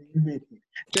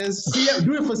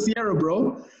 Do it for Sierra,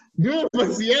 bro. Do it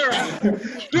for Sierra. Do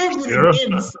it for the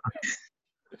kids.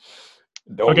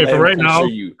 Don't okay, let for him right now,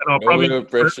 pressure you. and I'll Don't let him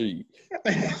pressure you.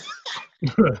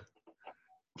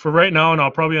 For right now, and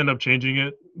I'll probably end up changing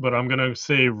it, but I'm gonna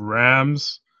say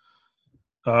Rams.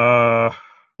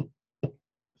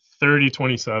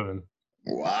 30-27.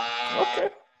 Wow. Okay.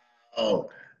 Oh,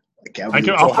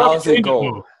 So how's it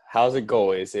go? How's it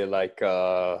go? Is it like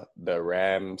the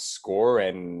Rams score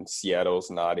and Seattle's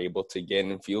not able to get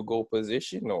in field goal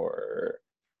position, or?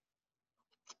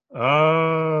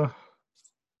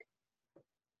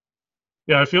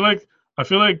 Yeah, I feel like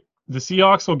the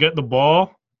Seahawks will get the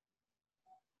ball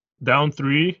down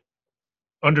 3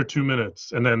 under 2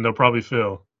 minutes, and then they'll probably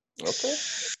fail. Okay.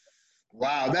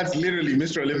 Wow, that's literally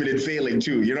Mr. Unlimited failing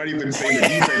too. You're not even saying the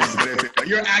defense is going to fail.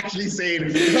 You're actually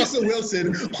saying Russell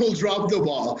Wilson will drop the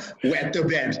ball, wet the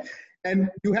bed. And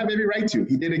you have every right to.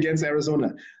 He did against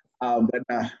Arizona. But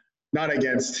not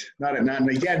against, he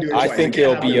can't do it twice. I think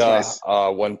it'll be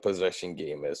a one possession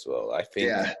game as well. I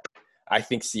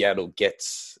think Seattle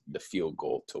gets the field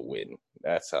goal to win.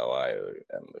 That's how I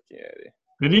am looking at it.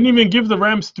 They didn't even give the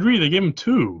Rams 3. They gave them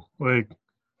 2. Like,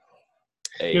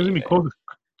 hey, it's going to be close.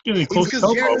 It's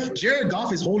because Jared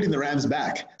Goff is holding the Rams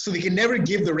back. So they can never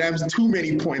give the Rams too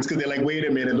many points because they're like, wait a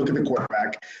minute, look at the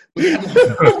quarterback. But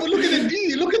look at the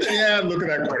D. Look at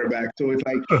that quarterback. So it's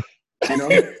like,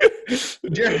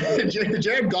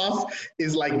 Jared Goff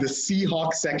is like the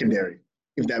Seahawks secondary,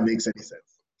 if that makes any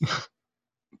sense.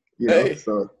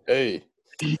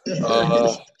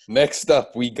 Next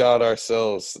up, we got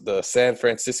ourselves the San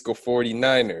Francisco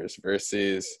 49ers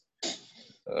versus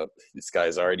this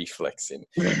guy's already flexing.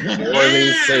 New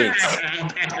Orleans Saints.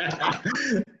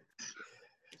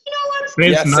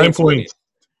 Saints 9 points.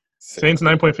 Saints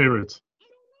 9-point favorites.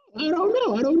 I don't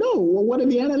know. What do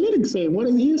the analytics say? What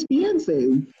does ESPN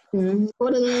say?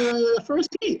 What is the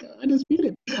first take? I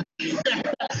disputed.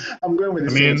 I'm going with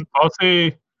the Saints.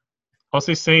 I'll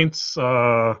say Saints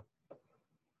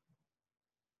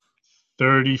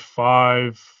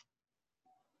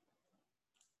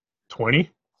 35-20.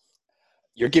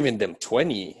 You're giving them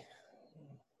 20.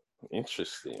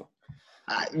 Interesting.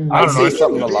 I say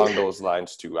something along those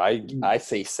lines too. I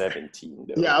say 17.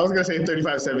 Though. Yeah, I was gonna say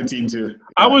 35-17 too.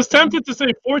 I was tempted to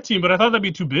say 14, but I thought that'd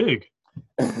be too big.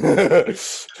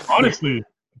 Honestly.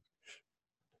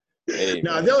 Hey,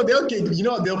 no, they'll get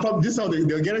they'll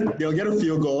get a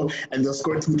field goal and they'll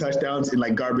score 2 touchdowns in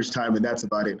like garbage time, and that's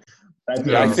about it.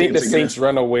 I think the Saints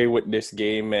run away with this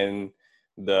game, and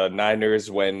the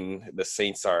Niners, when the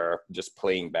Saints are just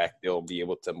playing back, they'll be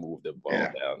able to move the ball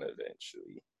down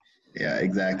eventually. Yeah,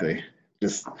 exactly.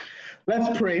 Just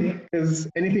let's pray, because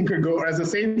anything could go. As a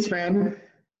Saints fan,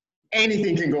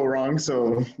 anything can go wrong.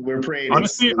 So we're praying.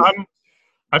 Honestly,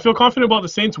 I feel confident about the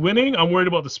Saints winning. I'm worried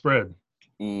about the spread.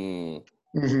 Mm.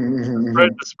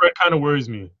 The spread kind of worries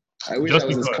me. I wish I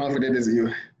was as confident as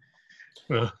you.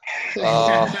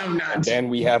 I'm not. Then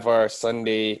we have our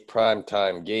Sunday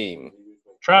primetime game.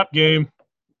 Trap game.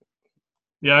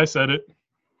 Yeah, I said it.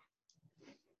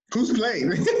 Who's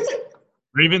playing?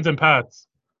 Ravens and Pats.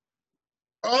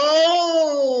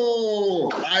 Oh,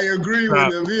 I agree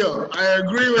with Emil.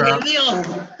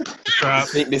 I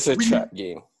think this is a trap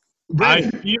game.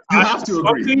 Brandon, you have to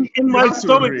agree. Something in my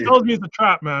stomach tells me it's a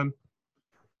trap, man.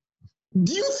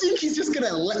 Do you think he's just going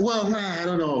to I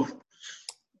don't know.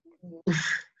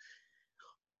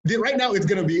 Right now, it's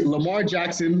going to be Lamar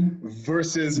Jackson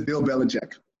versus Bill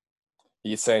Belichick.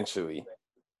 Essentially.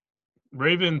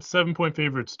 Ravens 7-point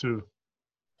favorites, too.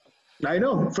 I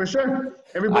know, for sure.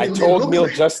 I told Neil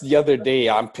just the other day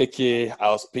I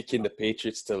was picking the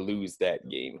Patriots to lose that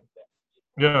game.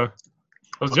 Yeah.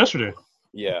 That was yesterday.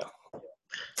 Yeah.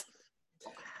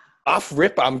 Off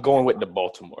rip, I'm going with the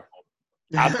Baltimore.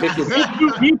 I'm picking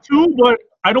me too, but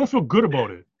I don't feel good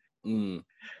about it.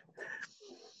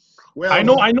 Well, I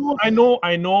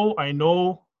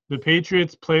know the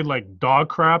Patriots played like dog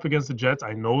crap against the Jets.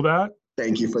 I know that.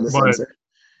 Thank you for the censor.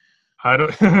 I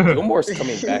don't. Gilmore's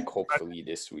coming back hopefully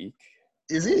this week.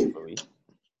 Is he? Hopefully.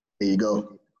 There you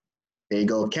go,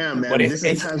 Cam, man. But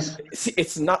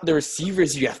it's not the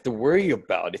receivers you have to worry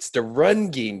about. It's the run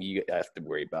game you have to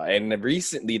worry about. And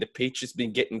recently, the Patriots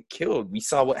been getting killed. We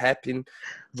saw what happened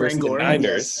versus the Niners.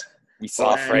 Yes. We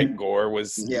saw Frank Gore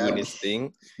was doing his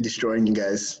thing. Destroying you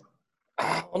guys.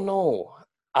 I don't know.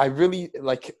 I really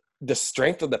like the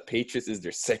strength of the Patriots is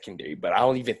their secondary, but I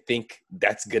don't even think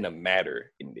that's gonna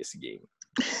matter in this game.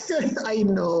 I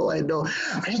know. I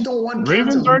just don't want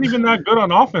Ravens aren't even that good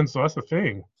on offense, so that's the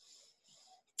thing.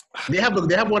 They have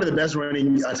one of the best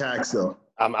running attacks, though.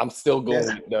 I'm still going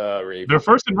with the Ravens. They're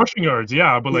first in rushing yards,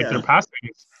 yeah, but like their passing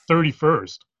is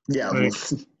 31st. Yeah, like,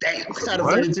 damn, out of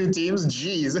 32 teams,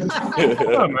 jeez.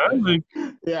 Yeah, man. Like,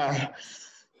 yeah.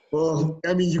 Well,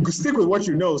 I mean, you could stick with what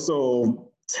you know.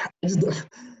 So, if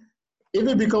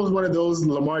it becomes one of those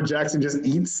Lamar Jackson just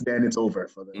eats, then it's over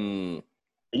for them.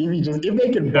 If they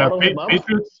can bottle him up.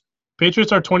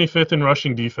 Patriots are 25th in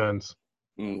rushing defense.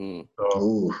 Mm-hmm.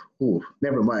 So. Ooh,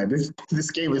 never mind.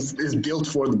 This game is built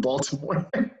for the Baltimore.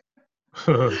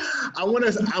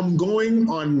 I'm going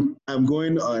on I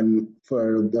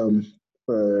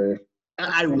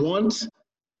want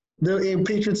the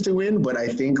Patriots to win, but I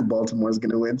think Baltimore's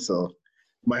gonna win. So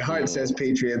my heart says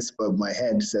Patriots, but my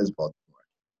head says Baltimore.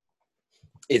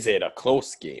 Is it a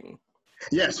close game?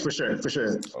 Yes, for sure.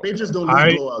 Okay. Patriots don't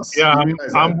lose blowouts. Yeah,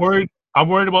 I'm worried. I'm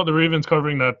worried about the Ravens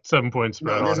covering that 7 point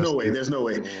spread. No, there's honestly. no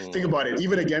way. Think about it.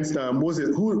 Even against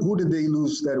who did they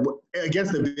lose?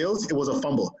 Against the Bills, it was a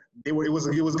fumble. It was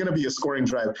going to be a scoring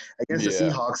drive. Against the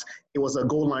Seahawks, it was a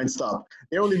goal line stop.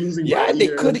 They're only losing. Yeah, they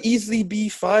could easily be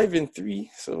 5-3.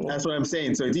 So that's what I'm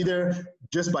saying. So it's either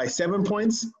just by 7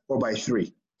 points or by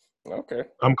 3. Okay.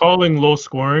 I'm calling low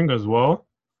scoring as well.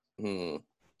 I'm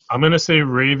gonna say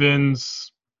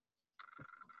Ravens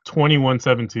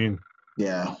 21-17.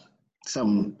 Yeah.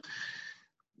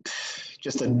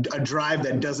 Just a drive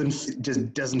that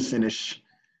doesn't finish.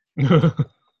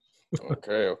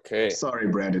 Okay. Sorry,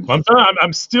 Brandon.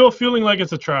 I'm still feeling like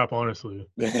it's a trap, honestly.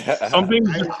 Something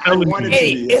telling me.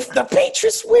 Hey, if the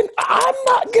Patriots win, I'm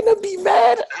not gonna be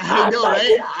mad. I know,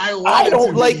 right? I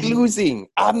don't like losing.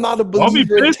 I'm not a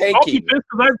believer in tanking. I'll be pissed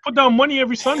because I put down money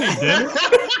every Sunday, damn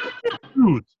it.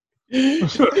 Dude.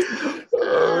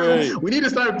 Right. You need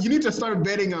to start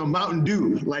betting on Mountain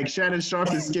Dew, like Shannon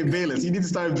Sharp and Skip Bayless. You need to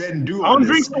start betting Dew. I don't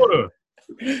drink soda.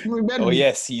 Oh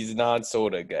yes, he's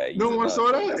non-soda guy. No more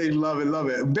soda? Hey, love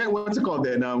it. Bet, what's it called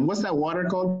then? What's that water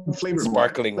called?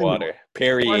 Sparkling water.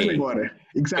 Perrier. Sparkling water.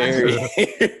 Exactly.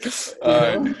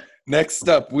 Next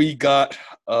up, we got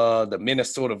the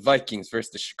Minnesota Vikings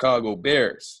versus the Chicago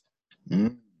Bears.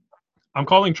 I'm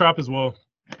calling trap as well.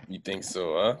 You think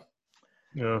so, huh?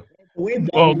 Yeah.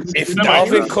 Well, if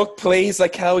Dalvin Cook plays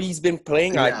like how he's been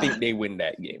playing, I think they win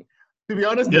that game. To be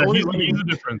honest, he's the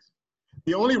difference.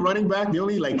 The only running back,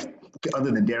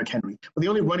 other than Derrick Henry, but the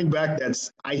only running back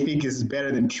that's I think is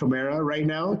better than Kamara right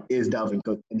now is Dalvin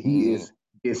Cook, and he is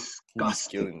disgusting. He's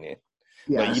killing it.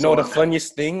 Yeah, but you know the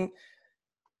funniest thing?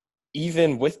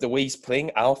 Even with the way he's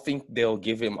playing, I don't think they'll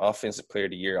give him Offensive Player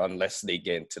of the Year unless they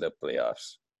get into the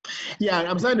playoffs. Yeah,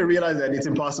 I'm starting to realize that it's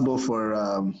impossible for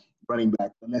running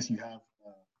back unless you have.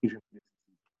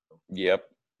 Yep.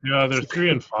 Yeah, they're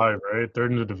 3-5, right?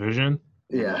 Third in the division.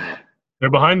 Yeah. They're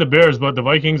behind the Bears, but the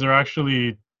Vikings are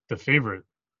actually the favorite.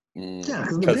 Yeah,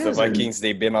 because the Vikings,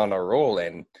 they've been on a roll,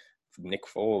 and Nick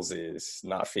Foles is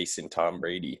not facing Tom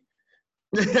Brady.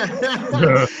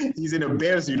 He's in a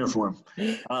Bears uniform.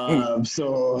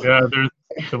 So yeah,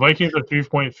 the Vikings are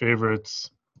 3-point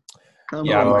favorites. I'm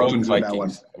going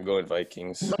Vikings. I'm going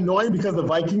Vikings. It's annoying because the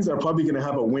Vikings are probably going to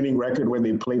have a winning record when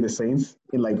they play the Saints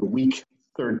in like week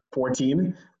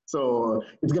 14. So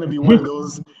it's going to be one of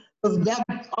those.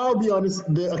 I'll be honest,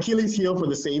 the Achilles heel for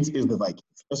the Saints is the Vikings.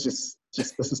 Let's just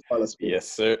call us. Yes,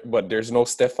 sir. But there's no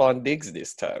Stephon Diggs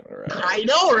this time around. I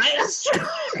know, right? That's true.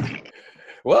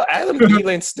 Well, Adam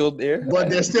Thielen's still there. But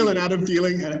there's still an Adam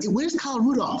Thielen. Where's Kyle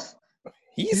Rudolph?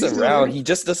 He's around. He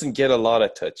just doesn't get a lot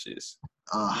of touches.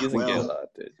 He doesn't get a lot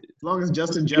of touches. As long as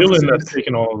Justin Jefferson that's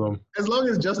taking all of them. As long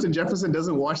as Justin Jefferson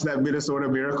doesn't watch that Minnesota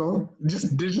Miracle,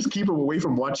 just keep him away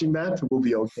from watching that. We'll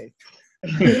be okay.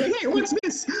 Hey, what's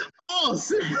this? Oh,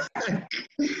 so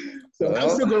I'm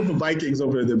still going for Vikings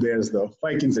over the Bears, though.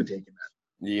 Vikings are taking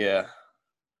that.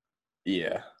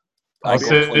 Yeah. I'll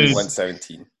say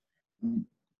 21-17.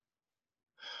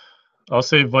 I'll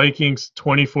say Vikings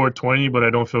 24-20, but I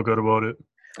don't feel good about it.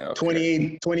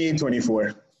 Okay.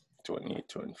 28-24.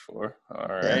 28-24. All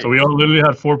right. So we all literally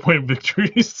had 4-point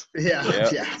victories. Yeah.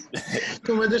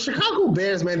 So the Chicago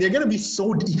Bears, man, they're gonna be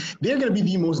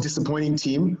the most disappointing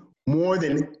team, more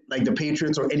than like the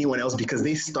Patriots or anyone else, because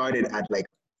they started at like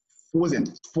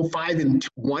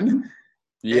 5-1.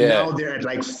 Yeah. And now they're at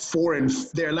like 4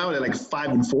 they're now at like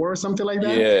 5-4 or something like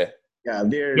that. Yeah.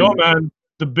 Yo, man,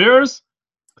 the Bears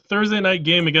Thursday night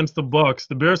game against the Bucks.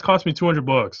 The Bears cost me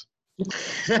 $200.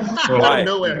 Out of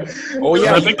nowhere. Oh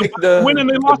yeah, I he think picked the win and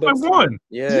they lost by Bucks. 1.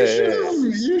 Yeah,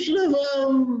 You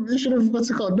should have, what's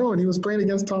it called? No, he was playing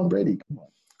against Tom Brady. Come on.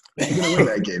 He was going to win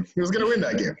that game. He was going to win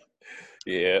that game.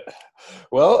 yeah.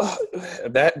 Well,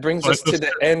 that brings us to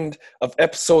the end of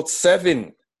episode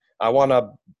 7. I want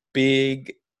a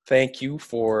big thank you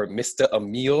for Mr.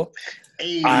 Emil.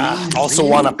 I also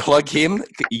want to plug him.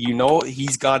 You know,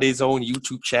 he's got his own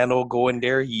YouTube channel going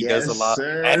there. He does a lot.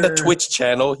 Sir. And a Twitch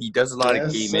channel. He does a lot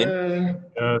of gaming.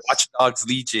 Yes. Watch Dogs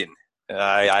Legion.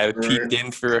 I peeked in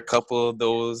for a couple of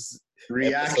those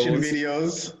reaction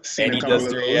episodes, videos. And he does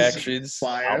the reactions.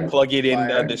 Fire, I'll plug it in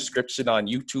the description on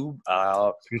YouTube. I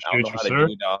don't know how to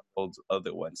do those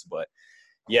other ones, but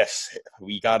yes,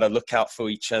 we gotta look out for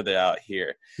each other out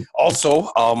here. Also,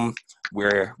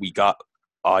 we got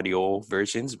audio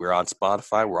versions. We're on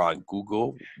Spotify. We're on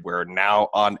Google. We're now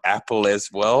on Apple as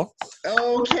well.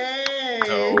 Okay.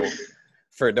 So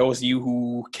for those of you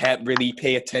who can't really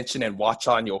pay attention and watch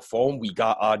on your phone, we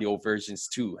got audio versions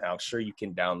too. I'm sure you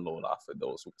can download off of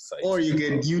those sites. Or you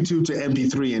can YouTube to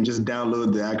MP3 and just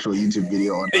download the actual YouTube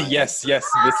video on Yes,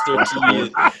 Mr.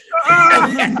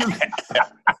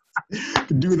 G.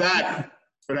 Do that.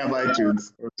 But have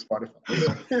iTunes or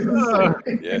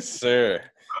Spotify. Yes, sir.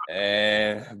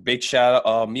 And big shout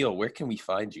out, Emil, where can we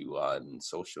find you on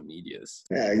social medias?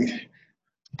 Yeah.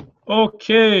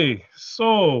 Okay,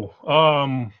 so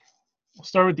we'll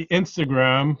start with the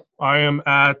Instagram. I am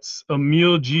at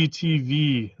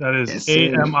EmilGTV. That is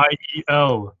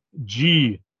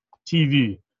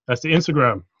AMIELGTV. That's the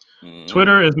Instagram.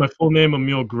 Twitter is my full name,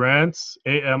 Emil Grant.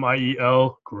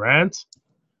 AMIEL Grant.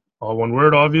 All one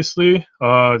word, obviously.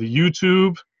 The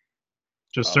YouTube.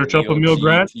 Just search up Emil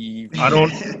Grant. Emil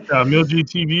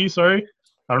GTV, sorry.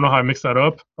 I don't know how I mixed that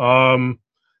up.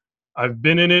 I've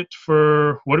been in it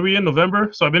for, what are we in,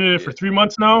 November? So I've been in it for 3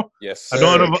 months now. Yes, sir. I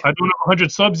don't have 100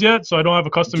 subs yet, so I don't have a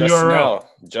custom URL.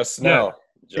 It's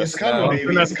coming,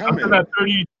 baby. It's coming. I'm at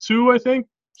 32, I think.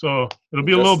 So it'll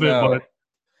be a little bit, but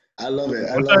I love it.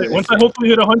 Once I hopefully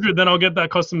hit 100, then I'll get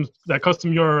that custom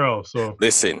URL. So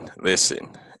listen.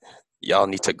 Y'all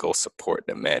need to go support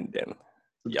the man then.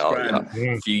 Y'all.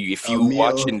 If you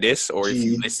watching this or if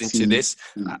you listen to this,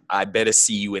 I better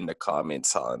see you in the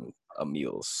comments on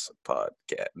Emil's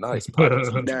podcast. Nice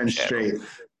podcast. Darn straight.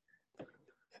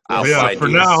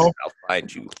 I'll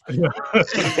find you.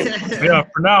 Yeah,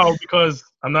 for now, because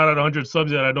I'm not at 100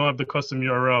 subs yet, I don't have the custom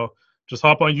URL. Just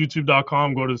hop on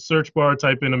youtube.com, go to the search bar,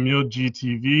 type in Emil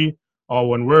GTV, all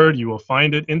one word, you will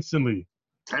find it instantly.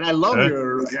 And I love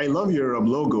your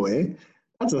logo, eh?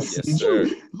 That's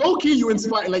low key. You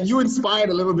inspired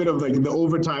a little bit of like the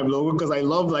overtime logo because I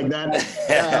love like that.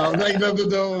 Like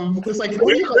it's like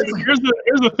here's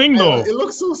the thing though. It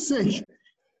looks so sick.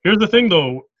 Here's the thing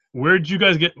though. How'd you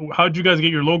guys get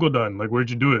your logo done? Like where'd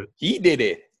you do it? He did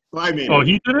it. Well,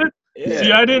 he did it? Yeah.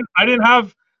 See, I don't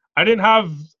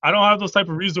have those type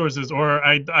of resources, or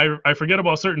I forget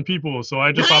about certain people, so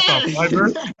I just hopped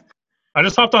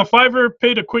on Fiverr.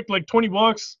 Paid a quick like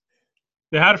 $20.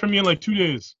 They had it for me in like 2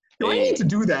 days. Yo, I need to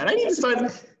do that. I need to start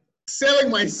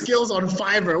selling my skills on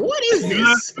Fiverr. What is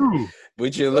this?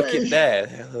 Would you look at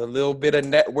that? A little bit of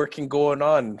networking going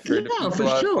on for the people on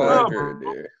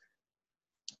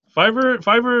Fiverr.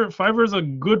 Fiverr is a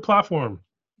good platform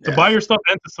to buy your stuff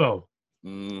and to sell.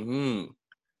 Mm-hmm.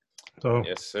 So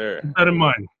yes, sir. Keep that in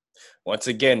mind. Once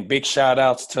again, big shout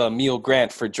outs to Emil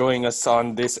Grant for joining us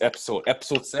on this episode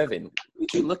 7.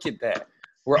 Would you look at that?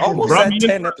 We're almost at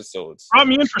 10 episodes. Brought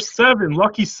me in for 7,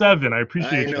 lucky 7. I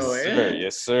appreciate it.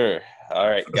 Yes, sir. All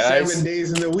right, guys. 7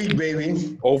 days in the week,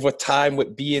 baby. Overtime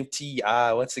with B&T.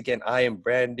 Once again, I am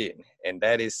Brandon, and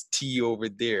that is T over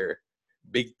there,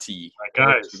 Big T. My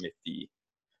guys. Timothy,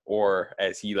 or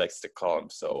as he likes to call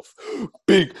himself,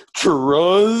 Big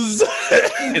Truz.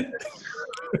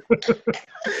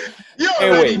 You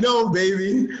already know,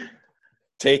 baby.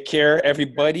 Take care,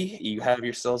 everybody. You have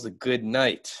yourselves a good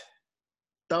night.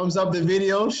 Thumbs up the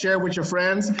video, share with your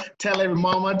friends, tell every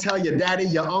mama, tell your daddy,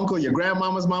 your uncle, your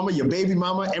grandmama's mama, your baby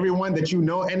mama, everyone that you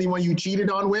know, anyone you cheated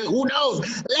on with, who knows?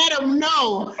 Let them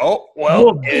know. Oh,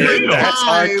 well, that's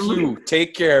our cue.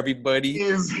 Take care, everybody.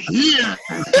 Is here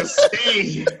to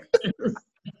stay.